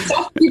bad. Well,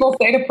 stuff people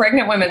say to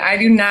pregnant women, I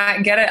do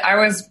not get it. I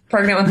was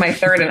pregnant with my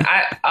third, and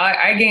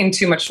I gained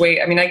too much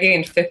weight. I mean, I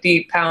gained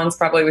 50 pounds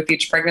probably with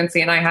each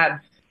pregnancy, and I had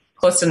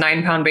close to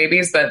 9-pound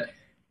babies, but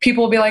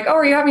people will be like, "Oh,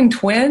 are you having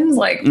twins?"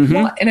 Like,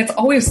 what? And it's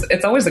always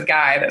a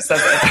guy that says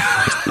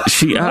it.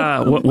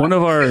 One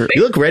of our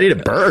you look ready to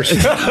burst.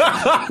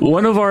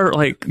 One of our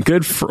like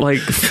good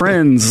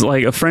friends,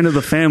 like a friend of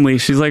the family.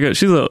 She's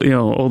a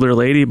older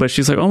lady, but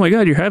she's like, "Oh my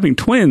God, you're having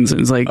twins!" And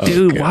it's like,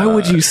 dude, why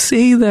would you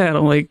say that?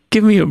 I'm like,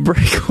 give me a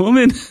break,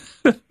 woman.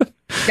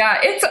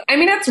 Yeah,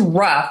 it's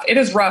rough. It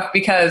is rough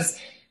because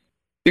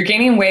you're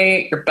gaining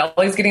weight, your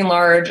belly's getting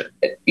large,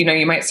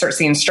 you might start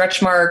seeing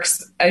stretch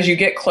marks. As you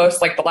get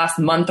close, like the last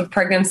month of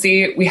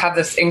pregnancy, we have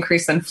this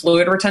increase in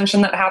fluid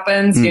retention that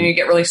happens. You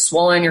get really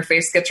swollen, your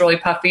face gets really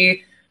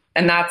puffy.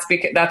 And that's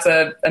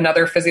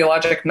another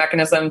physiologic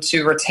mechanism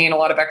to retain a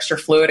lot of extra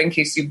fluid in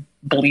case you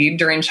bleed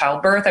during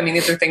childbirth. I mean,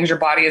 these are things your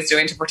body is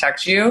doing to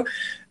protect you.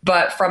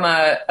 But from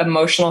a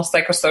emotional,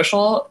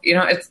 psychosocial,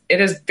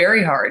 it is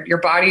very hard. Your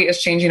body is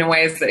changing in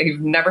ways that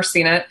you've never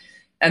seen it.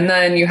 And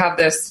then you have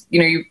this,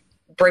 you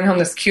bring home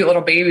this cute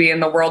little baby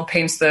and the world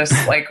paints this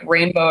like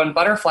rainbow and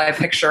butterfly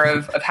picture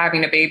of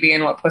having a baby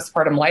and what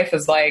postpartum life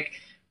is like.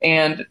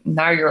 And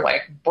now you're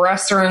like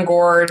breasts are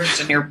engorged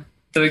and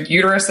the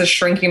uterus is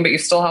shrinking, but you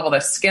still have all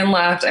this skin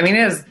left. I mean,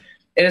 it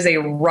is a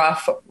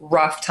rough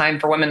time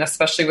for women,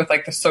 especially with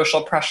like the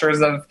social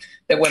pressures of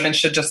that women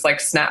should just like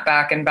snap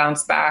back and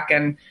bounce back.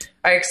 And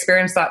I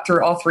experienced that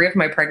through all 3 of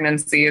my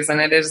pregnancies. And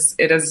it is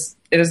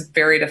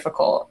very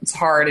difficult. It's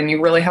hard. And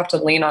you really have to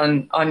lean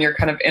on your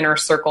kind of inner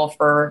circle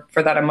for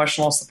that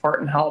emotional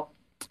support and help.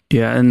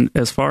 Yeah. And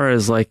as far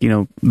as like,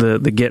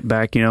 the get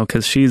back,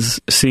 cause she's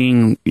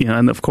seeing,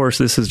 and of course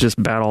this is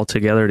just bad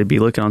altogether to be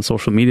looking on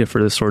social media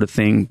for this sort of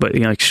thing, but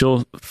like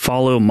she'll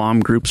follow mom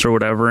groups or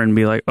whatever and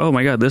be like, oh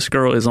my God, this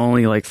girl is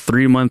only like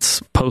 3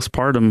 months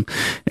postpartum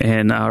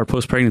and or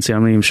post pregnancy.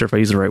 I'm not even sure if I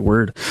use the right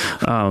word.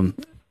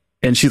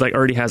 And she like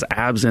already has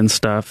abs and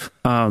stuff.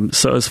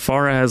 So as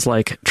far as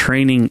like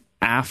training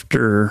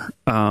after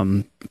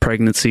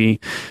pregnancy,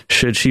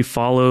 should she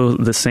follow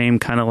the same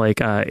kind of like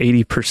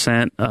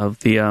 80% of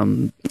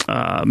the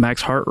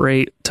max heart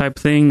rate type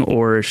thing,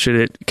 or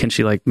can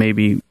she like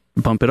maybe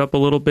bump it up a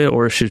little bit,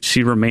 or should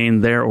she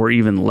remain there or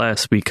even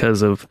less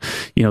because of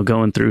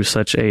going through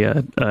such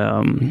a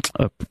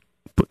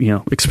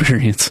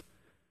experience?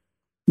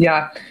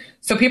 Yeah.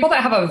 So people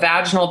that have a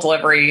vaginal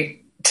delivery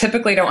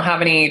typically don't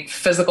have any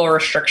physical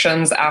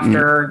restrictions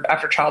after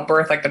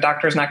childbirth. Like the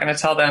doctor's not going to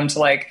tell them to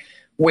like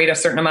wait a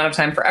certain amount of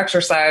time for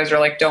exercise or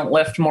like don't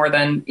lift more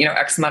than,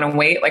 X amount of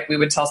weight. Like we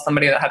would tell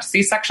somebody that had a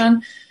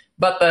C-section.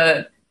 But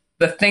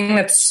the thing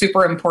that's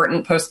super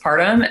important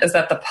postpartum is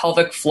that the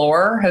pelvic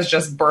floor has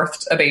just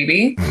birthed a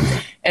baby.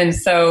 And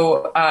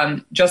so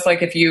just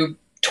like if you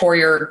tore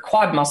your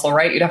quad muscle,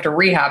 right, you'd have to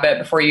rehab it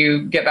before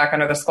you get back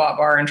under the squat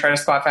bar and try to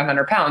squat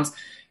 500 pounds.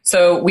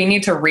 So we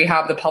need to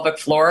rehab the pelvic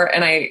floor.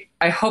 And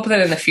I hope that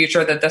in the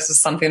future that this is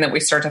something that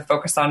we start to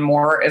focus on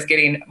more, is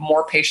getting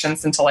more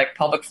patients into like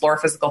pelvic floor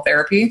physical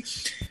therapy.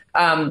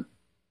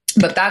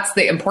 But that's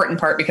the important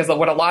part, because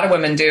what a lot of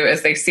women do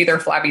is they see their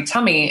flabby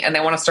tummy and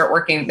they want to start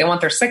working, they want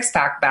their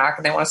 6-pack back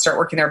and they want to start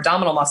working their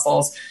abdominal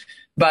muscles.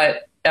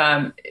 But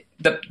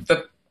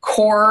the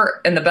core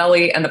and the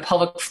belly and the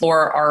pelvic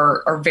floor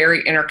are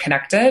very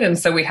interconnected. And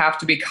so we have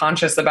to be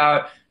conscious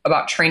about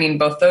training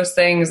both those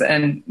things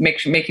and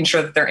making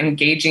sure that they're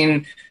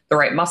engaging the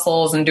right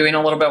muscles and doing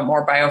a little bit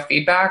more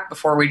biofeedback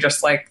before we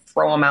just like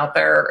throw them out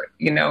there,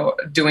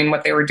 doing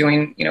what they were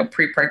doing,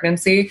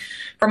 pre-pregnancy.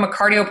 From a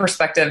cardio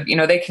perspective,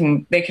 they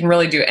can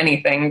really do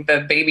anything.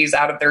 The baby's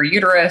out of their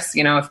uterus,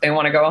 if they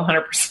want to go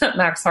 100%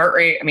 max heart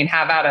rate, I mean,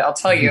 have at it. I'll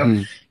tell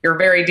you, you're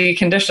very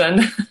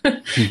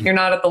deconditioned. You're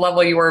not at the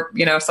level you were,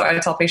 so I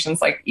tell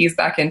patients like ease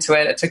back into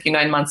it. It took you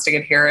 9 months to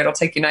get here. It'll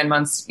take you 9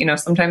 months,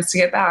 sometimes to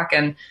get back.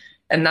 And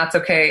that's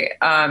okay,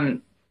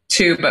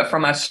 too. But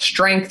from a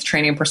strength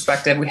training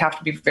perspective, we have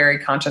to be very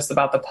conscious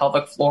about the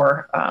pelvic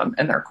floor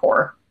and their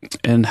core.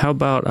 And how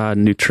about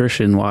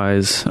nutrition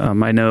wise?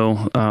 I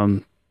know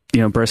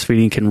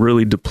breastfeeding can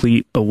really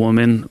deplete a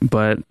woman,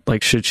 but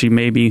like, should she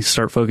maybe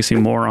start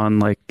focusing more on,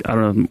 like, I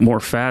don't know, more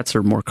fats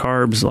or more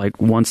carbs,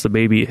 like once the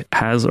baby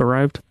has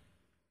arrived?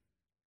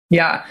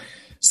 Yeah.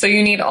 So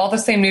you need all the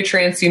same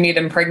nutrients you need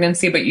in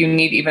pregnancy, but you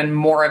need even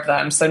more of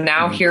them. So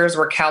now here's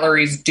where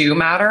calories do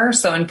matter.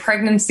 So in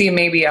pregnancy,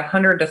 maybe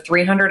 100 to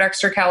 300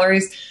 extra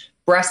calories.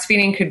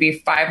 Breastfeeding could be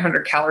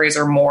 500 calories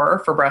or more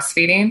for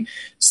breastfeeding.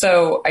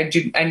 So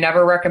I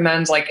never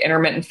recommend like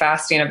intermittent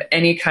fasting of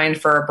any kind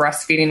for a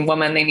breastfeeding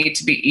woman. They need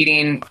to be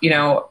eating,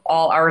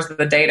 all hours of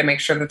the day to make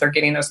sure that they're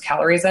getting those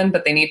calories in,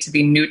 but they need to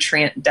be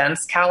nutrient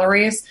dense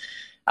calories.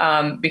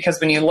 Because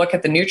when you look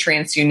at the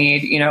nutrients you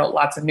need,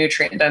 lots of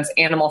nutrient dense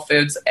animal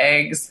foods,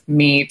 eggs,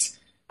 meat,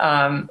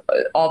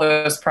 all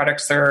those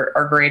products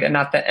are great and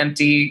not the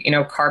empty,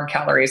 carb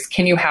calories.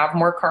 Can you have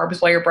more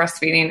carbs while you're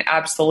breastfeeding?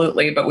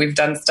 Absolutely. But we've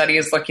done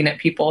studies looking at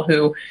people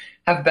who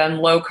have been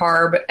low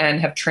carb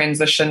and have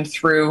transitioned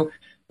through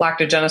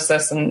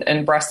lactogenesis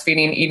and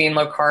breastfeeding, eating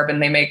low carb,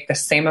 and they make the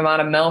same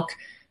amount of milk.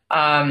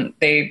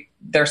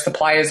 Their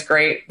supply is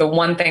great. The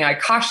one thing I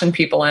caution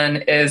people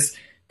in is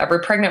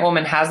every pregnant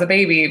woman has a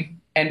baby.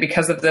 And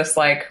because of this,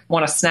 like,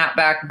 want to snap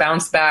back,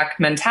 bounce back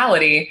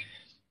mentality,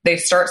 they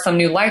start some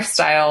new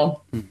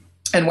lifestyle,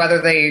 and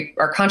whether they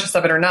are conscious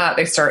of it or not,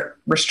 they start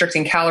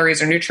restricting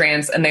calories or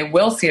nutrients, and they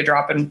will see a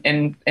drop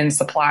in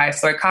supply.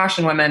 So I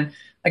caution women,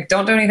 like,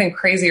 don't do anything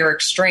crazy or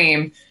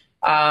extreme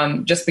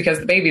just because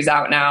the baby's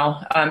out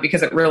now,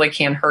 because it really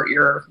can hurt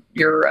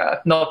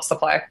your milk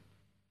supply.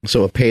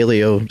 So a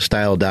paleo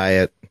style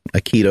diet, a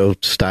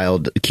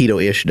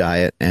keto-ish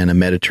diet, and a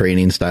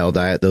Mediterranean style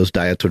diet, those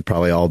diets would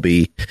probably all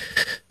be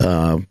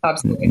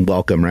absolutely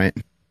welcome, right?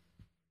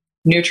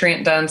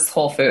 Nutrient dense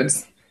whole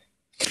foods.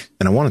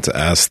 And I wanted to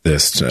ask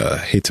this, I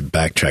hate to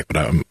backtrack,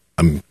 but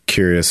I'm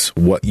curious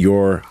what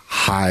your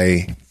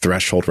high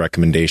threshold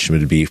recommendation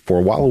would be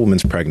for while a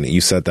woman's pregnant.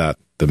 You said that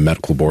the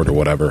medical board or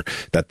whatever,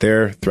 that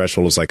their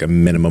threshold is like a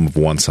minimum of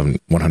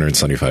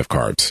 175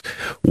 carbs.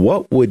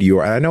 What would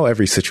I know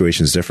every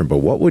situation is different, but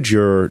what would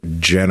your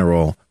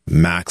general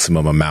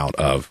maximum amount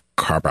of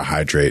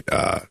carbohydrate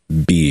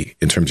be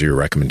in terms of your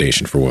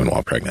recommendation for women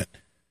while pregnant,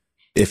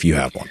 if you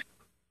have one?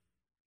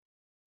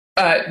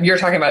 You're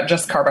talking about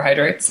just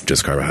carbohydrates?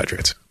 Just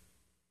carbohydrates.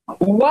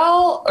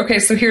 Well, okay,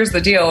 so here's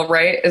the deal,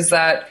 right? Is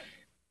that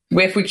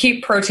if we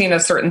keep protein a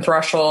certain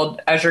threshold,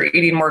 as you're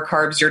eating more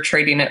carbs, you're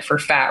trading it for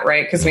fat,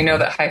 right? Because we know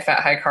that high fat,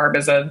 high carb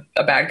is a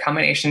bad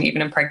combination,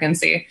 even in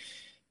pregnancy.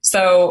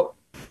 So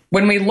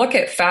when we look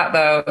at fat,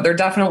 though, there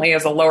definitely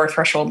is a lower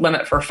threshold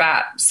limit for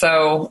fat.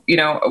 So,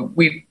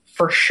 we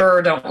for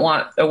sure don't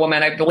want a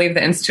woman, I believe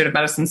the Institute of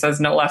Medicine says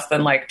no less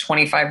than like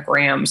 25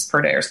 grams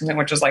per day or something,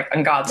 which is like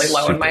ungodly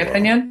low in my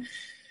opinion.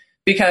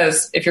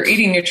 Because if you're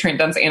eating nutrient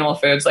dense animal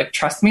foods, like,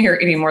 trust me, you're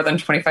eating more than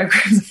 25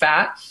 grams of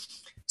fat.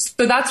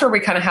 So that's where we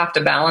kind of have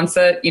to balance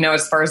it,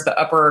 as far as the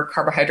upper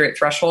carbohydrate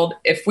threshold.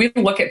 If we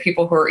look at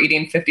people who are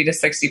eating 50 to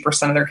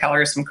 60% of their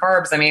calories from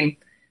carbs, I mean,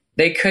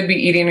 they could be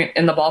eating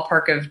in the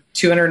ballpark of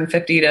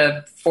 250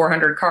 to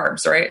 400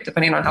 carbs, right?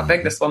 Depending on how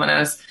big this woman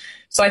is.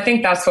 So I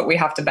think that's what we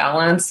have to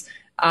balance.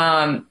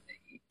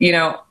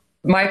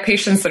 My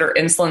patients that are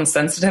insulin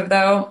sensitive,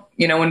 though,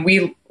 when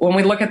we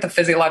look at the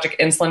physiologic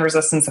insulin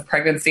resistance of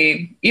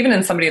pregnancy, even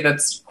in somebody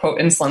that's, quote,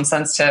 insulin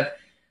sensitive,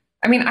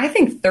 I mean, I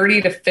think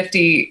 30 to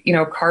 50,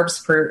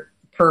 carbs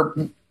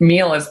per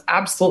meal is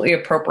absolutely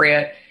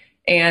appropriate.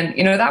 And,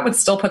 that would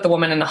still put the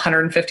woman in the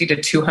 150 to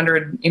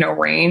 200,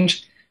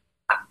 range.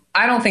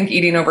 I don't think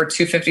eating over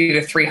 250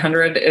 to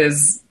 300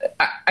 is,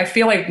 I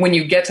feel like when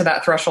you get to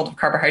that threshold of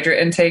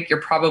carbohydrate intake,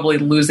 you're probably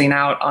losing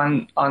out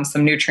on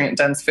some nutrient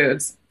dense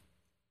foods.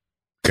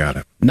 Got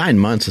it. 9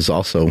 months is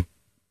also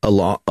a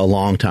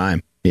long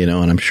time, and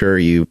I'm sure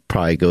you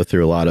probably go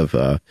through a lot of,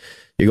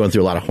 you're going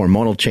through a lot of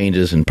hormonal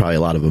changes and probably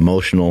a lot of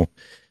emotional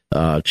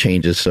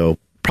changes. So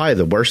probably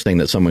the worst thing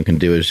that someone can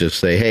do is just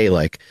say, hey,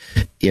 like,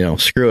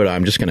 screw it,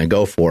 I'm just going to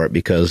go for it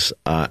because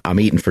I'm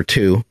eating for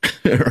two,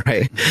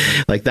 right?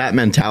 Like, that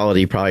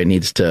mentality probably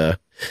needs to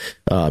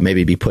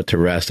maybe be put to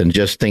rest, and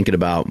just thinking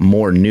about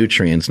more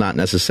nutrients, not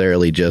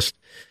necessarily just,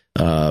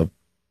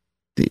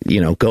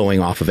 going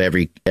off of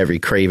every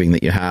craving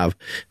that you have.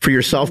 For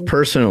yourself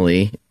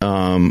personally,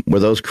 were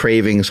those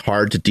cravings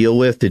hard to deal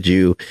with? Did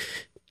you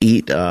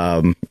eat,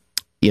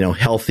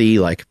 healthy,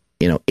 like,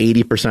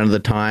 80% of the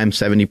time,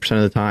 70%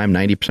 of the time,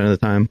 90% of the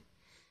time?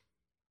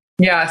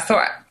 Yeah. So,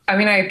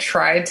 I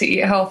tried to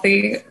eat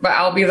healthy, but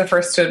I'll be the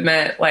first to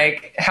admit,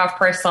 like, half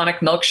price Sonic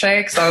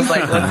milkshakes. I was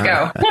like, let's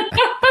go.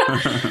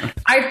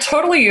 I've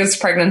totally used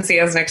pregnancy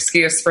as an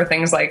excuse for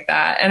things like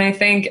that. And I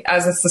think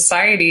as a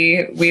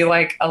society, we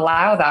like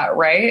allow that,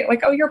 right?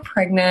 Like, oh, you're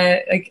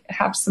pregnant, like,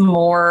 have some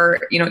more,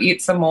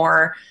 eat some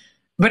more,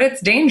 but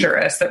it's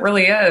dangerous. It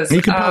really is.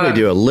 You could probably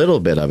do a little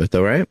bit of it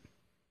though, right?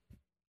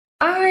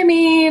 I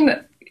mean,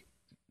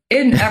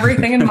 in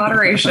everything in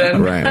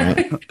moderation.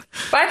 Right. But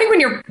I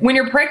think when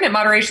you're pregnant,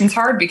 moderation's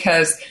hard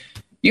because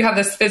you have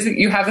this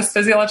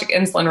physiologic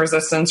insulin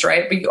resistance,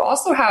 right? But you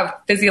also have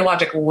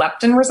physiologic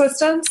leptin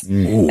resistance,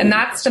 and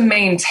that's to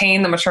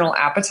maintain the maternal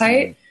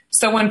appetite.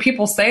 So when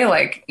people say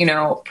like,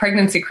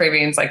 pregnancy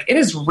cravings, like it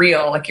is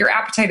real, like your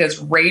appetite is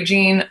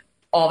raging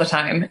all the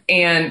time.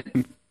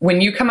 And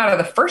when you come out of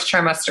the first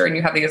trimester and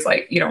you have these,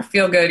 like, you don't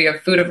feel good, you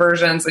have food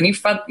aversions, and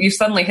you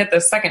suddenly hit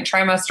the second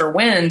trimester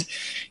wind,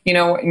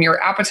 and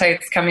your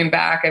appetite's coming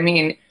back. I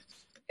mean,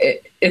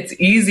 it's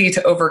easy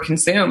to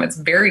overconsume. It's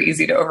very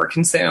easy to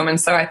overconsume. And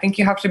so I think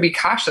you have to be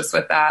cautious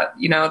with that,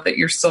 that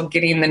you're still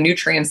getting the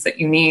nutrients that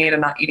you need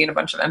and not eating a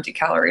bunch of empty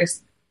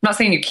calories. I'm not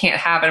saying you can't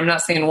have it. I'm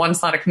not saying one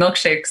Sonic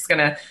milkshake is going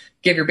to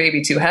give your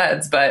baby two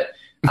heads, but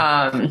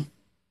I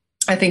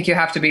think you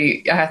have to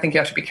be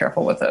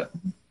careful with it.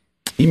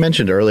 You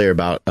mentioned earlier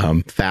about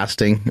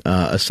fasting,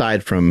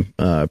 aside from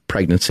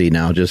pregnancy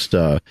now, just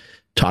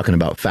talking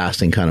about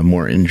fasting kind of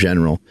more in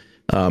general.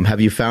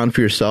 Have you found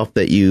for yourself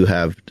that you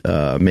have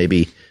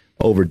maybe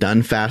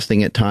overdone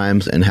fasting at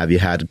times? And have you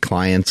had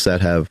clients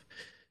that have,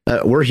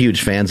 we're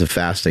huge fans of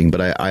fasting,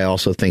 but I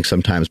also think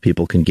sometimes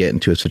people can get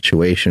into a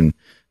situation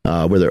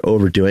where they're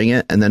overdoing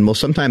it. And then we'll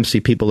sometimes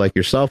see people like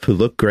yourself who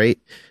look great,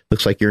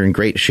 looks like you're in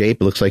great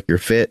shape, looks like you're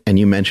fit. And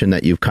you mentioned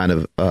that you've kind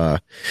of,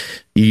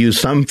 you use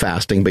some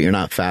fasting, but you're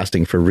not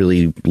fasting for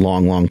really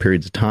long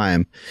periods of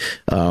time.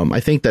 I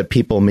think that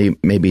people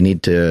maybe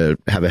need to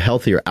have a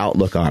healthier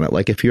outlook on it.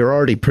 Like if you're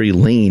already pretty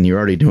lean, you're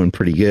already doing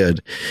pretty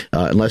good,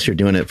 unless you're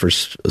doing it for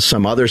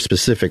some other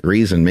specific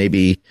reason.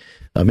 Maybe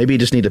you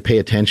just need to pay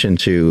attention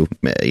to,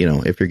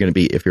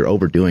 if you're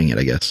overdoing it,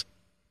 I guess.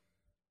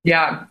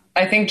 Yeah.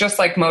 I think just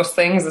like most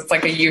things, it's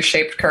like a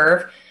U-shaped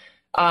curve.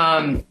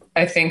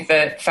 I think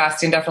that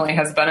fasting definitely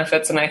has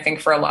benefits. And I think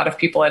for a lot of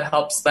people, it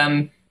helps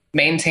them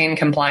maintain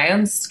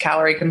compliance,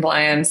 calorie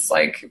compliance,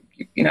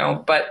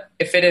 but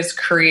if it is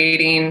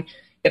creating,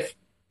 if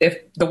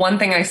the one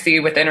thing I see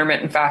with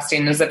intermittent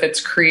fasting is if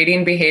it's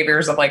creating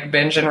behaviors of like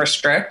binge and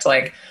restrict,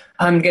 like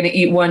I'm going to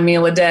eat one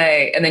meal a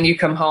day, and then you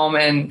come home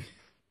and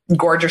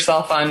gorge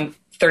yourself on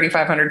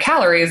 3,500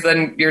 calories,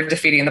 then you're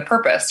defeating the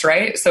purpose,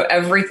 right? So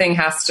everything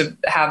has to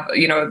have,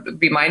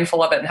 be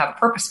mindful of it and have a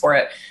purpose for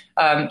it.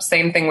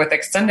 Same thing with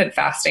extended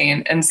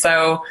fasting. And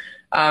so,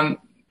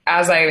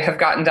 as I have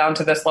gotten down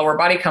to this lower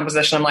body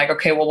composition, I'm like,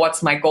 okay, well,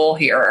 what's my goal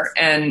here?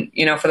 And,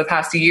 for the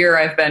past year,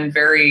 I've been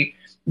very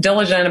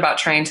diligent about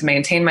trying to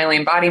maintain my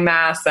lean body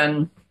mass.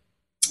 And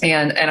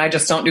I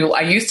just don't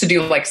I used to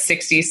do like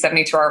 60,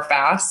 72-hour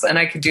fasts, and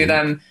I could do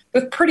them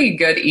with pretty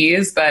good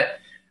ease, but,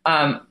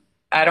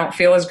 I don't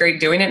feel as great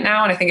doing it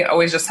now. And I think it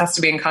always just has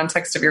to be in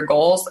context of your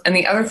goals. And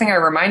the other thing I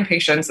remind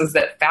patients is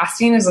that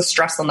fasting is a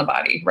stress on the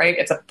body, right?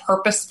 It's a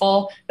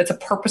purposeful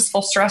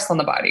stress on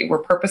the body. We're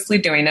purposely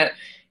doing it,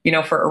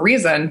 for a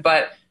reason,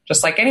 but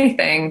just like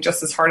anything,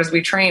 just as hard as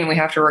we train, we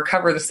have to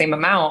recover the same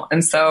amount.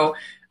 And so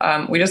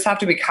we just have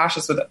to be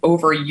cautious with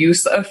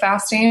overuse of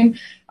fasting,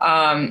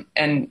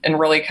 and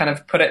really kind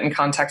of put it in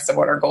context of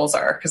what our goals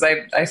are. Because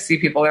I see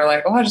people, they're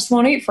like, oh, I just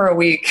won't eat for a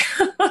week.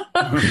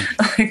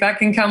 Like that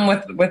can come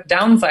with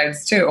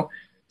downsides too.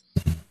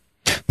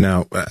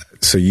 Now,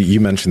 so you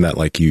mentioned that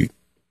like you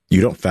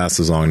don't fast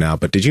as long now,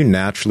 but did you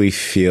naturally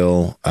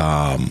feel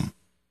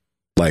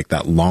like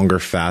that longer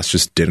fast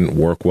just didn't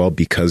work well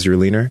because you're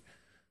leaner?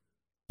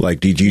 Like,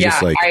 did you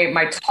just like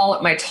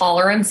my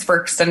tolerance for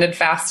extended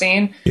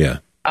fasting? Yeah.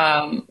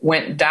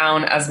 Went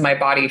down as my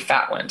body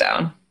fat went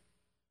down.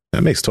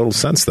 That makes total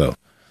sense, though.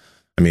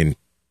 I mean,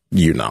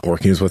 you're not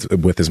working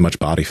with as much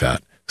body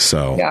fat.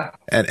 So, yeah.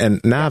 And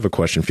now I have a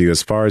question for you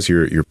as far as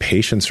your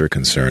patients are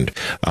concerned,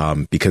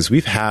 because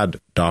we've had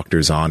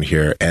doctors on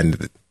here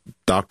and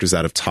doctors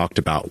that have talked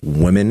about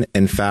women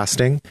and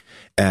fasting,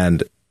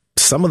 and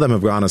some of them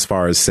have gone as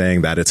far as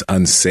saying that it's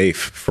unsafe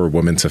for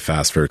women to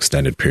fast for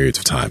extended periods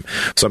of time.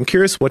 So I'm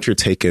curious what your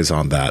take is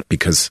on that,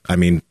 because I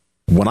mean,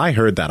 when I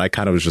heard that, I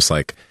kind of was just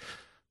like,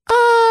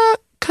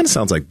 kind of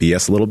sounds like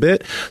BS a little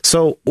bit.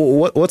 So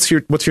what's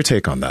your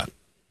take on that?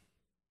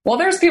 Well,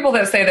 there's people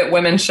that say that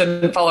women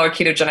shouldn't follow a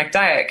ketogenic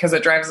diet because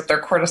it drives up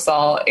their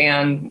cortisol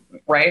and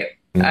right.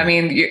 Mm-hmm. I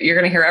mean, you're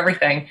going to hear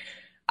everything.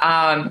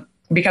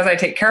 Because I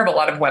take care of a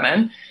lot of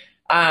women.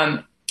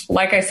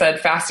 Like I said,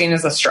 fasting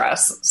is a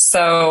stress.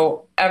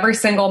 So every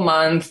single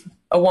month,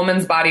 a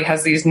woman's body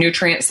has these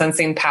nutrient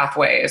sensing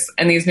pathways,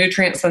 and these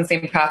nutrient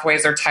sensing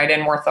pathways are tied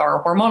in with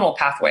our hormonal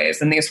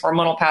pathways. And these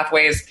hormonal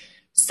pathways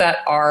set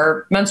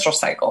our menstrual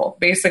cycle.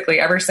 Basically,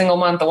 every single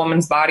month, a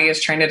woman's body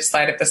is trying to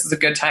decide if this is a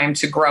good time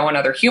to grow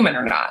another human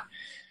or not.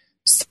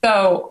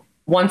 So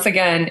once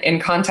again, in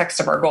context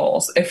of our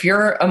goals, if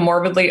you're a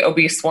morbidly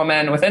obese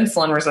woman with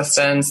insulin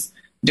resistance,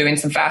 doing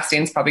some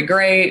fasting is probably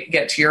great.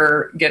 Get to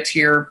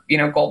your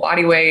goal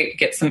body weight,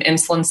 get some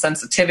insulin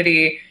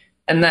sensitivity,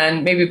 and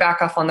then maybe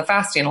back off on the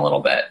fasting a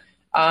little bit.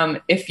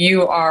 If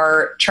you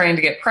are trying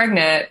to get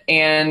pregnant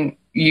and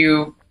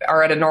you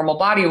are at a normal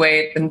body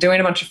weight, then doing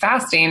a bunch of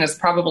fasting is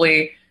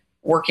probably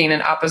working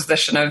in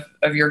opposition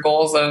of your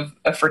goals of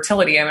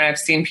fertility. I mean, I've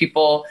seen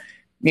people,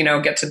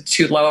 get to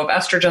too low of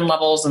estrogen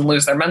levels and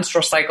lose their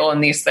menstrual cycle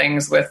and these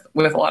things with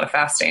a lot of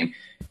fasting.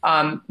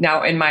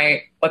 Now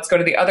let's go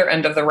to the other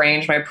end of the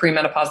range, my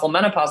premenopausal,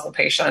 menopausal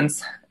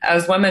patients.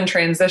 As women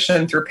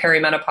transition through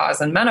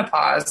perimenopause and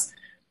menopause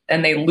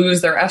and they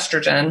lose their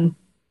estrogen,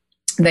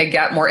 they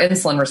get more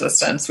insulin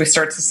resistance. We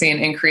start to see an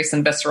increase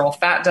in visceral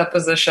fat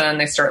deposition.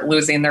 They start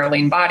losing their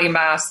lean body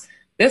mass.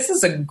 This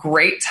is a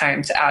great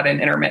time to add in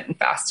intermittent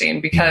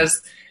fasting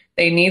because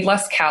they need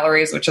less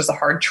calories, which is a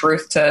hard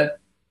truth to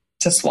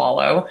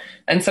swallow.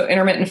 And so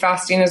intermittent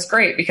fasting is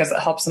great because it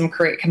helps them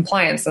create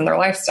compliance in their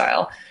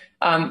lifestyle.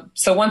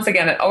 So once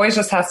again, it always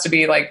just has to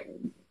be like,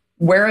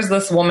 where is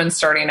this woman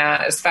starting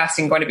at? Is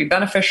fasting going to be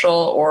beneficial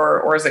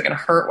or is it going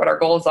to hurt what our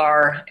goals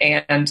are?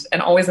 And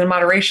always in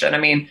moderation. I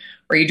mean,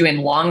 are you doing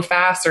long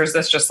fasts or is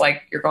this just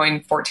like you're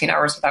going 14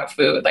 hours without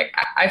food? Like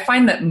I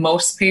find that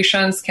most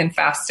patients can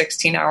fast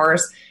 16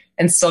 hours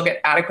and still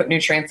get adequate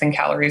nutrients and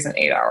calories in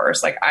 8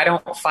 hours. Like I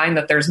don't find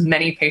that there's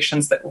many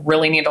patients that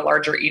really need a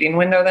larger eating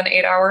window than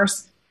 8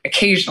 hours.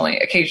 Occasionally,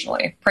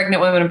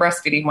 pregnant women and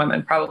breastfeeding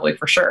women, probably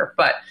for sure.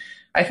 But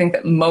I think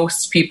that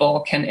most people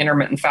can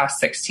intermittent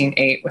fast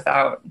 16-8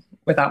 without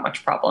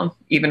much problem,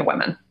 even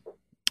women.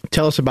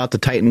 Tell us about the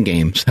Titan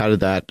Games. How did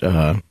that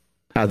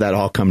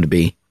all come to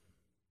be?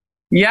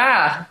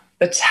 Yeah,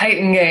 the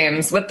Titan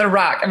Games with The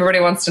Rock. Everybody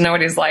wants to know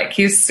what he's like.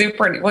 He's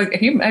super. Well,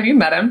 have you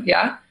met him?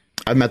 Yeah,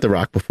 I've met The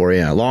Rock before.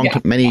 Yeah,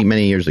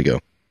 many years ago.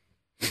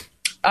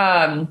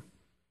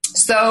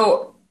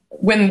 So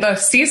when the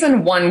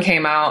season 1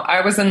 came out,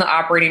 I was in the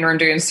operating room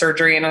doing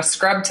surgery, and a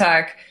scrub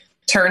tech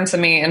turned to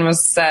me and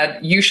said,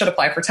 "You should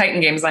apply for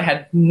Titan Games." And I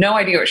had no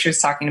idea what she was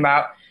talking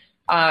about.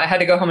 I had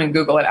to go home and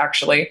Google it,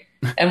 actually.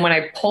 And when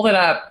I pulled it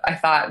up, I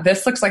thought,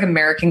 this looks like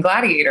American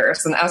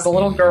Gladiators. And as a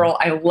little girl,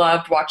 I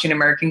loved watching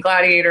American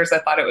Gladiators. I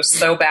thought it was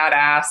so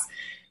badass.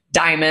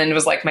 Diamond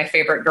was like my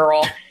favorite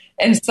girl.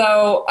 And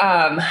so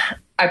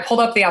I pulled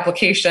up the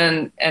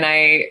application and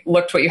I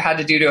looked what you had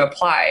to do to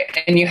apply.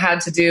 And you had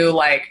to do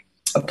like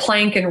a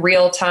plank in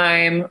real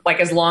time,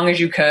 like as long as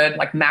you could,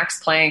 like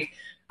max plank,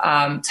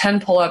 10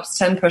 pull-ups,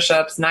 10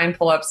 push-ups, 9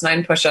 pull-ups,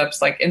 9 push-ups,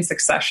 like in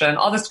succession,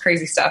 all this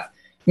crazy stuff.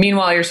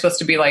 Meanwhile, you're supposed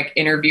to be like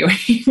interviewing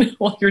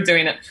while you're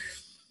doing it.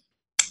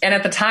 And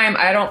at the time,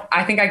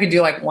 I think I could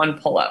do like 1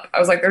 pull-up. I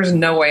was like, there's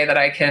no way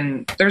I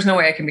can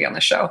be on the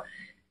show.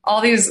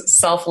 All these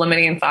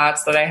self-limiting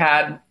thoughts that I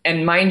had.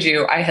 And mind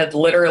you, I had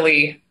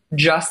literally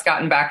just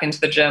gotten back into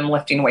the gym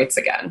lifting weights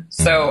again.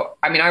 So,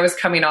 I mean, I was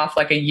coming off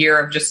like a year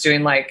of just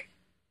doing like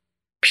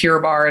Pure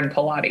Barre and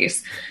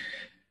Pilates.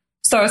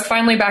 So I was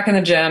finally back in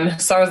the gym.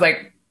 So I was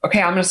like, okay,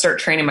 I'm going to start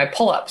training my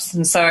pull-ups.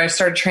 And so I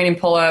started training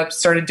pull-ups,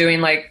 started doing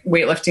like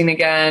weightlifting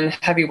again,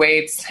 heavy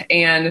weights.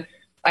 And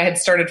I had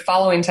started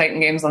following Titan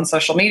Games on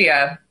social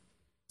media.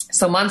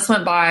 So months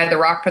went by, The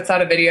Rock puts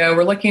out a video.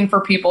 We're looking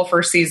for people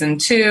for season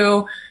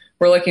 2.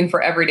 We're looking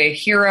for everyday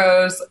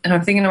heroes. And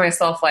I'm thinking to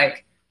myself,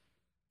 like,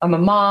 I'm a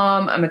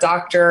mom, I'm a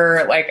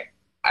doctor. Like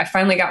I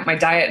finally got my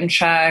diet in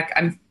check.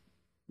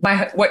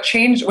 What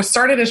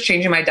started as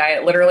changing my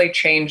diet literally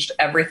changed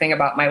everything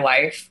about my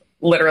life,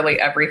 literally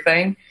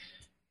everything.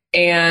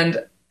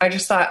 And I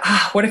just thought,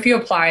 what if you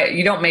apply it?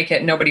 You don't make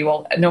it. Nobody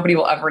will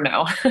ever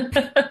know.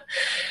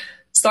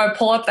 So I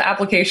pull up the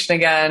application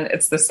again.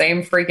 It's the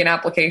same freaking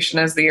application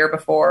as the year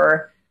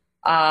before.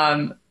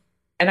 And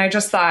I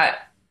just thought,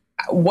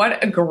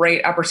 what a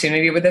great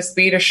opportunity would this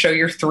be to show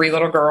your 3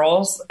 little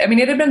girls? I mean,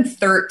 it had been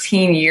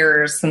 13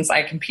 years since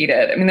I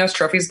competed. I mean, those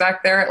trophies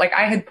back there, like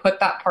I had put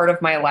that part of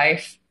my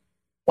life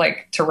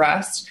like to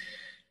rest.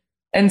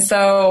 And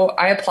so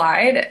I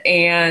applied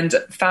and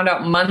found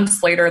out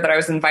months later that I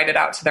was invited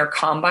out to their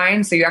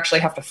combine. So you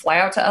actually have to fly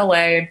out to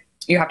LA.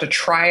 You have to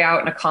try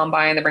out in a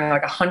combine. They bring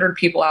like 100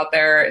 people out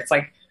there. It's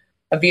like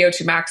a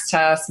VO2 max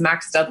test,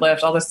 max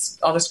deadlift,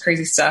 all this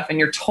crazy stuff. And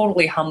you're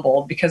totally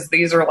humbled because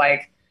these are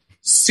like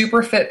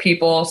super fit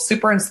people,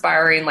 super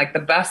inspiring, like the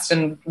best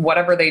in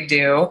whatever they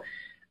do.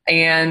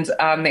 And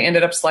they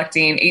ended up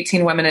selecting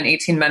 18 women and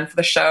 18 men for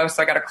the show.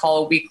 So I got a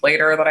call a week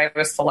later that I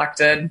was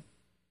selected.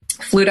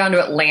 Flew down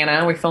to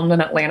Atlanta. We filmed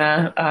in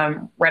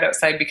Atlanta, right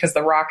outside, because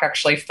The Rock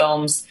actually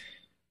films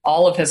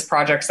all of his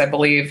projects, I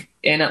believe,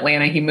 in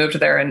Atlanta. He moved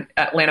there in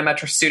Atlanta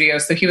Metro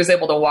Studios. So he was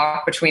able to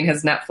walk between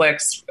his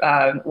Netflix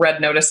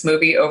Red Notice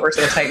movie over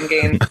to the Titan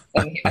Games.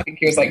 And I think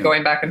he was like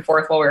going back and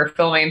forth while we were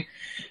filming.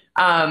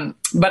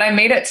 But I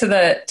made it to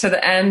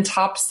the end,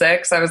 top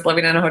 6. I was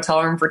living in a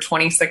hotel room for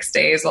 26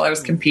 days while I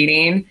was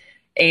competing.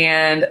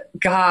 And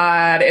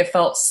God, it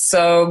felt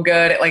so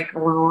good. It like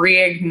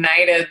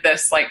reignited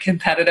this like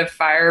competitive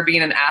fire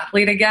being an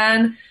athlete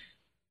again.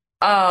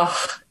 Oh,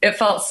 it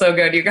felt so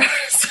good, you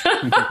guys.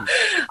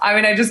 I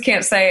mean, I just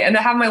can't say. And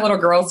to have my little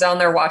girls down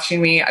there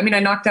watching me, I mean, I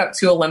knocked out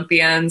 2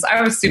 Olympians.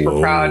 I was super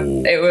proud.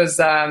 It was,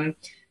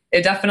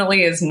 it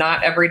definitely is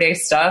not everyday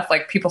stuff.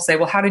 Like people say,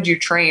 well, how did you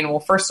train? Well,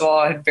 first of all,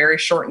 I had very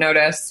short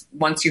notice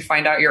once you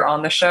find out you're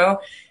on the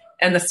show.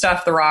 And the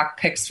stuff The Rock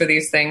picks for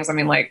these things, I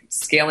mean, like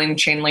scaling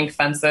chain link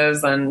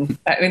fences. And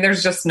I mean,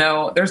 there's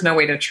no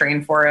way to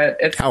train for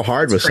it. How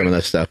hard was some of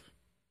that stuff?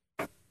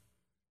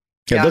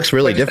 It looks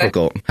really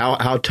difficult.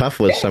 How tough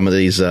was some of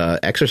these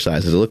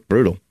exercises? It looked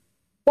brutal.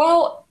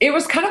 Well, it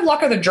was kind of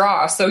luck of the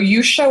draw. So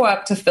you show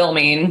up to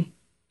filming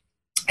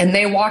and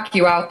they walk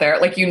you out there.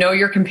 Like,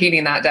 you're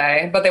competing that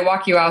day, but they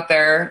walk you out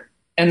there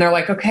and they're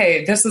like,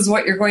 okay, this is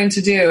what you're going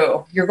to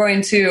do. You're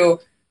going to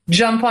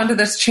jump onto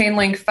this chain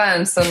link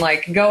fence and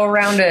like go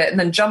around it and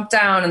then jump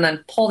down and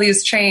then pull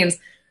these chains.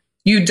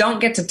 You don't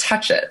get to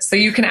touch it. So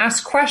you can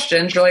ask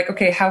questions. You're like,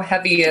 okay, how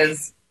heavy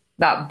is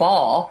that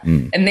ball?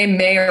 And they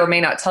may or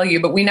may not tell you,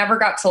 but we never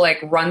got to like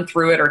run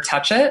through it or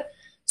touch it.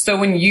 So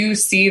when you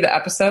see the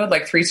episode,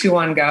 like 3, 2,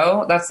 1,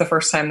 go, that's the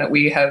first time that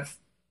we have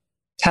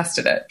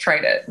tested it,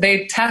 tried it.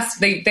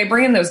 They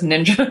bring in those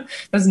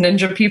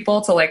ninja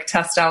people to like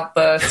test out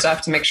the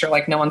stuff to make sure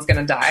like no one's going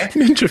to die.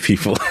 Ninja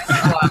people.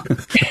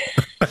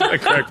 I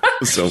cracked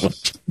up so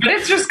much. But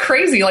it's just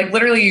crazy. Like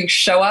literally you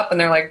show up and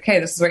they're like, okay,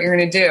 this is what you're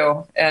going to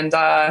do. And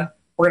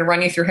we're going to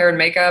run you through hair and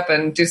makeup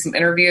and do some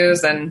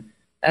interviews and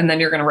then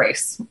you're going to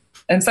race.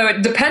 And so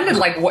it depended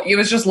like it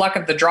was just luck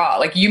of the draw.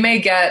 Like you may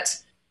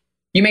get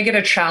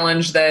a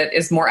challenge that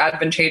is more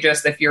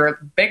advantageous if you're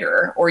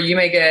bigger, or you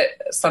may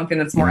get something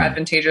that's more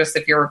advantageous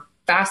if you're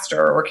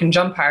faster or can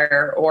jump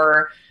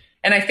higher.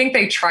 And I think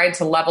they tried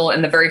to level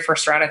in the very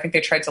first round. I think they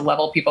tried to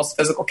level people's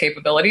physical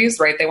capabilities,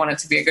 right? They wanted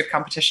to be a good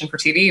competition for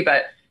TV,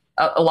 but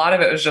a lot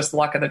of it was just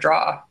luck of the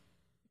draw.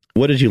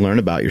 What did you learn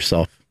about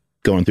yourself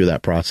going through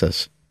that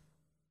process?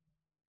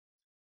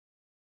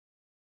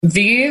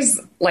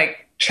 These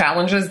like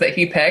challenges that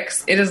he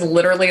picks, it is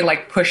literally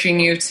like pushing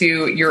you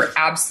to your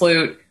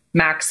absolute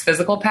max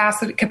physical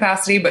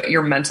capacity, but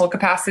your mental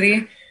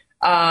capacity.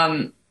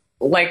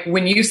 Like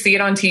when you see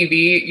it on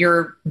TV,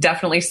 you're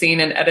definitely seeing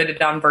an edited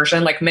down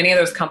version. Like many of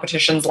those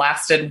competitions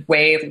lasted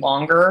way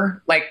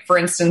longer. Like for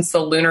instance, the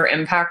lunar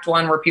impact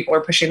one where people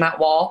are pushing that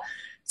wall.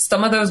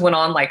 Some of those went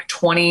on like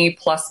 20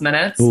 plus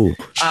minutes. Ooh,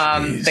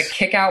 the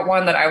kick out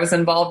one that I was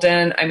involved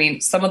in, I mean,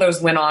 some of those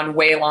went on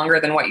way longer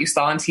than what you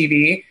saw on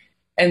TV.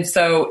 And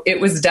so it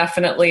was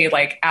definitely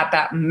like at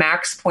that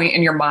max point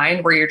in your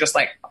mind where you're just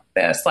like,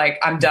 this, like,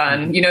 I'm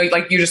done, you know,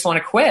 like you just want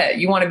to quit,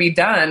 you want to be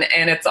done.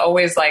 And it's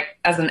always like,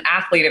 as an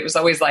athlete, it was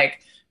always like,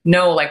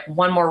 no, like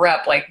one more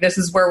rep, like this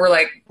is where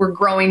we're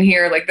growing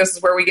here. Like, this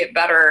is where we get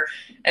better.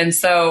 And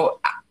so,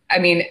 I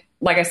mean,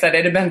 like I said,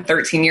 it had been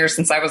 13 years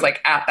since I was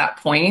like at that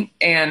point,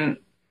 and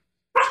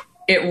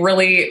it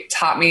really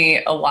taught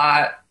me a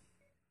lot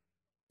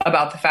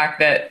about the fact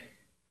that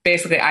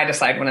basically I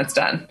decide when it's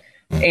done.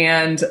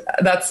 And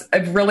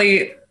I've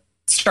really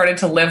started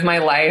to live my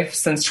life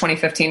since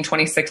 2015,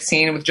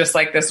 2016 with just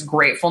like this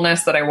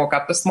gratefulness that I woke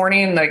up this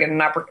morning and I get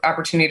an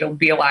opportunity to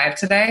be alive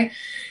today.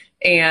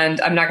 And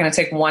I'm not going to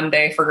take one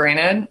day for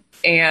granted.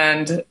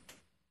 And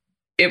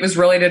it was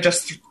really to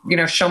just, you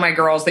know, show my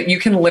girls that you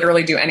can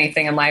literally do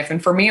anything in life.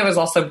 And for me, it was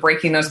also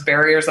breaking those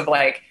barriers of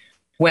like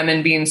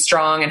women being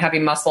strong and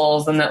having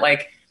muscles, and that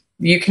like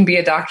you can be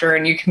a doctor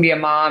and you can be a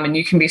mom and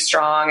you can be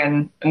strong.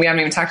 And we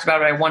haven't even talked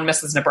about it. I won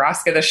Mrs.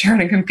 Nebraska this year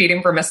and I'm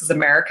competing for Mrs.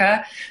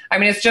 America. I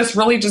mean, it's just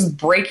really just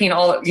breaking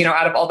all, you know,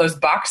 out of all those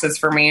boxes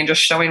for me and just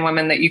showing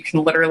women that you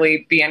can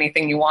literally be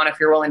anything you want if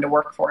you're willing to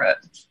work for it.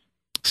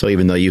 So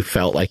even though you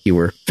felt like you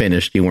were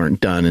finished, you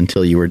weren't done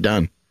until you were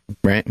done,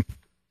 right?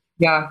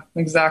 Yeah,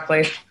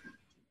 exactly.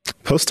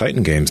 Post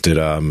Titan Games, did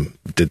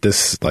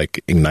this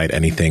like ignite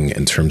anything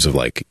in terms of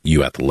like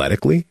you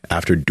athletically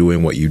after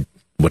doing what you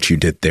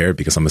did there?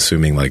 Because I'm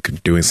assuming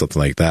like doing something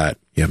like that,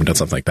 you haven't done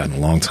something like that in a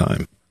long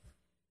time.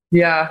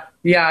 Yeah.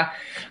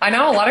 I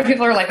know a lot of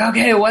people are like,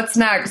 okay, what's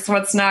next?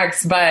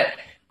 But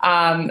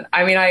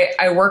I mean,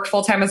 I work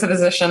full time as a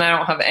physician. I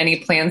don't have any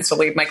plans to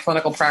leave my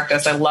clinical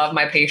practice. I love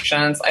my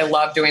patients. I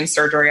love doing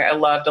surgery. I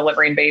love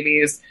delivering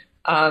babies.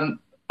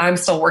 I'm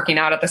still working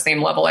out at the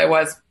same level I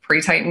was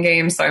pre-Titan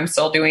Games. So I'm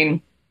still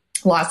doing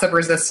lots of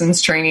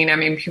resistance training. I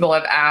mean, people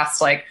have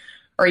asked like,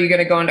 are you going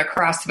to go into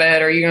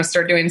CrossFit? Are you going to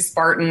start doing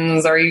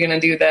Spartans? Are you going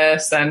to do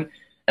this? And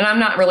I'm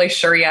not really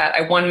sure yet.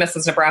 I won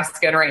Mrs.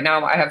 Nebraska, and right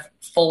now I have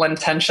full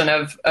intention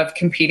of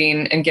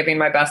competing and giving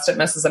my best at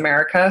Mrs.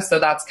 America. So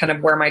that's kind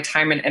of where my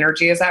time and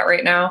energy is at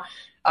right now.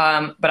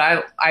 But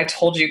I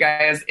told you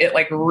guys, it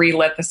like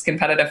relit this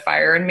competitive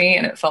fire in me,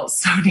 and it felt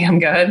so damn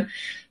good.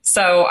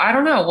 So I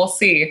don't know. We'll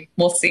see.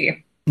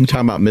 You're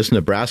talking about Miss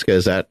Nebraska.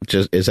 Is that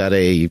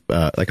a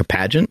like a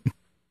pageant?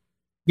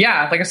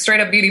 Yeah, like a straight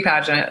up beauty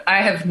pageant.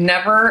 I have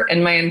never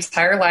in my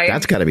entire life.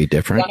 That's got to be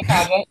different. Done a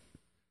pageant.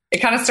 It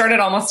kind of started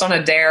almost on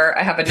a dare.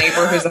 I have a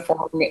neighbor who's a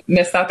former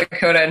Miss South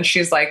Dakota, and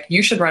she's like,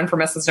 you should run for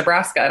Mrs.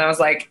 Nebraska. And I was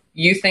like,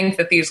 you think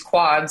that these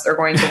quads are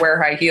going to wear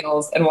high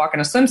heels and walk in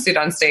a swimsuit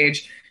on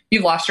stage?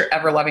 You've lost your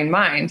ever-loving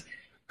mind.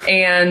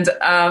 And,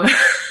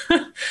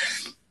 but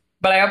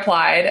I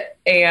applied.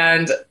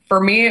 And for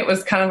me, it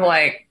was kind of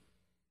like,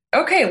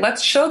 okay,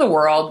 let's show the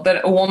world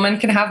that a woman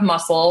can have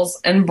muscles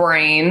and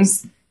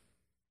brains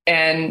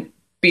and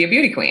be a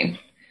beauty queen.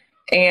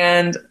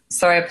 And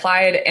so I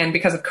applied, and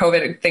because of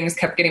COVID, things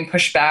kept getting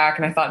pushed back.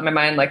 And I thought in my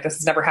mind, like, this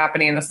is never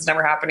happening.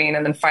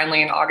 And then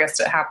finally in August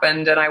it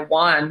happened and I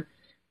won.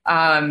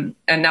 And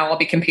now I'll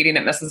be competing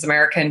at Mrs.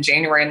 America in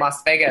January in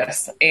Las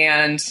Vegas.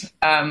 And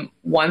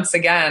once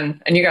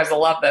again, and you guys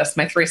will love this,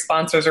 my 3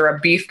 sponsors are a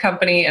beef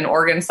company, an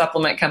organ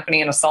supplement company,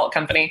 and a salt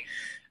company.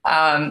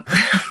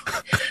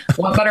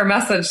 What better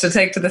message to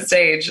take to the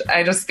stage?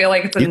 I just feel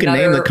like it's You can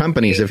name the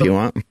companies if you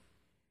want.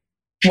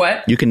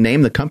 What? You can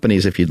name the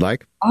companies if you'd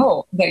like.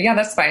 Oh, yeah,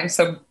 that's fine.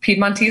 So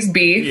Piedmontese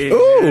beef,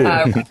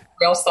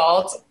 real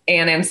salt,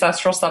 and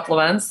ancestral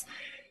supplements.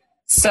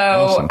 So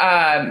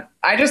Awesome.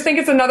 I just think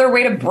it's another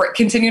way to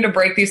continue to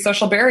break these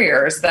social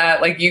barriers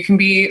that like you can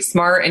be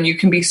smart and you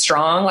can be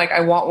strong. Like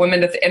I want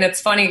women to, and it's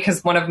funny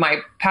because one of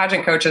my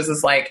pageant coaches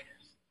is like,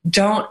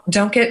 don't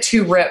get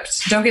too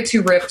ripped. Don't get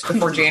too ripped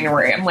before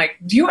January. I'm like,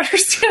 do you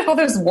understand how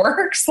this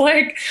works?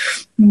 Like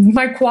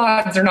my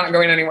quads are not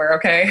going anywhere.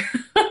 Okay.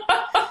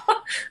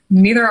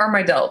 Neither are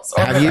my delts.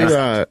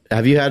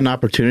 Have you had an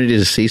opportunity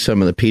to see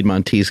some of the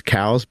Piedmontese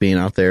cows being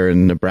out there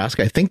in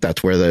Nebraska? I think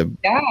that's where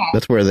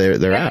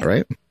they're at,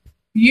 right?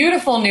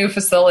 Beautiful new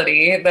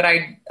facility that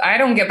I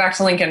don't get back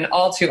to Lincoln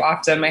all too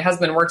often. My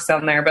husband works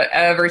down there, but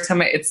every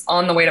time it's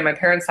on the way to my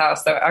parents'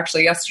 house. So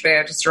actually yesterday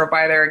I just drove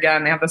by there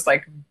again. They have this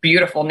like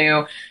beautiful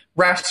new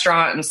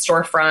restaurant and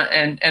storefront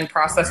and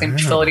processing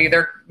facility.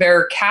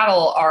 Their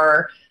cattle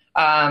are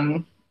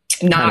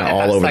not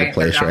all over the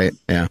place, right?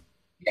 Yeah.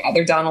 Yeah,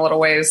 they're down a little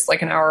ways,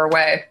 like an hour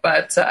away,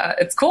 but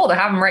it's cool to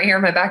have them right here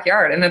in my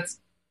backyard, and it's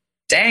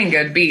dang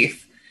good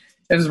beef.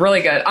 It was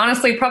really good.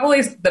 Honestly,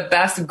 probably the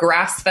best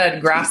grass-fed,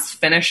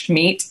 grass-finished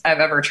meat I've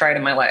ever tried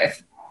in my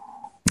life.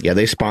 Yeah,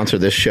 they sponsor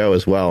this show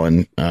as well,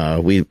 and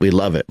we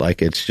love it.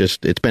 Like it's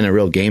been a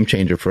real game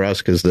changer for us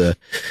because the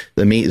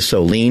meat is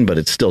so lean, but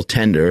it's still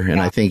tender. And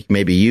I think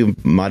maybe you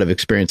might have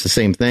experienced the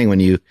same thing when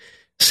you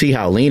see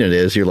how lean it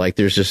is. You're like,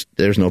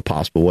 there's no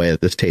possible way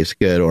that this tastes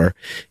good, or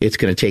it's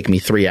going to take me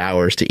 3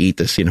 hours to eat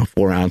this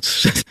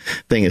 4-ounce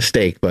thing of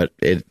steak. But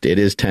it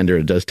is tender.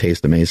 It does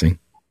taste amazing.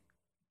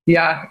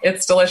 Yeah,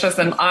 it's delicious.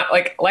 And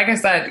like I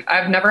said,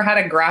 I've never had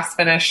a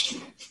grass-fed,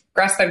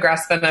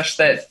 grass finish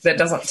that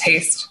doesn't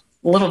taste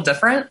a little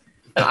different.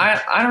 And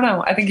I don't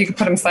know. I think you could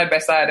put them side by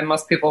side and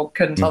most people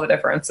couldn't tell the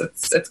difference.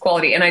 It's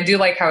quality. And I do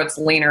like how it's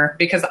leaner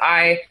because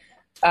I'm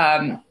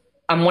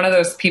one of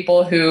those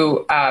people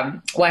who, I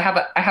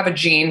have a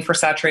gene for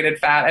saturated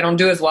fat. I don't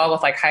do as well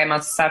with like high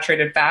amounts of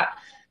saturated fat.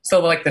 So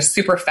like the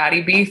super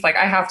fatty beef, like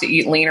I have to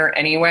eat leaner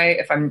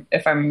anyway.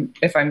 If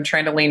I'm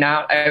trying to lean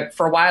out,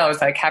 for a while I was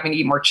like having to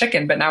eat more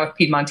chicken, but now with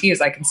Piedmontese,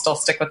 I can still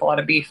stick with a lot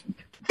of beef.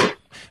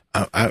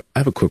 I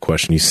have a quick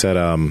question. You said,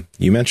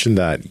 you mentioned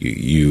that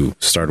you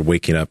started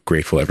waking up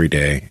grateful every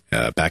day,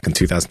 back in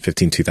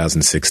 2015,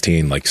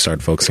 2016, like you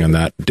started focusing on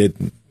that.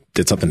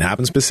 Did something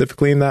happen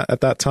specifically at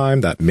that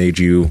time that made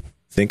you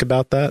think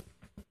about that?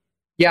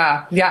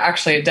 Yeah,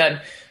 actually it did.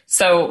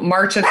 So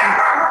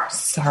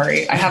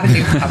sorry, I have a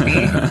new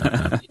puppy.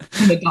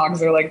 The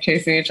dogs are like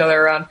chasing each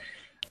other around.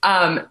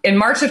 In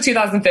March of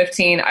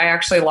 2015, I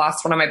actually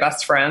lost one of my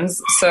best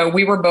friends. So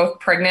we were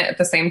both pregnant at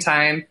the same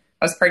time.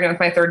 I was pregnant with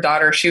my third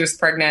daughter. She was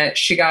pregnant.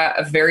 She got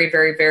a very,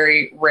 very,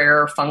 very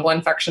rare fungal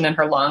infection in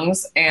her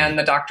lungs, and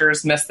the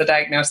doctors missed the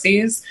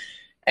diagnoses.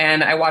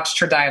 And I watched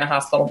her die in a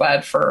hospital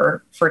bed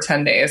for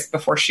 10 days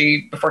before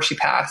she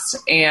passed.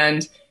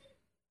 And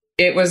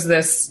it was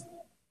this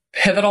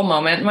pivotal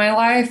moment in my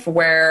life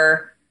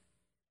where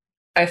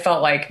I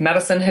felt like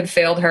medicine had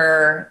failed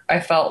her. I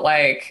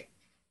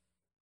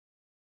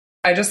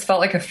just felt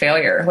like a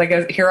failure.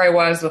 Like here I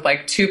was with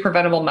like 2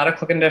 preventable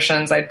medical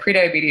conditions. I had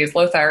prediabetes,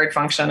 low thyroid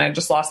function. I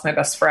just lost my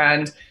best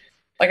friend.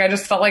 Like I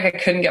just felt like I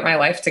couldn't get my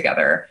life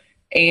together.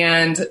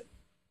 And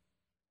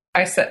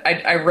I said,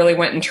 I really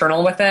went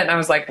internal with it. And I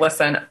was like,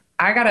 listen,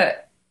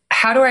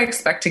 how do I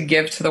expect to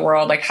give to the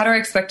world? Like, how do I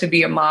expect to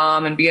be a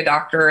mom and be a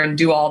doctor and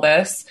do all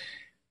this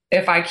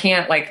if I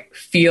can't like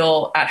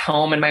feel at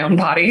home in my own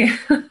body?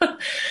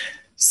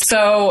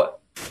 So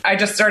I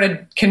just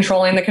started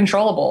controlling the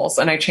controllables,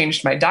 and I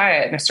changed my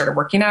diet, and I started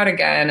working out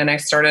again, and I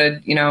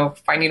started,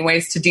 finding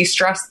ways to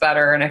de-stress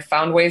better, and I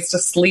found ways to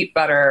sleep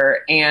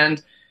better.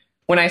 And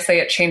when I say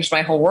it changed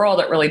my whole world,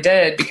 it really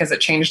did, because it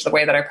changed the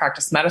way that I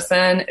practice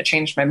medicine. It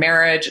changed my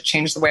marriage. It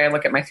changed the way I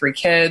look at my 3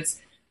 kids.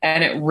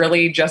 And it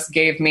really just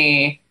gave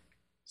me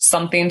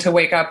something to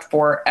wake up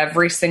for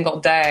every single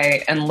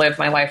day and live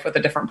my life with a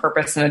different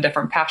purpose and a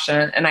different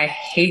passion. And I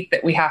hate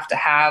that we have to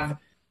have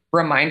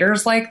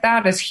reminders like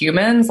that as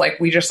humans. Like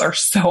we just are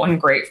so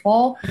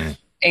ungrateful.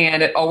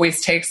 And it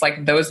always takes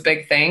like those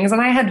big things.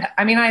 And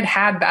I'd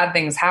had bad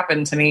things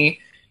happen to me,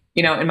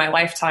 in my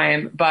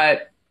lifetime,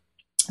 but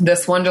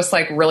this one just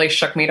like really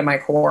shook me to my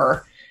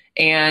core.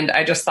 And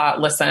I just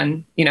thought,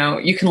 listen,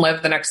 you can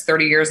live the next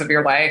 30 years of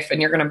your life and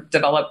you're going to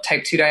develop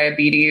type 2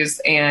 diabetes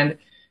and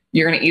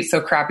you're going to eat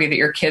so crappy that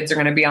your kids are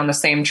going to be on the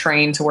same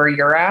train to where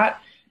you're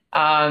at.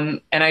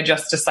 And I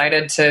just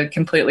decided to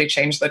completely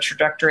change the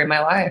trajectory of my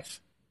life.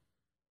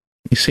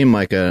 You seem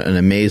like an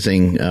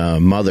amazing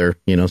mother.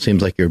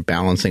 Seems like you're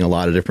balancing a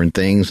lot of different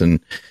things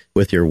and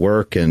with your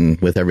work and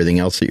with everything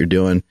else that you're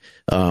doing.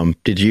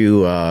 Did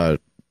you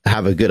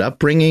have a good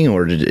upbringing,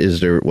 or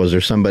was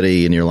there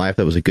somebody in your life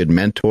that was a good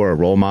mentor, a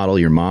role model,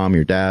 your mom,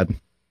 your dad?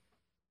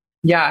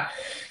 Yeah.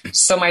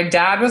 So my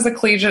dad was a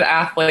collegiate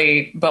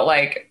athlete, but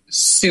like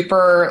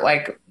super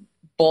like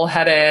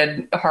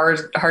bullheaded,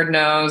 hard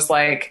nosed,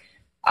 like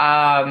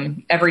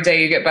every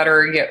day you get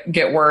better,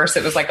 get worse.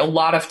 It was like a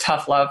lot of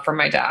tough love from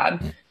my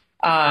dad.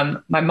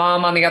 My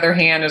mom, on the other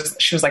hand,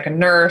 she was like a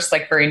nurse,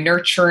 like very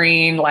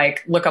nurturing,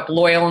 like look up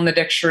loyal in the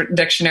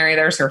dictionary.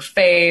 There's her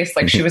face.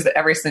 Like she was at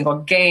every single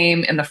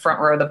game in the front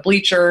row of the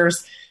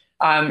bleachers.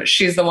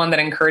 She's the one that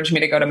encouraged me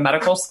to go to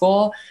medical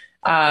school.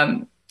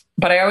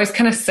 But I always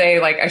kind of say,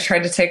 like, I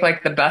tried to take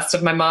like the best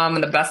of my mom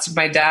and the best of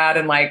my dad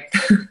and like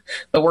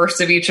the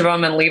worst of each of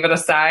them and leave it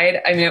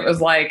aside. I mean, it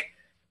was like,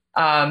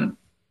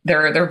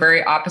 they're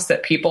very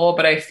opposite people,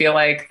 but I feel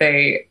like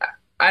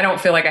I don't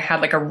feel like I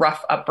had like a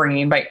rough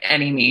upbringing by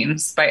any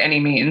means, but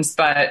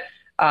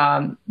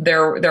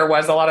there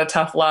was a lot of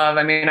tough love.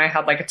 I mean, I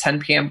had like a 10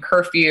 p.m.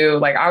 curfew.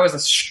 Like I was a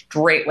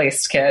straight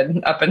laced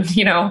kid up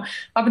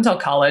until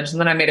college.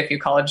 And then I made a few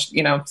college,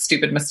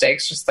 stupid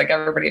mistakes, just like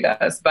everybody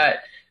does.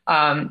 But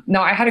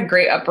no, I had a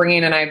great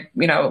upbringing and I,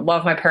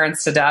 love my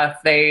parents to death.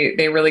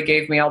 They really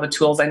gave me all the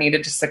tools I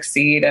needed to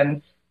succeed.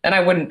 And I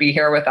wouldn't be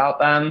here without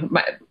them.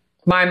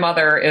 My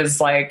mother is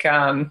like,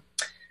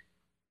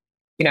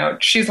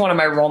 she's one of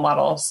my role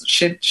models.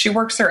 She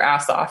works her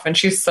ass off and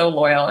she's so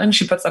loyal and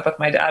she puts up with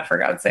my dad, for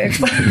God's sake.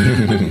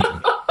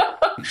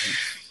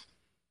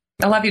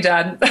 I love you,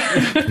 Dad.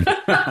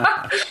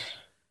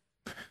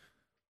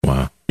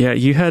 Wow. Yeah,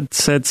 you had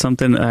said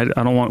something.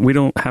 We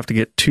don't have to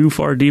get too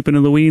far deep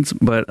into the weeds,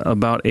 but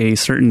about a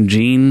certain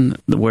gene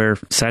where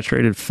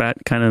saturated fat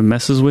kind of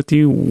messes with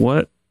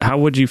you. How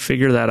would you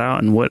figure that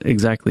out, and what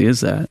exactly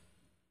is that?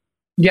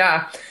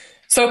 Yeah.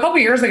 So a couple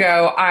years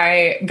ago,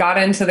 I got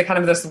into the kind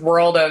of this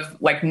world of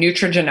like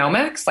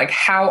nutrigenomics, like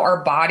how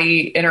our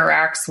body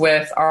interacts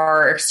with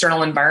our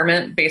external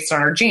environment based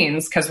on our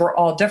genes, because we're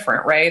all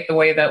different, right? The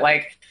way that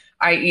like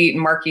I eat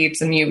and Mark eats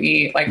and you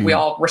eat, like we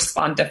all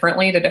respond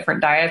differently to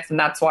different diets. And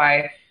that's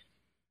why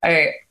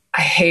I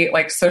hate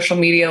like social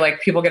media.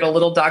 Like people get a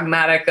little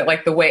dogmatic that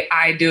like the way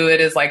I do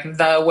it is like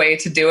the way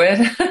to do it.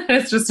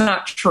 It's just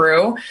not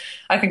true.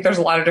 I think there's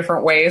a lot of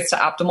different ways to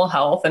optimal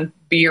health, and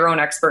be your own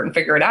expert and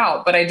figure it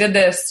out. But I did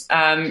this,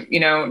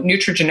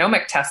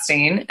 nutrigenomic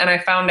testing, and I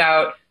found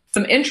out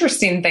some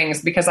interesting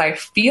things because I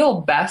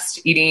feel best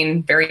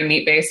eating very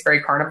meat-based,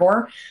 very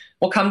carnivore.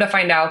 We'll come to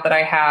find out that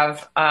I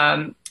have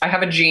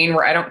a gene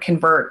where I don't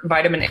convert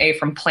vitamin A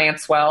from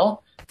plants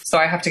well. So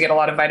I have to get a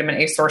lot of vitamin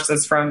A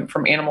sources from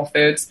animal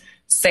foods.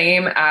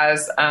 Same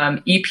as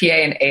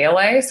EPA and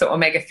ALA, so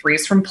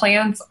omega-3s from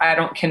plants. I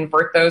don't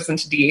convert those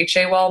into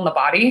DHA well in the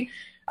body.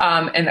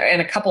 And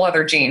a couple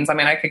other genes. I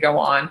mean, I could go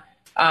on.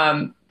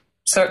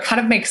 So it kind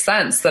of makes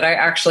sense that I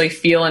actually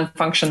feel and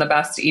function the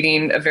best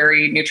eating a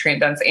very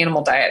nutrient-dense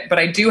animal diet. But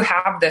I do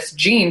have this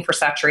gene for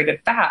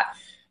saturated fat,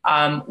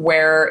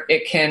 where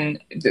it can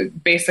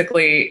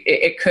basically,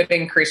 it could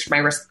increase my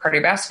risk of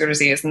cardiovascular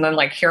disease. And then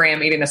like, here I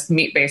am eating this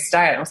meat-based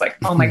diet. I was like,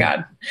 oh my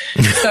God.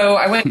 So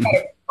I went and got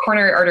a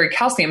coronary artery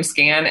calcium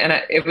scan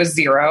and it was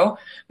 0,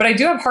 but I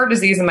do have heart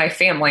disease in my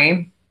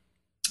family.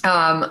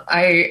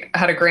 I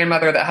had a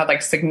grandmother that had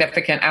like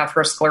significant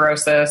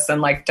atherosclerosis and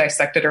like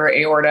dissected her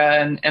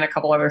aorta and a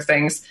couple other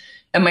things.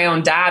 And my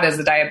own dad is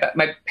a diabetic.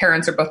 My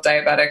parents are both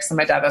diabetics and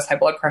my dad has high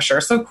blood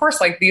pressure. So of course,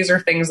 like these are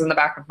things in the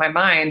back of my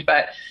mind.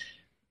 But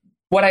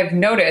what I've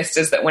noticed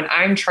is that when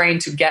I'm trying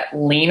to get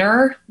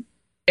leaner,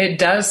 it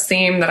does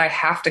seem that I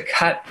have to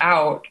cut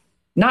out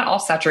not all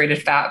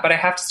saturated fat, but I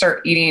have to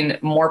start eating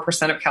more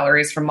 % of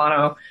calories from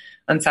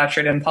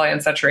monounsaturated and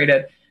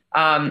polyunsaturated.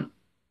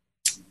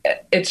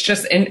 It's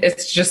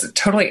just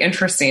totally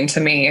interesting to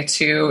me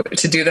to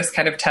do this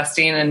kind of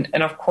testing.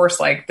 And of course,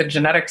 like the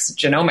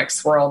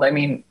genomics world, I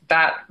mean,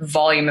 that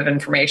volume of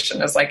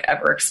information is like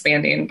ever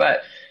expanding,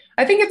 but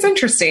I think it's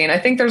interesting. I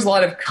think there's a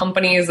lot of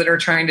companies that are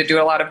trying to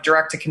do a lot of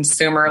direct to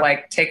consumer,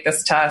 like take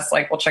this test,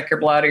 like we'll check your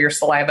blood or your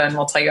saliva and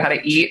we'll tell you how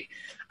to eat.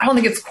 I don't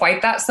think it's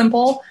quite that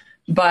simple,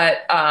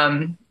 but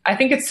I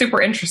think it's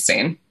super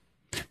interesting.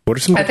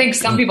 I think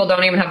some people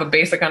don't even have a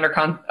basic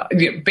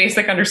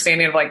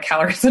understanding of like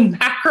calories and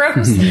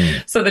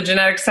macros. So the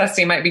genetics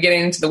testing might be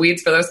getting into the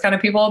weeds for those kind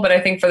of people. But I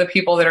think for the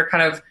people that are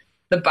kind of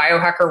the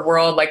biohacker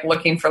world, like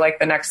looking for like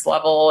the next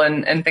level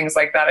and things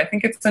like that, I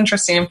think it's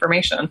interesting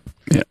information.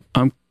 Yeah.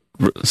 I'm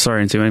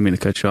sorry, Nancy, I didn't mean to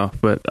cut you off,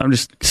 but I'm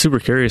just super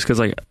curious because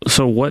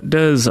so what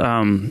does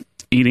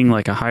eating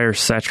like a higher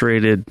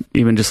saturated,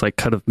 even just like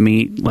cut of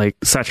meat, like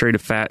saturated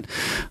fat,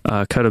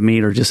 cut of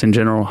meat, or just in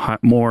general,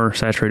 more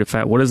saturated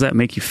fat, what does that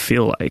make you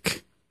feel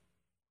like?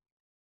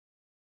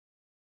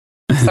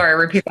 Sorry,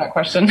 repeat that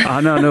question.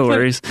 No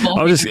worries.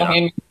 I was just,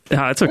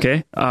 it's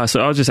okay.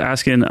 So I was just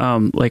asking,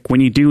 like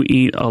when you do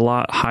eat a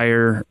lot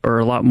higher or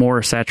a lot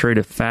more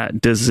saturated fat,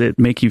 does it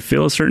make you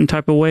feel a certain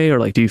type of way, or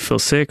like, do you feel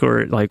sick,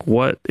 or like,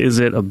 what is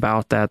it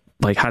about that?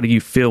 Like, how do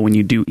you feel when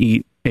you do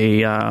eat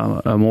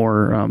a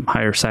more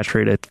higher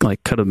saturated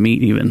like cut of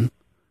meat even?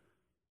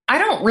 I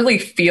don't really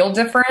feel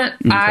different.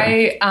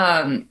 Okay.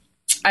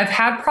 I've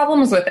had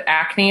problems with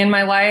acne in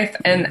my life,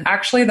 and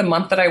actually the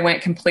month that I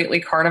went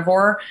completely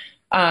carnivore,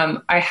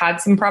 I had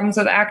some problems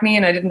with acne,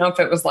 and I didn't know if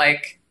it was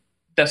like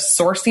the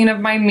sourcing of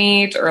my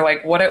meat or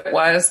like what it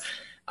was.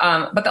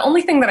 But the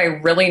only thing that I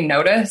really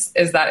notice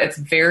is that it's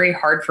very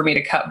hard for me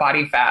to cut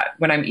body fat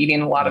when I'm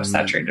eating a lot of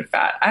saturated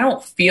fat. I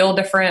don't feel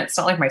different. It's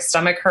not like my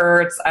stomach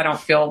hurts. I don't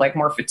feel like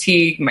more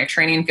fatigue. My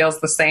training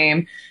feels the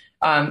same.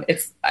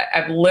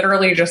 I've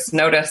literally just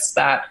noticed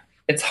that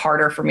it's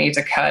harder for me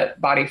to cut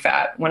body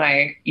fat when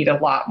I eat a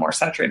lot more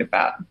saturated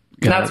fat.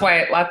 And that's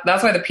why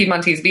the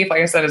Piedmontese beef,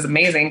 like I said, is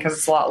amazing, because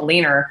it's a lot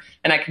leaner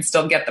and I can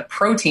still get the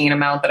protein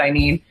amount that I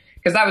need.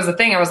 Because that was the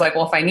thing. I was like,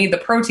 well, if I need the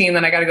protein,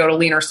 then I got to go to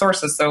leaner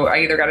sources. So I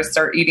either got to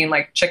start eating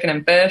like chicken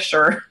and fish,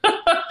 or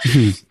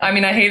I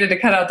mean, I hated to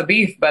cut out the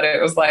beef, but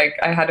it was like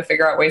I had to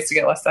figure out ways to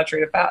get less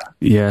saturated fat.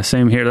 Yeah,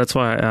 same here. That's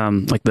why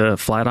like the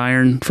flat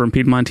iron from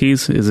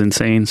Piedmontese is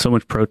insane. So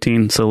much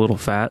protein, so little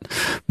fat.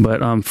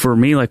 But for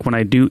me, like when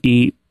I do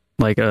eat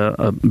like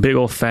a big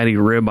old fatty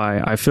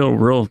ribeye, I feel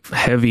real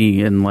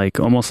heavy and like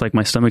almost like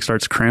my stomach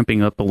starts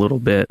cramping up a little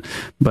bit.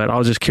 But I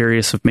was just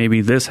curious if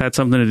maybe this had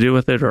something to do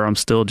with it, or I'm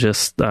still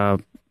just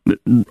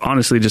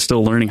honestly just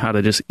still learning how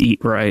to just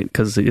eat right,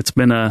 because it's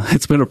been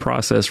a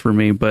process for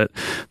me. But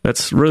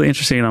that's really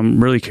interesting.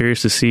 I'm really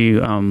curious to see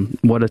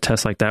what a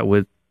test like that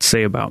would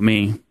say about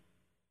me.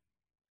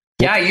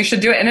 Yeah, you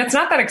should do it. And it's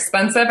not that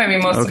expensive. I mean,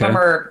 most of them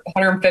are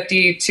 $150,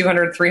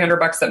 $200,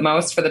 $300 at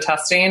most for the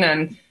testing.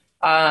 And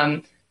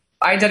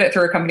I did it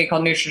through a company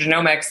called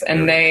Nutrigenomics,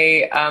 and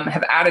they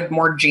have added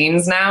more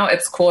genes now.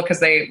 It's cool because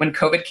when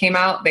COVID came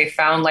out, they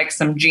found like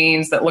some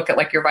genes that look at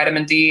like your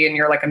vitamin D and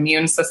your like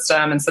immune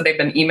system. And so they've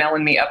been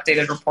emailing me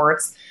updated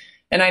reports.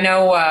 And I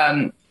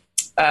know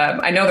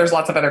there's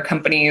lots of other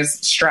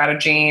companies,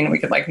 Strategene, we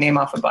could like name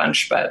off a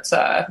bunch, but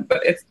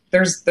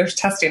there's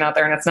testing out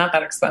there, and it's not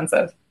that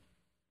expensive.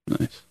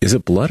 Nice. Is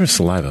it blood or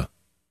saliva?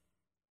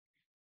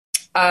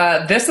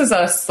 This is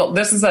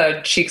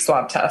a cheek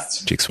swab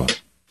test. Cheek swab.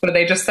 So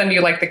they just send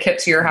you like the kit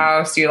to your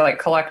house. You like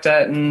collect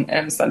it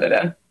and send it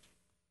in.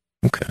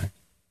 Okay,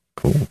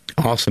 cool.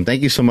 Awesome.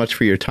 Thank you so much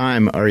for your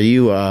time. Are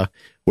you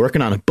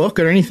working on a book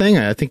or anything?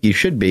 I think you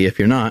should be if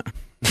you're not.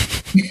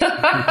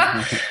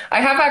 I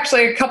have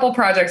actually a couple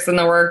projects in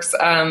the works.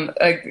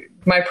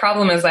 My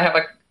problem is I have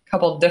a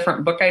couple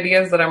different book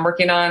ideas that I'm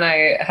working on.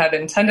 I had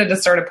intended to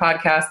start a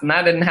podcast, and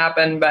that didn't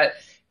happen, but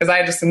because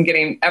I just am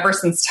getting, ever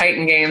since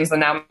Titan Games and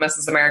now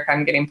Mrs. America,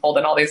 I'm getting pulled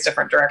in all these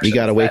different directions. You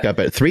got to wake up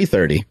at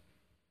 3:30.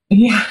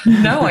 Yeah,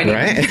 no, I need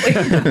right?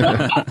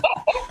 to sleep.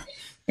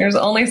 There's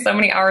only so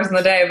many hours in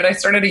the day, but I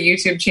started a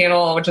YouTube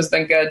channel, which has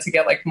been good to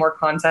get like more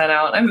content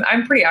out.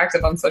 I'm pretty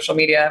active on social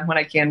media when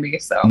I can be.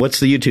 So,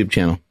 what's the YouTube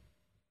channel?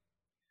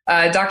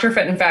 Dr.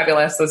 Fit and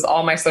Fabulous is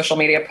all my social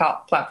media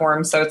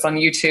platforms. So it's on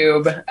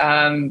YouTube,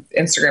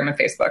 Instagram, and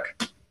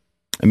Facebook.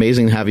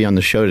 Amazing to have you on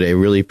the show today.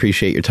 Really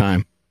appreciate your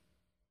time.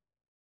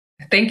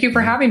 Thank you for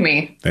having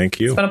me.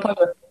 Thank you. It's been a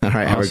pleasure. All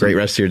right. Awesome. Have a great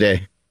rest of your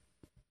day.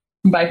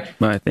 Bye.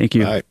 Bye. Thank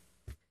you. Bye.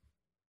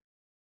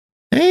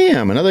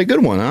 Damn, another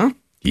good one, huh?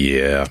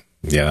 Yeah,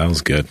 that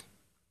was good.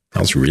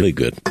 That was really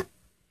good.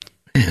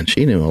 Man,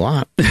 she knew a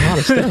lot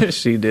of stuff.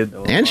 She did.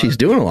 And she's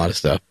doing a lot of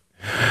stuff.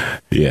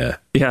 Yeah.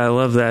 Yeah, I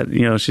love that.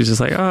 You know, she's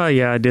just like, oh,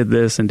 yeah, I did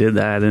this and did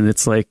that. And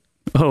it's like,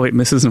 oh, wait,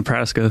 Mrs.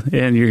 Nebraska.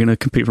 And you're going to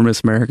compete for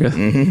Miss America.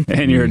 Mm-hmm.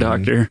 And you're a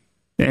doctor.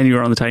 And you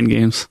were on the Titan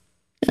Games.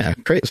 Yeah,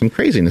 some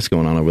craziness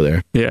going on over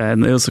there. Yeah,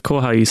 and it was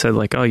cool how you said,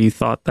 like, oh, you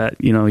thought that,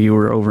 you know, you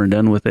were over and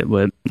done with it,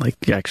 but,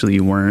 like, actually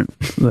you weren't.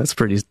 I don't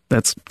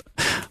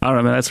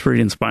know, man, that's pretty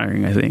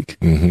inspiring, I think.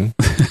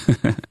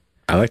 Mm-hmm.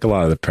 I like a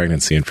lot of the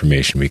pregnancy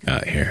information we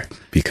got here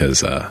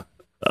because...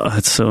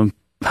 that's so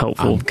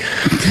helpful.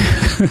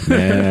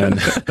 Man,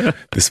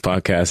 this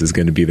podcast is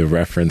going to be the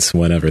reference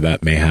whenever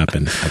that may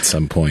happen at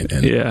some point.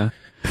 And yeah.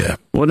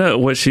 Well, no,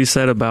 what she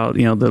said about,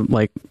 you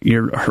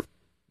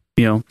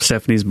know,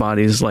 Stephanie's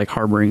body is like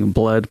harboring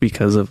blood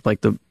because of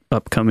like the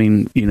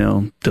upcoming, you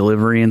know,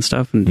 delivery and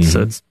stuff. And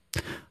so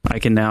I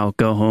can now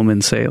go home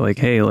and say like,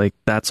 hey, like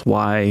that's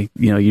why,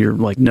 you know, you're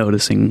like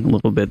noticing a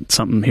little bit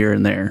something here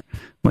and there.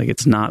 Like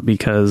it's not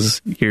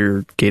because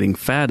you're getting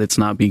fat. It's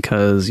not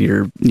because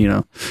you're, you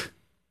know,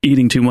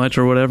 eating too much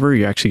or whatever.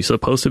 You're actually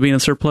supposed to be in a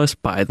surplus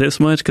by this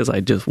much because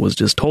I was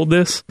just told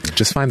this.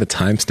 Just find the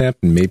timestamp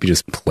and maybe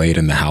just play it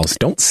in the house.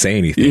 Don't say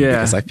anything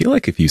because I feel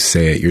like if you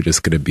say it, you're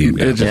just going to be in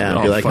there. Yeah,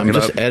 I'll be like, I'm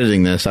just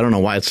editing this. I don't know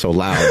why it's so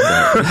loud,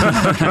 but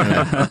I'm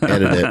trying to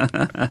edit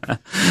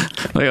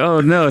it. Like,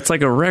 oh no, it's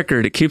like a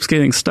record. It keeps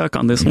getting stuck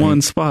on this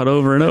one spot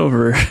over and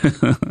over.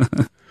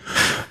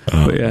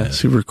 But yeah, man.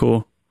 Super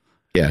cool.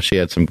 Yeah, she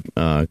had some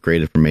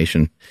great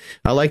information.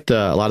 I liked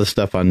a lot of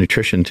stuff on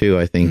nutrition, too.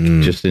 I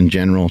think just in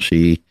general,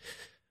 she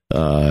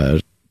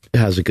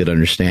has a good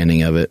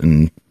understanding of it.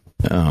 And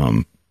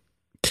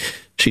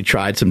she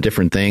tried some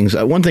different things.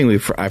 One thing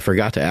I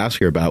forgot to ask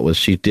her about was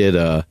she did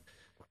a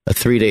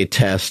 3-day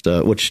test,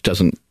 which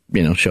doesn't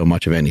show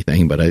much of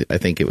anything. But I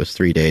think it was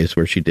 3 days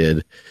where she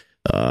did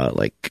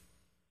like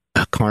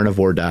a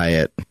carnivore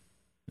diet,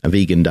 a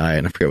vegan diet,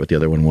 and I forget what the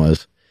other one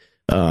was.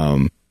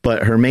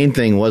 But her main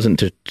thing wasn't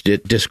to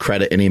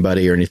discredit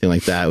anybody or anything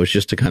like that. It was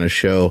just to kind of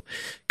show,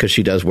 because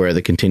she does wear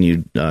the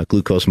continued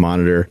glucose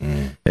monitor.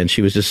 And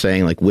she was just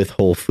saying, like, with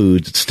whole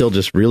foods, it's still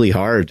just really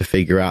hard to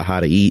figure out how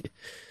to eat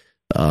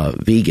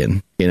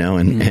vegan,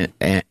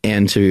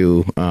 and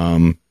to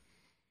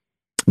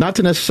not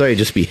to necessarily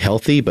just be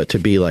healthy, but to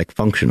be like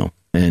functional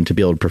and to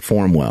be able to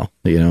perform well,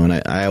 and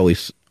I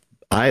always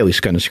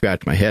kind of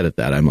scratch my head at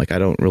that. I'm like, I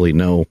don't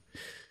know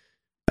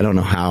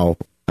how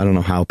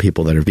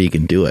people that are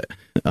vegan do it.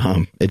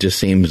 It just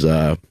seems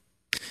like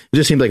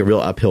a real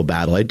uphill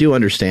battle. I do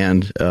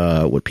understand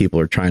what people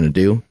are trying to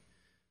do,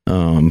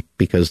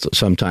 because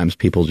sometimes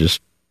people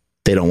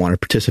they don't want to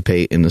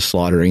participate in the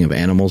slaughtering of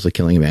animals, the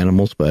killing of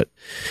animals, but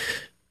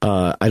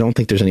I don't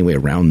think there's any way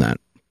around that.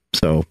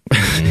 So,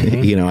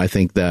 I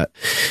think that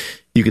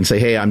you can say,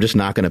 hey, I'm just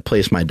not going to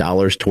place my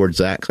dollars towards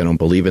that because I don't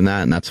believe in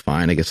that, and that's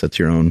fine. I guess that's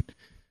your own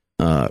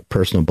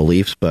personal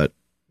beliefs, but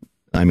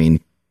I mean,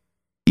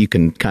 you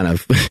can kind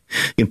of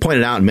you can point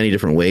it out in many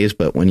different ways,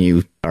 but when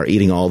you are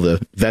eating all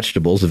the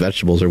vegetables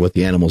are what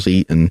the animals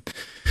eat, and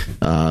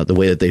the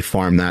way that they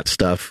farm that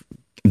stuff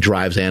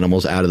drives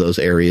animals out of those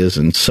areas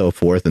and so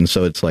forth. And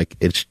so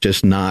it's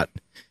just not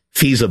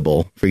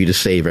feasible for you to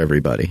save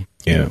everybody.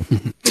 Yeah.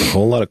 It's a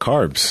whole lot of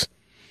carbs.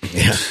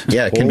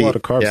 Yeah. It can be a lot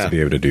of carbs to be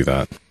able to do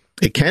that.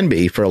 It can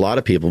be for a lot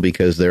of people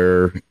because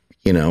they're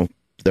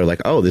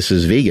like, oh, this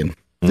is vegan.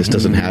 This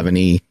doesn't have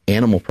any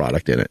animal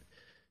product in it.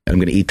 And I'm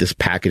going to eat this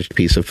packaged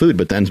piece of food.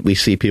 But then we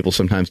see people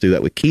sometimes do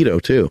that with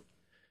keto too.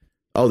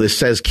 Oh, this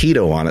says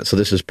keto on it, so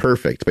this is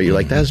perfect. But you're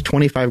like, that has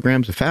 25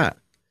 grams of fat,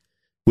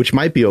 which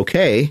might be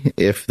okay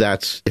if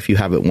you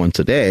have it once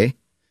a day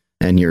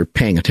and you're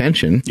paying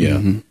attention.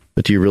 Yeah.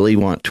 But do you really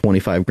want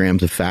 25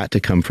 grams of fat to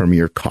come from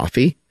your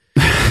coffee?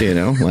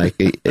 Like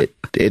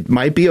it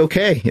might be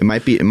okay. It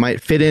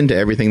might fit into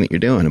everything that you're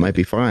doing. It might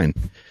be fine.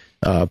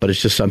 But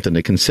it's just something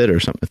to consider,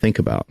 something to think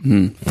about.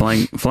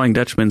 Flying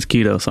Dutchman's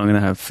keto, so I'm going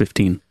to have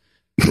 15.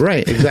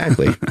 Right,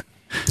 exactly.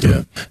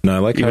 Yeah. No, I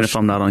like even if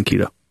I'm not on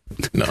keto.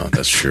 No,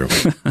 that's true.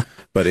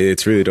 But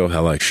it's really dope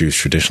how she was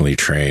traditionally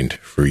trained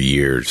for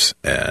years,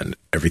 and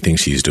everything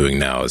she's doing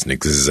now is an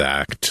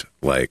exact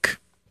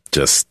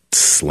just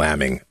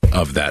slamming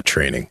of that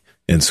training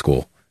in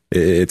school.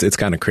 It's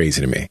kind of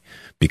crazy to me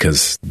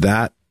because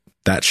that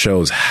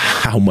shows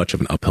how much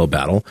of an uphill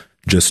battle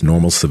just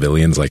normal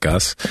civilians like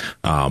us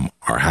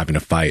are having to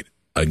fight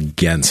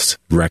against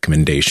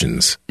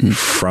recommendations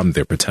from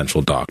their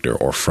potential doctor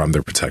or from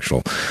their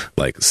potential,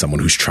 someone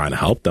who's trying to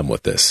help them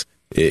with this.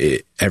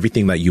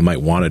 Everything that you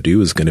might want to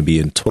do is going to be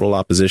in total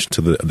opposition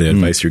to the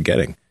advice you're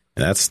getting.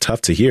 And that's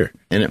tough to hear.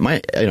 And it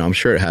might, I'm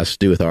sure it has to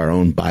do with our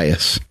own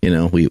bias.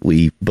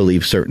 We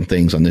believe certain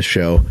things on this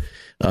show.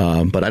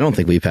 But I don't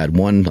think we've had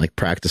one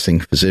practicing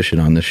physician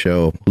on this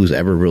show who's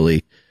ever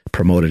really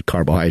promoted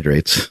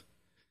carbohydrates.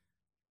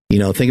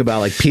 Think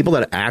about people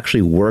that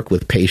actually work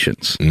with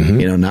patients,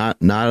 not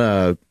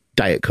a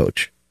diet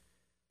coach.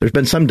 There's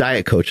been some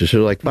diet coaches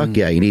who are like, fuck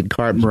yeah, you need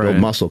carbs to build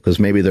muscle because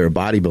maybe they're a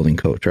bodybuilding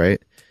coach, right?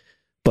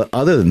 But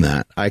other than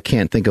that, I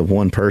can't think of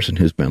one person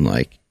who's been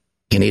like,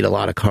 you need a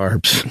lot of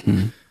carbs.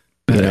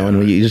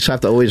 And you just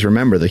have to always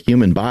remember the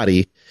human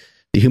body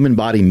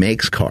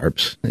makes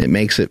carbs. It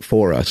makes it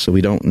for us. So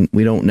we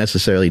don't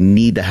necessarily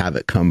need to have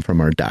it come from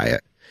our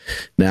diet.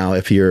 Now,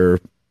 if you're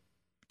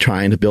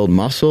trying to build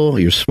muscle,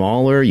 you're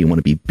smaller, you want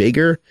to be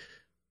bigger,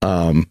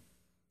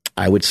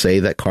 I would say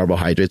that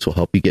carbohydrates will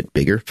help you get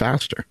bigger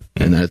faster.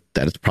 And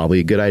that is probably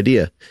a good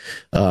idea.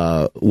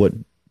 What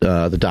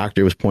the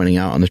doctor was pointing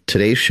out on the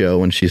Today Show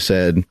when she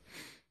said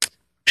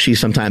she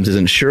sometimes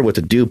isn't sure what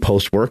to do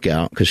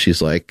post-workout because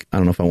she's like, I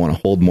don't know if I want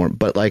to hold more.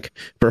 But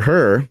for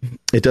her,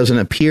 it doesn't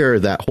appear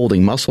that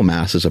holding muscle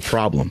mass is a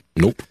problem.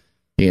 Nope.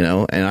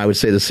 And I would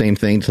say the same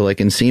thing to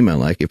in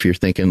Seeman. If you're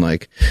thinking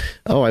if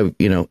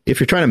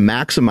you're trying to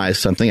maximize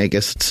something, I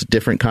guess it's a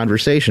different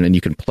conversation and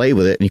you can play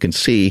with it and you can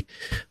see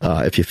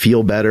if you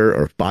feel better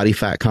or if body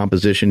fat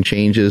composition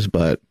changes,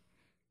 but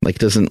it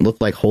doesn't look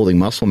like holding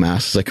muscle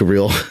mass is a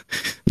real,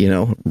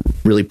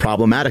 really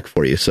problematic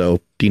for you.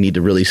 So do you need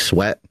to really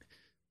sweat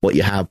what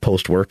you have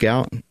post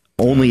workout?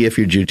 Only if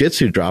your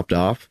jujitsu dropped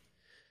off,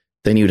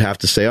 then you'd have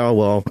to say, oh,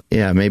 well,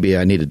 yeah, maybe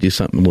I need to do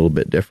something a little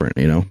bit different,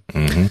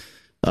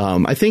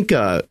 I think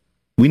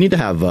we need to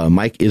have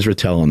Mike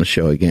Israetel on the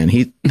show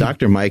again.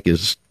 Dr. Mike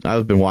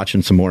I've been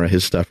watching some more of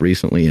his stuff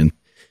recently, and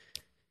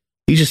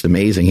he's just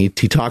amazing. He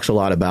talks a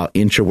lot about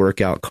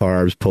intra-workout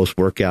carbs,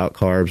 post-workout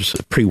carbs,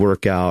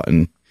 pre-workout,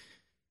 and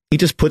he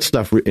just puts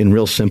stuff in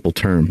real simple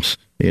terms,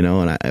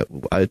 and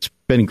it's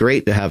been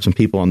great to have some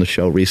people on the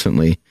show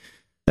recently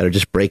that are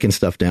just breaking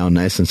stuff down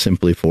nice and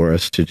simply for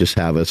us to just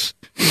have us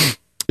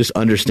just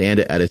understand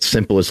it at its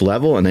simplest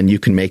level, and then you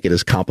can make it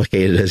as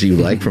complicated as you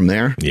like from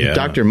there. Yeah.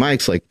 Dr.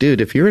 Mike's like, dude,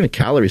 if you're in a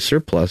calorie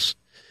surplus,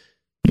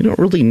 you don't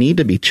really need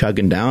to be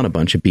chugging down a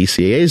bunch of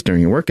BCAAs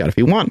during your workout. If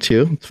you want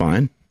to, it's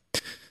fine.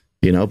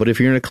 But if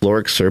you're in a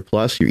caloric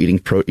surplus, you're eating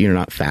protein, you're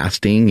not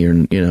fasting,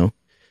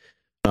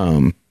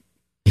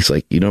 he's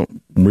like, you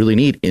don't really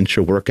need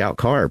intra-workout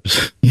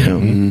carbs,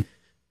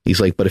 He's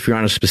like, but if you're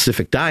on a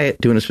specific diet,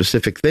 doing a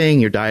specific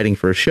thing, you're dieting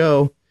for a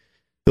show,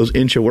 those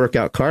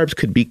intra-workout carbs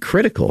could be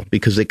critical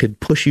because they could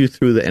push you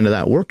through the end of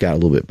that workout a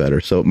little bit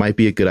better. So it might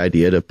be a good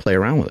idea to play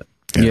around with it.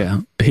 Yeah.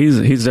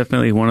 He's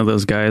definitely one of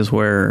those guys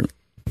where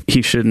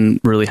he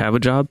shouldn't really have a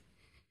job.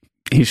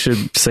 He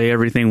should say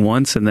everything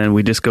once, and then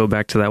we just go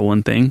back to that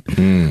one thing.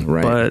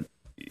 Right. But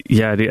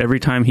yeah, dude, every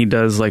time he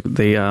does, like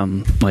the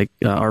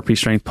RP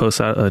Strength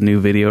posts out a new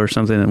video or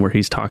something, and where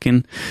he's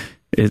talking,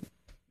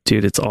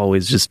 it's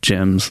always just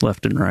gems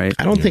left and right.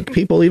 I don't think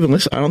people even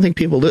listen. I don't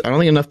think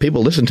enough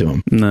people listen to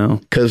him. No,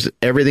 because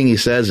everything he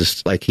says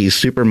is like he's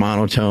super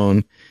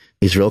monotone.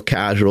 He's real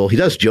casual. He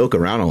does joke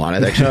around a lot.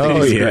 I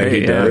actually think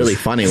he's really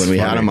funny when we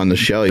had him on the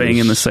show.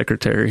 Banging the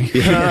secretary.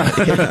 Yeah,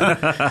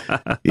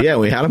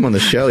 we had him on the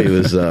show. He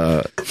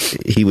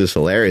was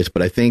hilarious.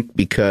 But I think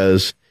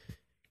because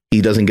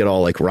he doesn't get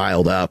all like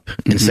riled up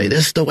and say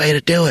this is the way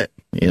to do it.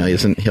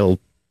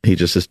 He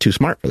just is too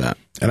smart for that.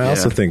 And I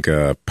also think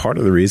part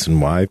of the reason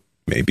why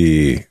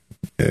maybe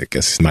I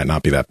guess it might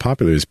not be that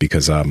popular is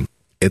because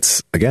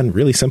it's, again,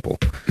 really simple.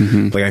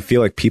 Like, I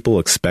feel like people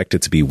expect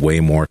it to be way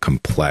more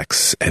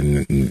complex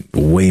and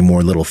way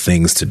more little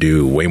things to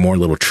do, way more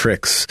little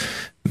tricks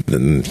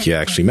than he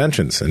actually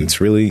mentions. And it's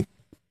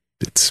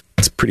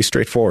pretty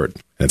straightforward.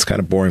 And it's kind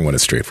of boring when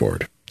it's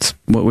straightforward. It's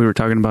what we were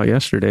talking about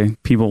yesterday.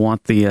 People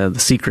want the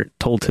secret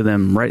told to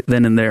them right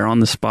then and there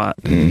on the spot.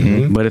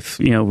 But if,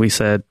 we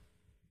said,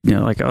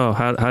 like, oh,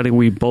 how do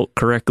we bolt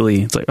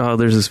correctly? It's like, oh,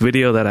 there's this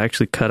video that I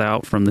actually cut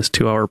out from this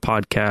 2-hour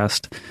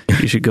podcast.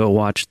 You should go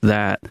watch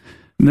that.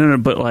 No,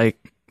 but like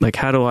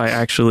how do I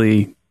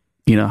actually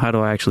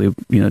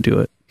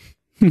do it?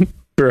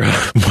 Bro,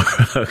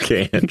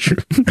 okay, Andrew.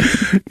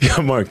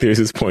 Yeah, Mark, there's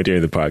this point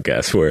during the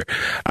podcast where,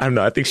 I don't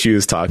know, I think she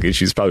was talking.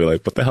 She's probably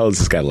like, what the hell is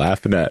this guy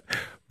laughing at?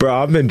 Bro,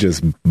 I've been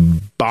just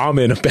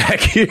bombing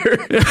back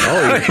here.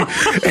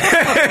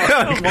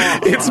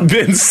 It's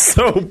been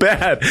so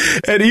bad.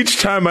 And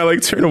each time I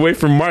turn away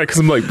from Mark because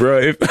I'm like, bro,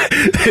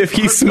 if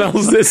he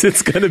smells this,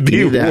 it's going to be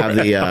You need to have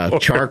the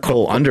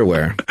charcoal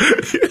underwear.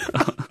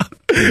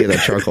 You get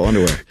that charcoal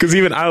underwear. Because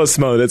even I was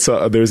smelling it.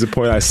 So there was a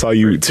point I saw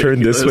you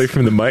turn this way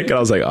from the mic and I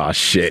was like, oh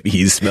shit,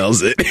 he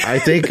smells it. I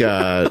think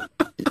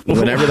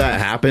whenever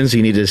that happens,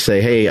 you need to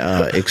say, hey,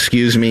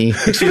 excuse me,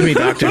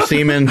 Dr.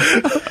 Seeman.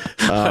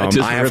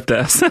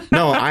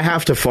 I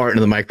have to fart into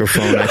the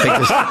microphone.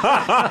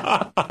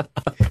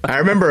 I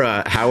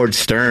remember Howard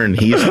Stern.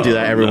 He used to do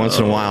that every once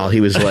in a while.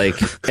 He was like,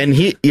 and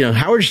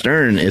Howard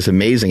Stern is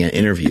amazing at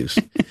interviews.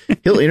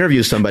 He'll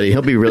interview somebody.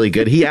 He'll be really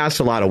good. He asks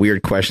a lot of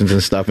weird questions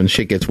and stuff, and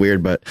shit gets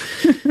weird, but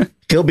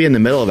he'll be in the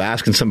middle of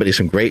asking somebody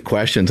some great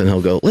questions, and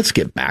he'll go, let's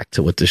get back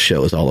to what this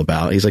show is all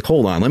about. He's like,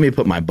 hold on, let me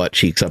put my butt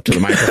cheeks up to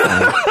the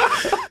microphone.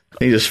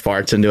 He just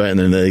farts into it, and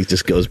then he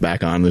just goes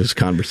back on with his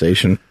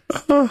conversation.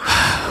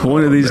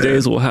 One of these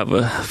days, we'll have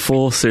a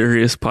full,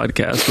 serious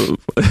podcast.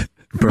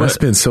 Bro, it's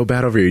been so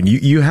bad over here.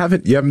 You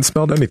haven't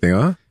smelled anything,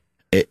 huh?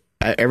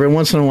 Every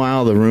once in a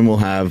while, the room will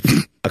have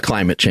a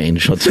climate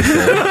change. Let's say.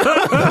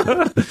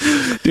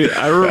 Dude,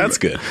 that's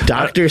good.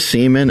 Dr.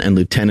 Seeman and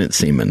Lieutenant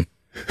Seeman.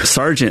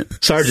 Sergeant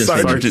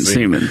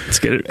Seeman. Let's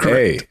get it correct.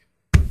 Hey.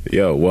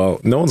 Yo, well,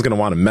 no one's gonna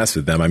want to mess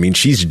with them. I mean,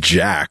 she's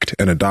jacked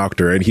and a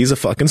doctor, and he's a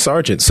fucking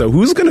sergeant. So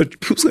who's gonna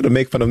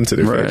make fun of him to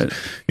their face?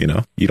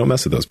 You don't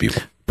mess with those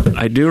people.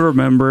 I do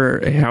remember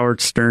a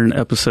Howard Stern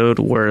episode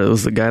where it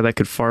was the guy that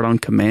could fart on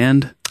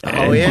command.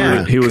 Oh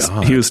yeah, he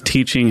was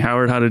teaching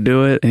Howard how to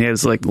do it, and he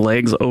has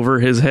legs over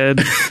his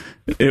head.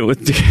 It was.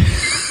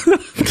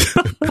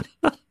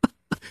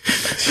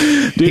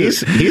 Dude.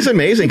 He's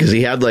amazing because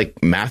he had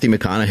Matthew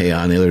McConaughey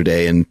on the other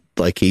day, and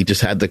he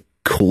just had the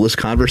coolest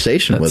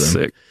conversation with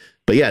him. Sick.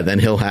 But yeah, then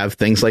he'll have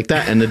things like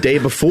that. And the day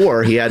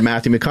before he had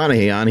Matthew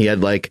McConaughey on, he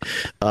had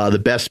the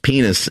best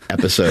penis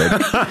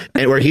episode,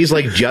 and where he's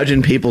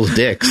judging people's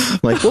dicks.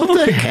 What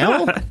the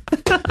hell? What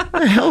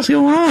the hell's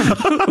going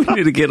on? We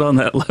need to get on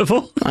that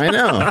level. I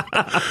know.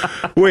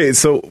 Wait,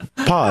 so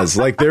pause.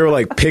 There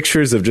were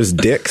pictures of just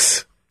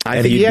dicks.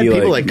 I think he had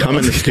people come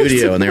in the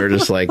studio and they were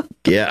just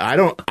yeah, I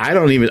don't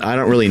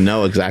really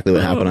know exactly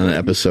what happened on that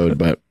episode,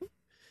 but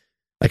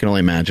I can only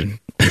imagine.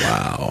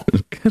 Wow.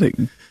 I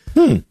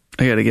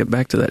got to get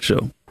back to that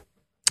show.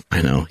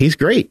 I know. He's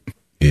great.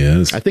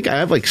 Yes. I think I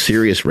have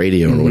Sirius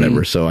Radio or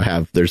whatever. So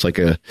there's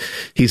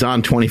he's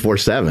on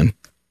 24/7.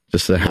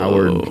 Just the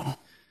Howard. Whoa.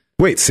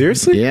 Wait,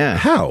 seriously? Yeah.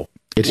 How?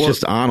 It's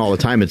just on all the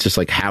time. It's just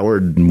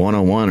Howard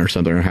 101 or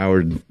something, or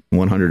Howard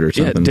 100 or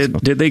something. Yeah,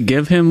 did they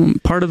give him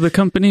part of the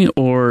company,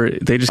 or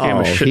they just gave him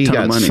a shit ton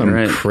of money? He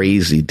got some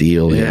crazy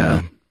deal.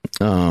 Yeah.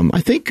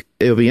 I think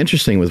it'll be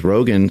interesting with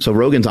Rogan. So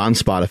Rogan's on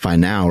Spotify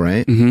now,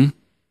 right? Mm-hmm.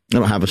 I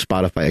don't have a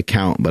Spotify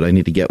account, but I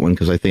need to get one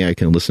because I think I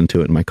can listen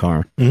to it in my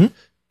car. Mm-hmm.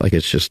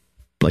 It's just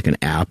an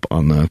app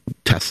on the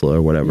Tesla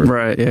or whatever.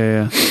 Right.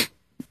 Yeah.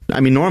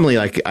 I mean, normally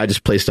I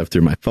just play stuff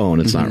through my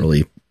phone. It's not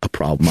really a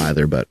problem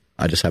either, but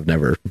I just have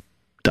never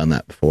done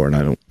that before, and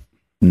I don't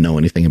know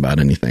anything about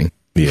anything.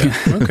 Yeah.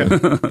 Okay.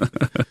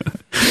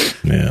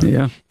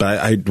 Yeah.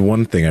 But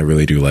one thing I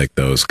really do like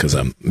those because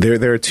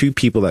there are two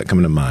people that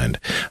come to mind,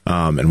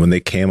 and when they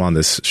came on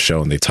this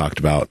show and they talked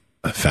about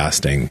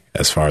fasting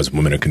as far as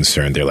women are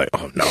concerned, they're like,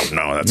 oh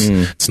no,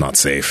 it's not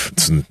safe,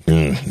 it's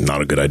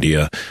not a good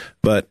idea.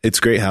 But it's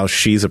great how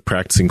she's a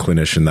practicing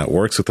clinician that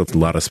works with a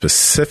lot of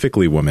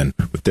specifically women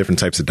with different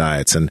types of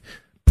diets, and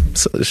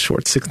a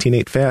short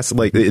 16-8 fast.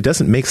 Like, it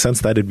doesn't make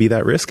sense that it'd be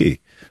that risky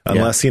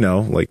unless,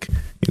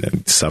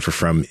 suffer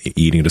from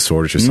eating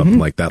disorders or something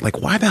like that.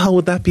 Like, why the hell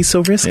would that be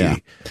so risky? Yeah.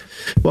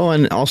 Well,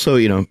 and also,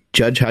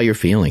 judge how you're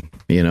feeling.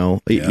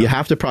 You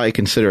have to probably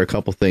consider a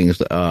couple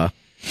things.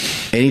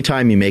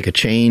 Anytime you make a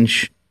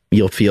change,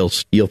 you'll feel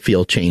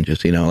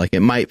changes. Like,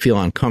 it might feel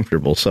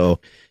uncomfortable, so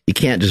you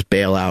can't just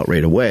bail out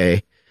right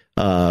away.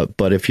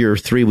 But if you're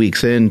 3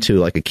 weeks into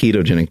like a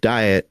ketogenic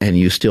diet and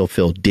you still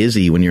feel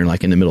dizzy when you're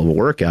like in the middle of a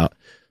workout,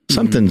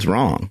 something's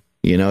wrong.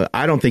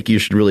 I don't think you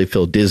should really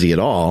feel dizzy at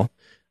all.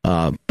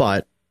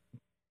 But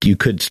you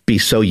could be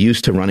so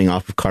used to running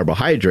off of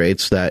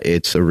carbohydrates that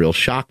it's a real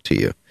shock to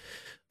you.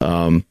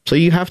 So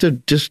you have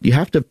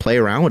to play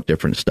around with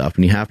different stuff,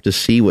 and you have to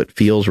see what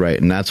feels right.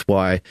 And that's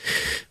why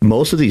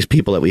most of these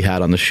people that we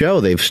had on the show,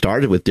 they've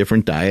started with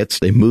different diets.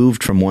 They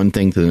moved from one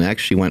thing to the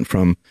next. She went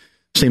from,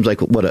 seems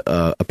like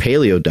a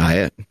paleo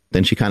diet.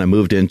 Then she kind of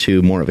moved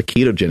into more of a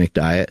ketogenic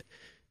diet.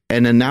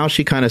 And then now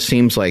she kind of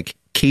seems like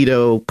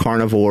keto,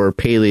 carnivore,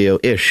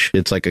 paleo-ish.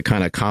 It's like a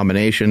kind of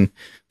combination.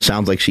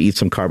 Sounds like she eats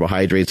some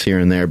carbohydrates here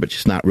and there, but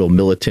she's not real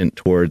militant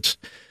towards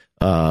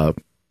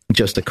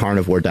just a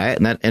carnivore diet.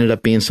 And that ended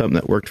up being something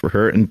that worked for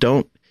her. And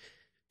don't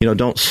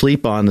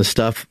sleep on the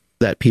stuff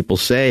that people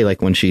say,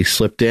 like when she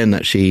slipped in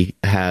that she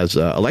has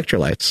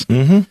electrolytes.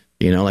 Mm-hmm.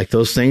 Like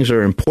those things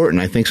are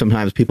important. I think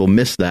sometimes people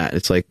miss that.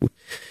 It's like,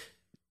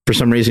 for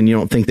some reason, you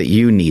don't think that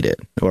you need it.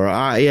 Or,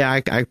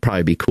 I'd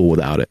probably be cool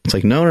without it. It's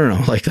like, no.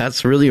 Like,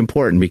 that's really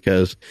important,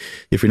 because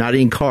if you're not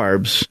eating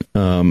carbs,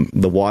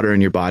 the water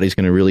in your body is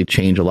going to really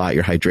change a lot.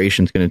 Your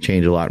hydration is going to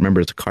change a lot. Remember,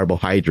 it's a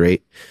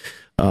carbohydrate.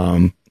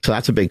 So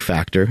that's a big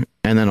factor.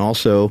 And then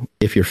also,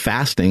 if you're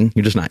fasting,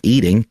 you're just not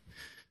eating,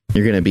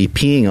 you're going to be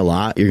peeing a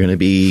lot.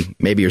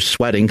 Maybe you're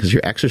sweating because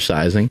you're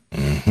exercising.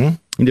 Mm-hmm. You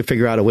need to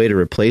figure out a way to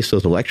replace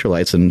those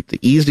electrolytes. And the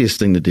easiest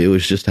thing to do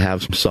is just to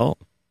have some salt.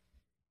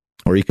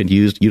 Or you could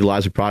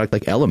utilize a product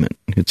like Element.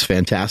 It's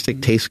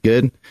fantastic, tastes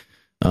good.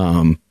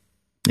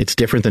 It's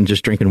different than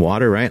just drinking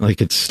water, right?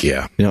 Like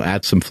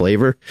add some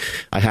flavor.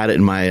 I had it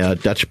in my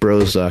Dutch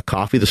Bros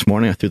coffee this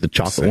morning. I threw the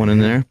chocolate one in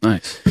there.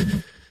 Nice.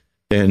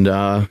 And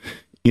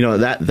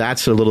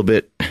that's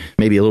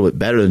maybe a little bit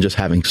better than just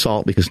having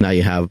salt, because now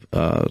you have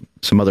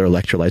some other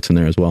electrolytes in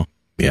there as well.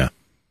 Yeah.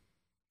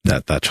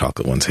 That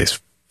chocolate one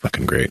tastes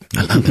fucking great.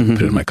 I put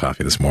it in my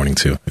coffee this morning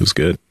too. It was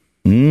good.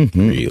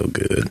 Mm-hmm. Real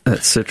good.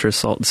 That citrus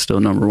salt is still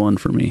number one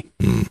for me.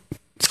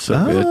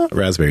 So good.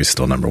 Raspberry is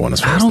still number one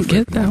as far as I don't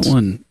get that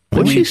one.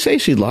 What did she say?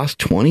 She lost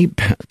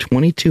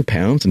 22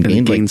 pounds and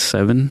gained like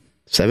 7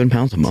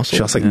 pounds of muscle.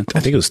 She lost I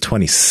think it was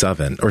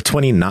 27 or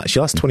 29. She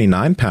lost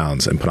 29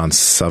 pounds and put on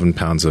 7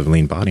 pounds of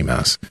lean body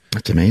mass.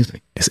 That's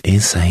amazing. It's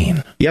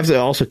insane. You have to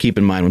also keep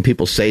in mind when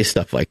people say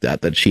stuff like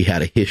that she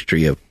had a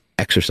history of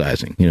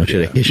exercising. She had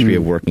a history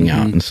of working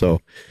out. And so,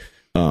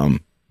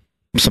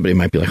 somebody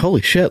might be like,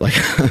 holy shit, like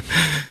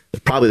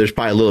there's probably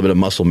a little bit of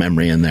muscle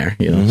memory in there,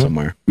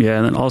 somewhere. Yeah.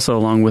 And then also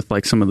along with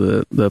like some of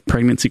the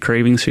pregnancy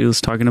cravings she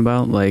was talking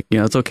about, like,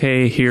 it's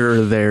okay here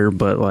or there,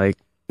 but like,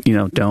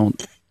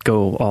 don't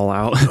go all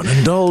out. Don't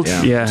indulge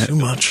too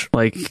much.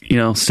 Like,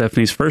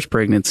 Stephanie's first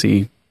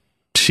pregnancy,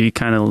 she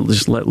kind of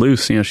just let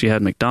loose. She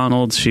had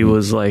McDonald's. She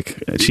was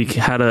like, she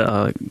had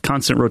a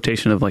constant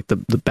rotation of like the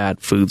bad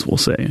foods, we'll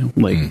say,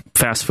 like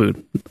fast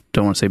food.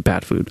 Don't want to say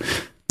bad food.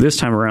 This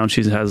time around,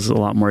 she has a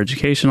lot more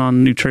education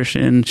on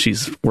nutrition.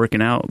 She's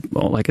working out,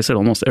 like I said,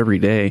 almost every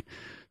day.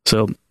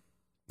 So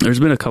there's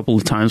been a couple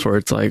of times where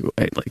it's like,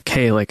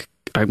 hey, like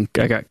I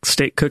got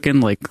steak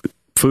cooking, like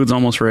food's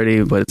almost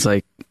ready, but it's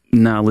like,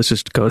 no, let's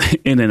just go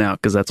in and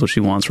out because that's what she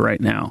wants right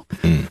now.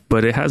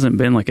 But it hasn't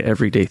been like an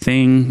everyday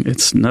thing.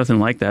 It's nothing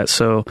like that.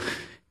 So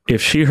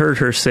if she heard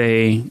her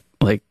say,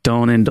 like,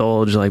 don't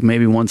indulge, like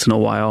maybe once in a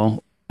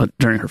while,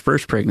 during her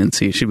first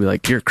pregnancy, she'd be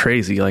like, you're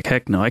crazy. Like,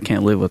 heck no, I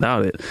can't live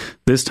without it.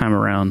 This time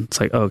around, it's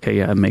like, okay,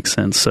 yeah, it makes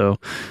sense. So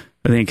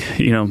I think,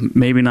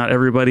 maybe not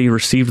everybody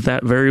received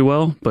that very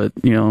well, but,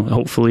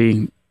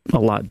 hopefully a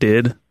lot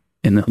did.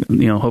 And,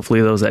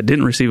 hopefully those that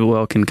didn't receive it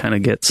well can kind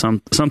of get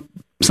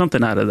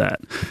something out of that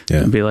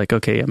and be like,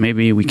 okay, yeah,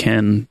 maybe we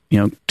can,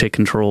 take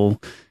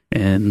control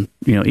and,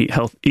 eat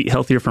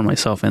healthier for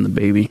myself and the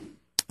baby.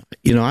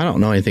 I don't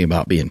know anything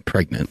about being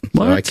pregnant,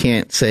 so I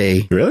can't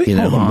say really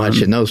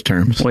much in those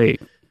terms.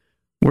 Wait,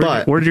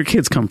 where did your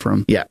kids come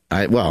from? Yeah,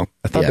 I thought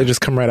they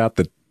just come right out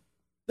the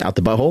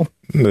butthole,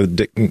 the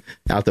dick,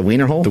 out the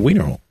wiener hole, the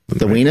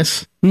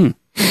weenus.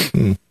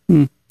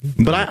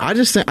 But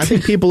I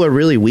think people are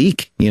really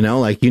weak.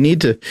 Like you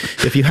need to,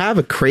 if you have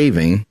a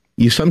craving,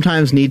 you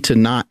sometimes need to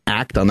not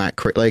act on that.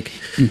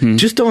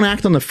 Just don't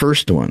act on the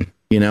first one.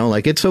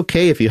 Like it's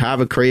okay if you have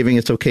a craving.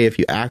 It's okay if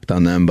you act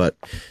on them, but.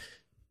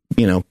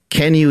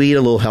 Can you eat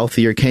a little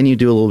healthier? Can you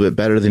do a little bit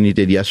better than you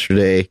did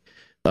yesterday?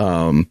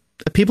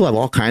 People have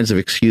all kinds of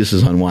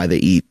excuses on why they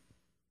eat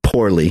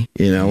poorly.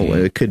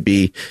 It could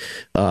be,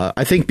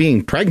 I think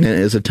being pregnant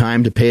is a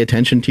time to pay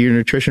attention to your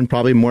nutrition,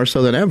 probably more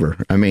so than ever.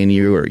 I mean,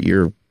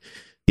 you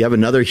have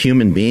another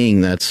human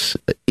being that's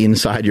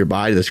inside your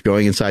body, that's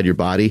growing inside your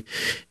body,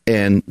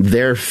 and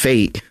their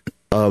fate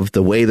of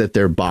the way that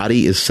their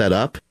body is set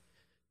up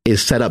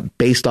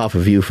based off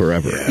of you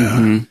forever. Yeah.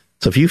 Mm-hmm.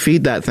 So if you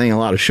feed that thing a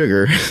lot of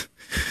sugar,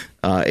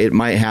 it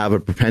might have a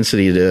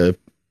propensity to,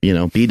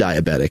 be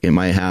diabetic. It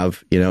might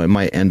have, it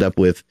might end up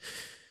with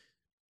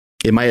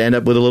a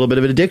little bit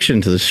of an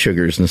addiction to the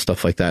sugars and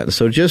stuff like that.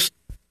 So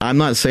I'm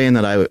not saying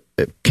that I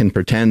can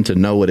pretend to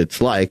know what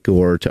it's like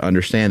or to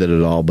understand it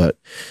at all, but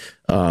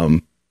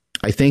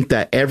I think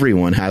that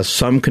everyone has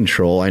some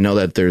control. I know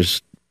that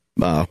there's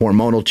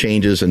hormonal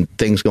changes and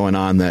things going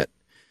on that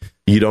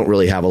you don't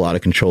really have a lot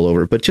of control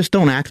over, but just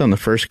don't act on the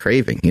first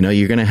craving.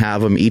 You're going to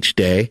have them each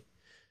day.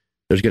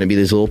 There's going to be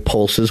these little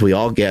pulses. We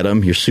all get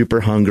them. You're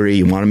super hungry.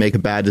 You want to make a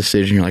bad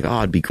decision. You're like, oh,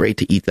 it'd be great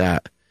to eat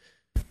that.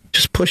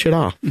 Just push it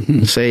off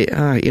and say,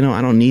 I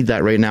don't need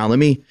that right now. Let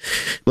me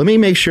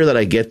make sure that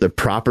I get the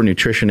proper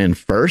nutrition in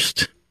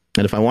first.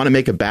 And if I want to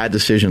make a bad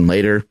decision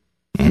later,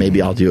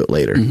 maybe I'll do it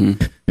later.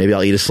 Maybe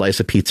I'll eat a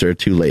slice of pizza or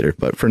two later.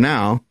 But for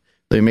now,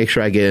 let me make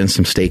sure I get in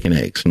some steak and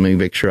eggs. Let me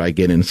make sure I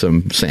get in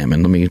some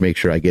salmon. Let me make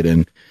sure I get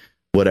in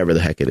whatever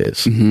the heck it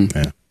is.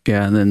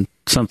 Yeah, and then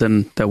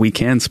something that we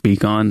can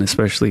speak on,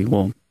 especially,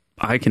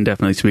 I can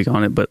definitely speak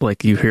on it, but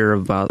like you hear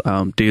about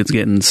dudes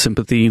getting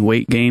sympathy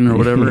weight gain or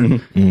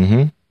whatever.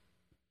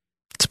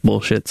 It's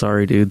bullshit.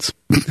 Sorry, dudes.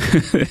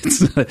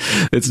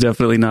 It's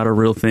definitely not a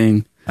real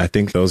thing. I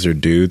think those are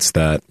dudes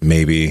that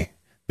maybe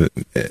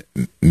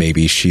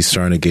she's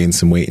starting to gain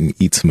some weight and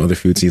eat some other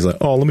foods. He's like,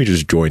 oh, let me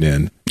just join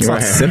in. It's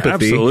not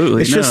sympathy.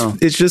 Absolutely.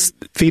 It's just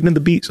feeding the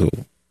beast. So,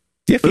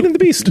 yeah, feeding the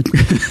beast.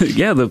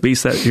 Yeah, the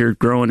beast that you're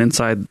growing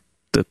inside.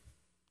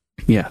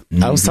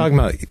 I was talking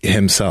about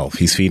himself.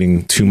 He's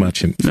feeding too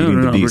much.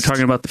 No. We're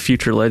talking about the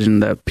future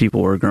legend that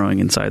people are growing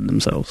inside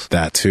themselves.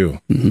 That too.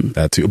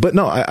 That too. But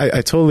no, I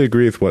totally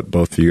agree with what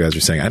both of you guys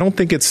are saying. I don't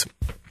think it's.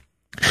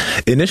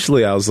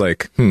 Initially, I was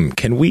like,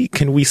 can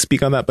we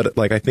speak on that? But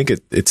like, I think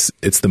it's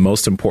the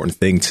most important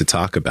thing to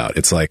talk about.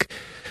 It's like,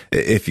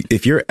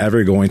 if you're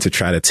ever going to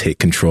try to take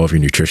control of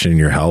your nutrition and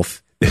your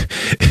health,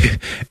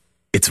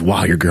 it's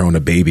while you're growing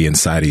a baby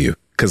inside of you.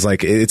 Because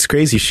like it's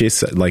crazy. She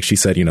said,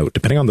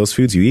 depending on those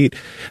foods you eat,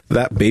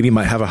 that baby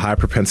might have a high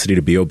propensity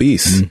to be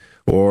obese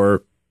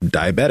or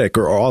diabetic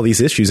or all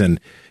these issues. And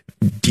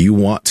do you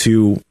want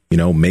to,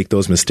 make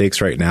those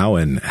mistakes right now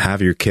and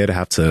have your kid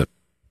have to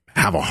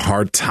have a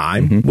hard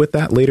time with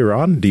that later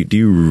on? Do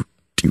you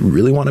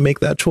really want to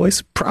make that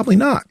choice? Probably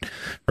not.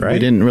 Right. We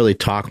didn't really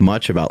talk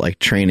much about like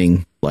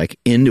training like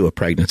into a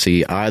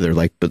pregnancy either.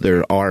 But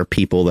there are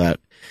people that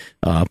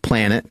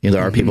plan it.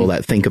 There are people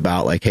that think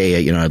about like,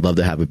 hey, I'd love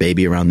to have a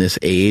baby around this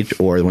age,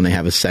 or when they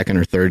have a second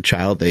or third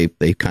child, they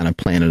kind of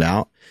plan it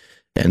out.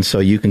 And so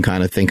you can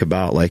kind of think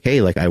about like,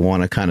 hey, like I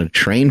want to kind of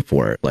train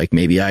for it. Like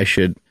maybe I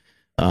should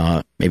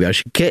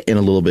get in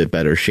a little bit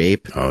better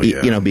shape,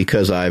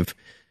 because I've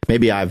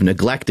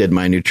neglected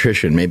my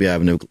nutrition. Maybe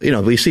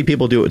we see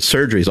people do it with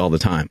surgeries all the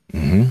time.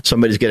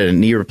 Somebody's getting a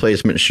knee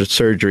replacement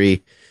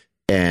surgery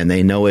and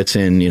they know it's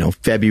in,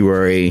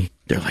 February.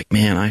 They're like,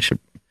 man,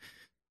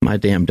 my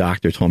damn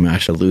doctor told me I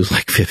should lose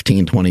like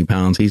 15, 20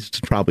 pounds. He's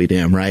probably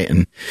damn right.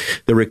 And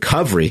the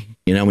recovery,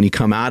 when you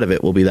come out of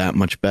it, will be that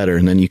much better.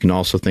 And then you can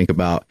also think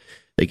about,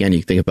 you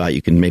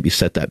can maybe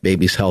set that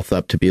baby's health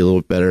up to be a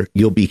little bit better.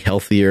 You'll be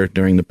healthier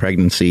during the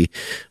pregnancy.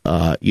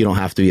 You don't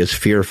have to be as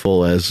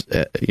fearful as,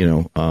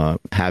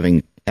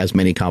 having as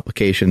many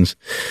complications.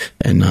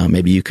 And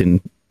maybe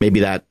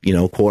that,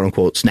 quote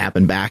unquote,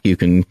 snapping back, you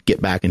can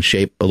get back in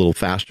shape a little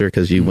faster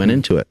because you went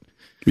into it.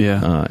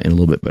 Yeah. In a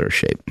little bit better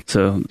shape.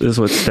 So this is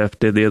what Steph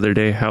did the other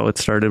day, how it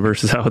started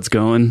versus how it's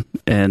going.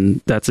 And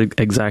that's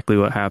exactly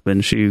what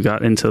happened. She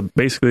got into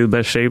basically the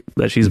best shape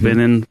that she's been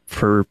in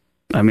for,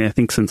 I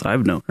think since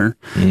I've known her.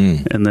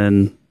 And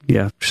then,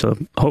 so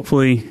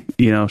hopefully,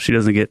 she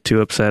doesn't get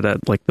too upset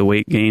at like the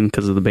weight gain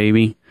because of the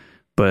baby.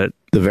 But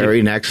the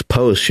very next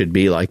post should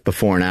be like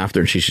before and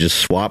after, and she should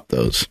just swap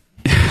those.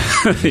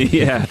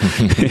 yeah.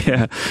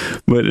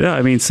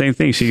 But same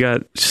thing. She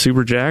got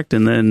super jacked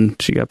and then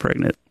she got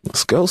pregnant.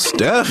 Let's go,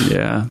 Steph.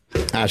 Yeah.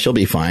 She'll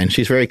be fine.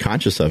 She's very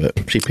conscious of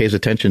it. She pays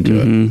attention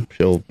to it.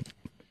 She'll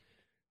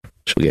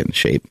get in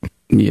shape.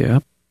 Yeah.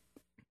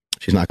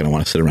 She's not going to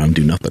want to sit around and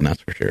do nothing.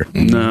 That's for sure.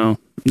 No.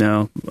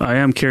 I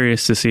am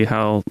curious to see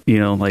how,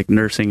 like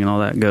nursing and all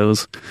that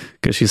goes.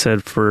 Because she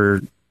said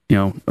for,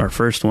 our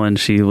first one,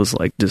 she was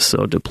like just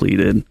so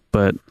depleted.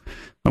 But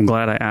I'm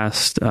glad I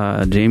asked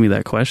Jaime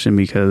that question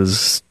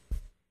because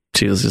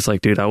she was just like,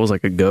 dude, I was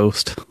like a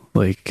ghost.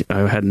 Like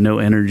I had no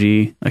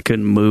energy. I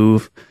couldn't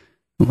move.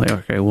 I'm like,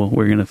 okay, well,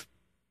 we're going to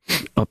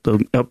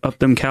up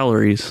them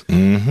calories.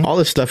 All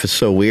this stuff is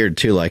so weird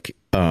too. Like,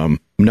 no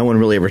one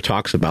really ever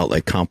talks about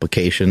like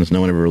complications.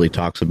 No one ever really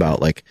talks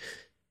about like,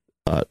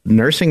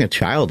 nursing a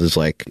child is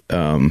like,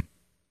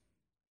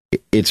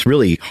 it's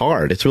really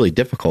hard. It's really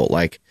difficult.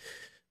 Like,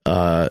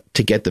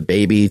 to get the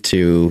baby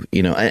to,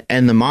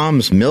 and the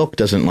mom's milk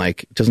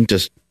doesn't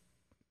just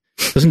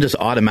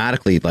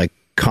automatically like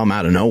come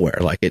out of nowhere.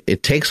 Like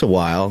it takes a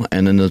while,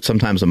 and then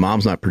sometimes the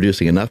mom's not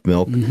producing enough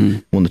milk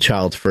when the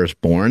child's first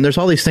born. There's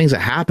all these things that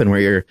happen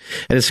and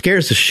it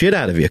scares the shit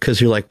out of you because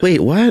you're like, wait,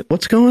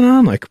 what's going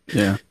on? Like,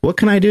 what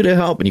can I do to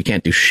help? And you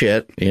can't do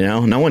shit.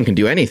 No one can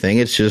do anything.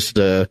 It's just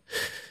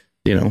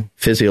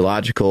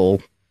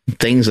physiological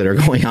things that are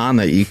going on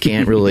that you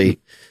can't really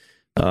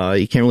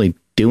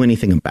do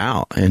anything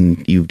about,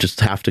 and you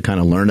just have to kind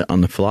of learn it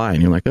on the fly.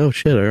 And you're like, oh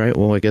shit, all right,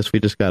 well, I guess we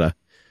just gotta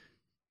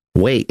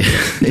wait.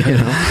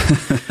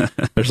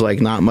 There's like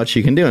not much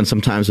you can do, and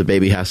sometimes the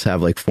baby has to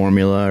have like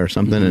formula or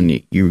something, and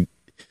you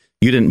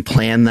didn't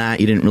plan that,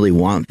 you didn't really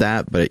want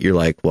that, but you're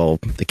like, well,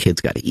 the kid's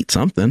got to eat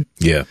something.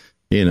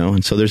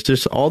 And so there's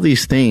just all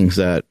these things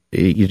that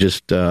you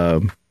just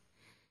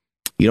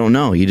you don't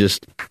know.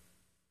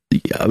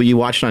 You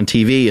watch it on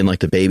TV, and like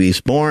the baby's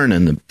born,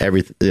 and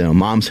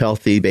mom's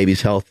healthy,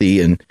 baby's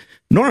healthy, and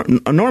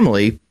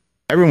normally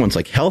everyone's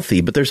like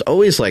healthy, but there's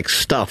always like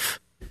stuff.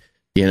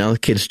 The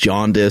kid's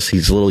jaundice,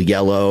 he's a little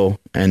yellow,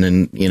 and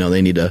then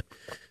you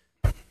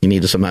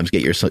need to sometimes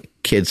get your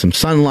kid some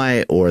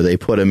sunlight, or they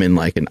put him in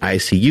like an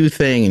ICU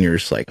thing, and you're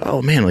just like,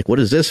 oh man, like what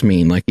does this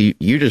mean? Like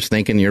you're just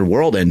thinking your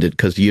world ended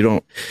because you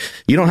don't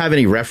have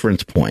any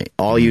reference point.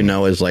 All you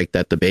know is like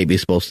that the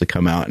baby's supposed to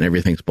come out and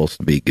everything's supposed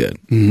to be good.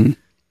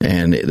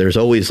 And there's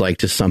always like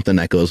just something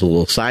that goes a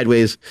little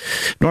sideways.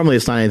 Normally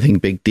it's not anything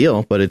big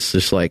deal, but it's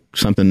just like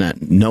something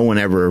that no one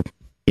ever,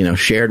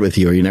 shared with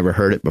you, or you never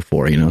heard it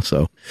before,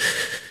 so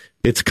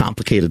it's a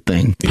complicated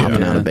thing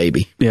popping out a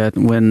baby. Yeah.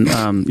 When,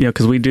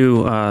 cause we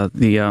do,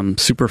 the,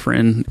 Super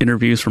Friend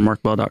interviews from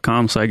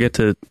markbell.com. So I get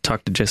to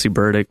talk to Jesse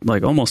Burdick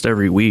like almost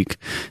every week,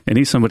 and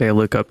he's somebody I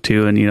look up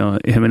to, and,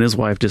 him and his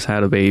wife just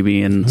had a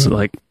baby. And so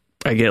like,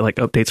 I get like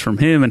updates from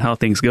him and how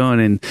things going.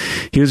 And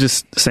he was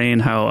just saying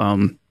how,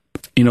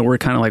 we're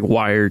kind of like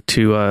wired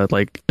to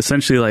like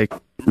essentially like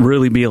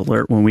really be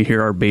alert when we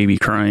hear our baby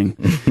crying.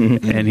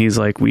 And he's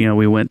like,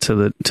 we went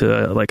to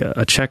like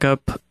a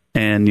checkup,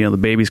 and the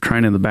baby's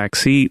crying in the back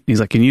seat. He's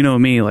like,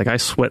 and me, like I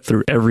sweat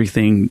through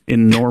everything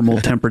in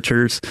normal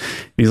temperatures.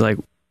 He's like,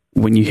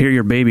 when you hear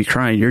your baby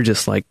crying, you're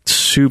just like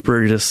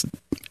super just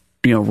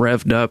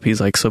revved up. He's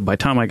like, so by the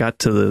time I got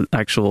to the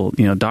actual,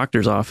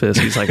 doctor's office,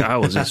 he's like, I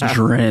was just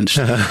drenched.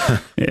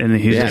 And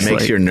he's just it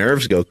makes your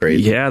nerves go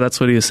crazy. Yeah, that's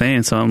what he was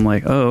saying. So I'm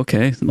like, oh,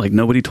 okay. Like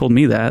nobody told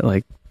me that.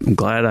 Like, I'm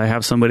glad I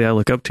have somebody I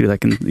look up to that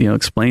can,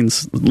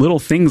 explains little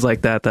things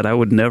like that I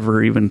would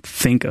never even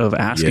think of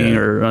asking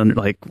or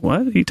like,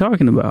 what are you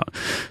talking about?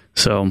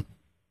 So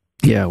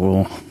yeah,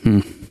 well,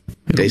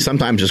 they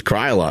sometimes just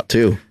cry a lot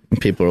too. And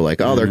people are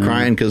like, oh, they're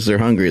crying because they're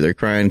hungry. They're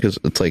crying because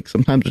it's like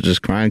sometimes they're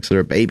just crying because they're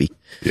a baby.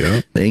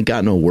 Yeah. They ain't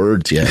got no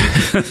words yet.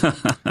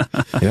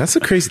 That's the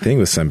crazy thing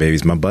with some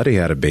babies. My buddy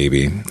had a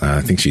baby.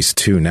 I think she's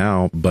 2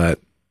 now, but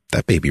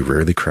that baby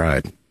rarely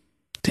cried.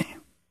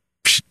 Damn.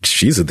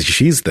 She's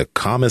the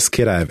calmest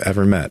kid I've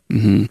ever met.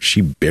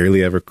 She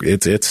barely ever.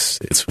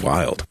 It's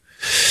wild.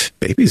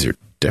 Babies are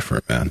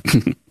different, man.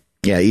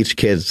 Yeah, each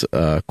kid's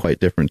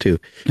quite different too.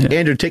 Yeah.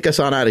 Andrew, take us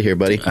on out of here,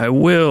 buddy. I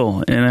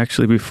will. And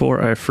actually,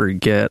 before I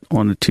forget, I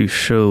wanted to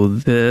show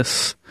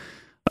this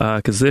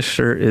because this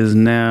shirt is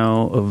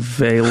now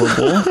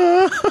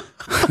available.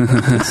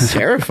 It's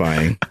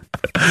terrifying.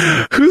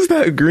 Who's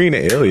that green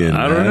alien?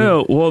 I don't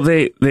know. Well,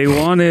 they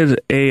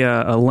wanted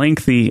a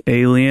lengthy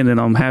alien, and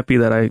I'm happy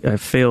that I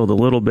failed a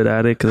little bit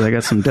at it because I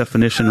got some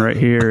definition right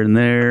here and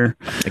there.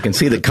 I can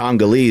see the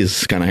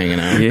Congolese kind of hanging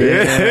out.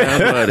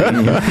 Yeah, buddy.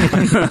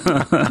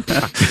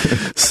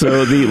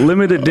 So the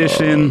limited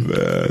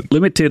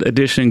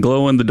edition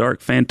glow in the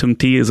dark Phantom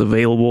tee is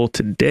available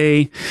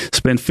today.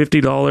 Spend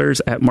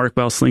 $50 at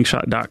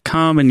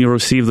markbellslingshot.com and you'll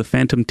receive the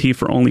Phantom tee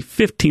for only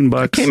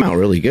 $15. It came out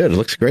really good. It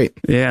looks great.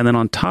 Yeah, and then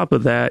on top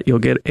of that, you'll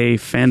get a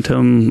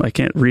Phantom. I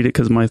can't read it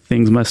because my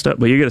thing's messed up,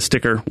 but you get a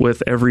sticker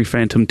with every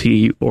Phantom tee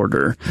you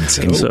order.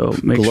 So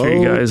make sure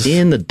you guys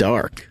in the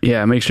dark.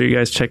 Yeah, make sure you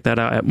guys check that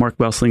out at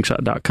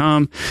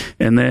markbellslingshot.com.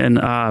 And then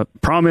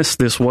promise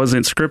this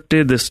wasn't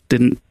scripted. This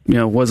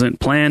wasn't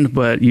planned,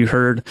 but you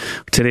heard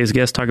today's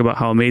guest talk about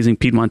how amazing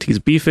Piedmontese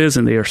beef is,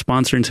 and they are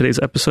sponsoring today's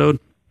episode.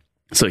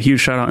 So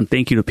huge shout out and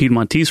thank you to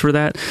Piedmontese for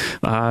that.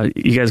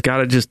 You guys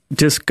got to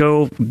just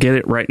go get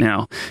it right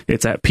now.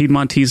 It's at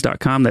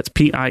Piedmontese.com. That's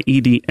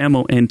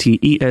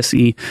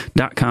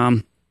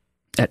Piedmontese.com.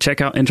 At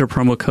checkout, enter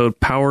promo code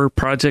Power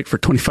Project for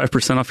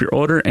 25% off your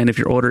order. And if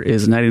your order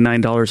is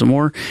 $99 or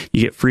more,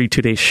 you get free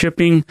 2-day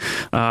shipping.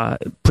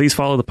 Please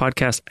follow the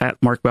podcast at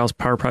Mark Bell's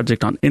Power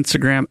Project on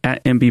Instagram,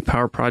 at MB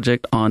Power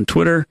Project on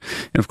Twitter,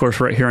 and of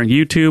course right here on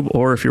YouTube.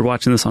 Or if you're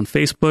watching this on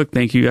Facebook,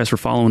 thank you guys for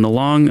following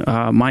along.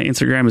 My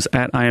Instagram is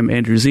at I am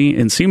Andrew Z.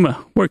 And Seema,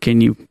 where can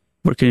you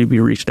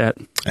be reached at?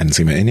 And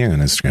Seema Yin Yang on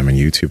Instagram and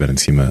YouTube, and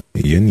Seema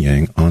Yin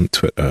Yang on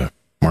Twitter.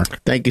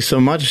 Mark. Thank you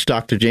so much,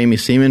 Dr. Jaime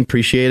Seeman.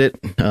 Appreciate it.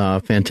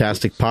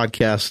 Fantastic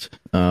podcast.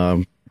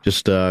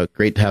 Just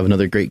great to have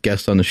another great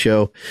guest on the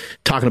show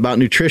talking about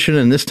nutrition.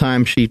 And this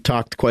time she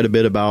talked quite a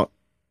bit about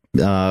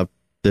the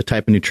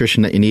type of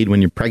nutrition that you need when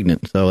you're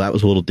pregnant. So that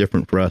was a little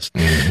different for us.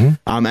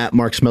 I'm at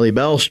Mark Smelly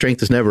Bell.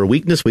 Strength is never a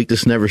weakness. Weakness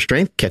is never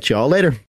strength. Catch you all later.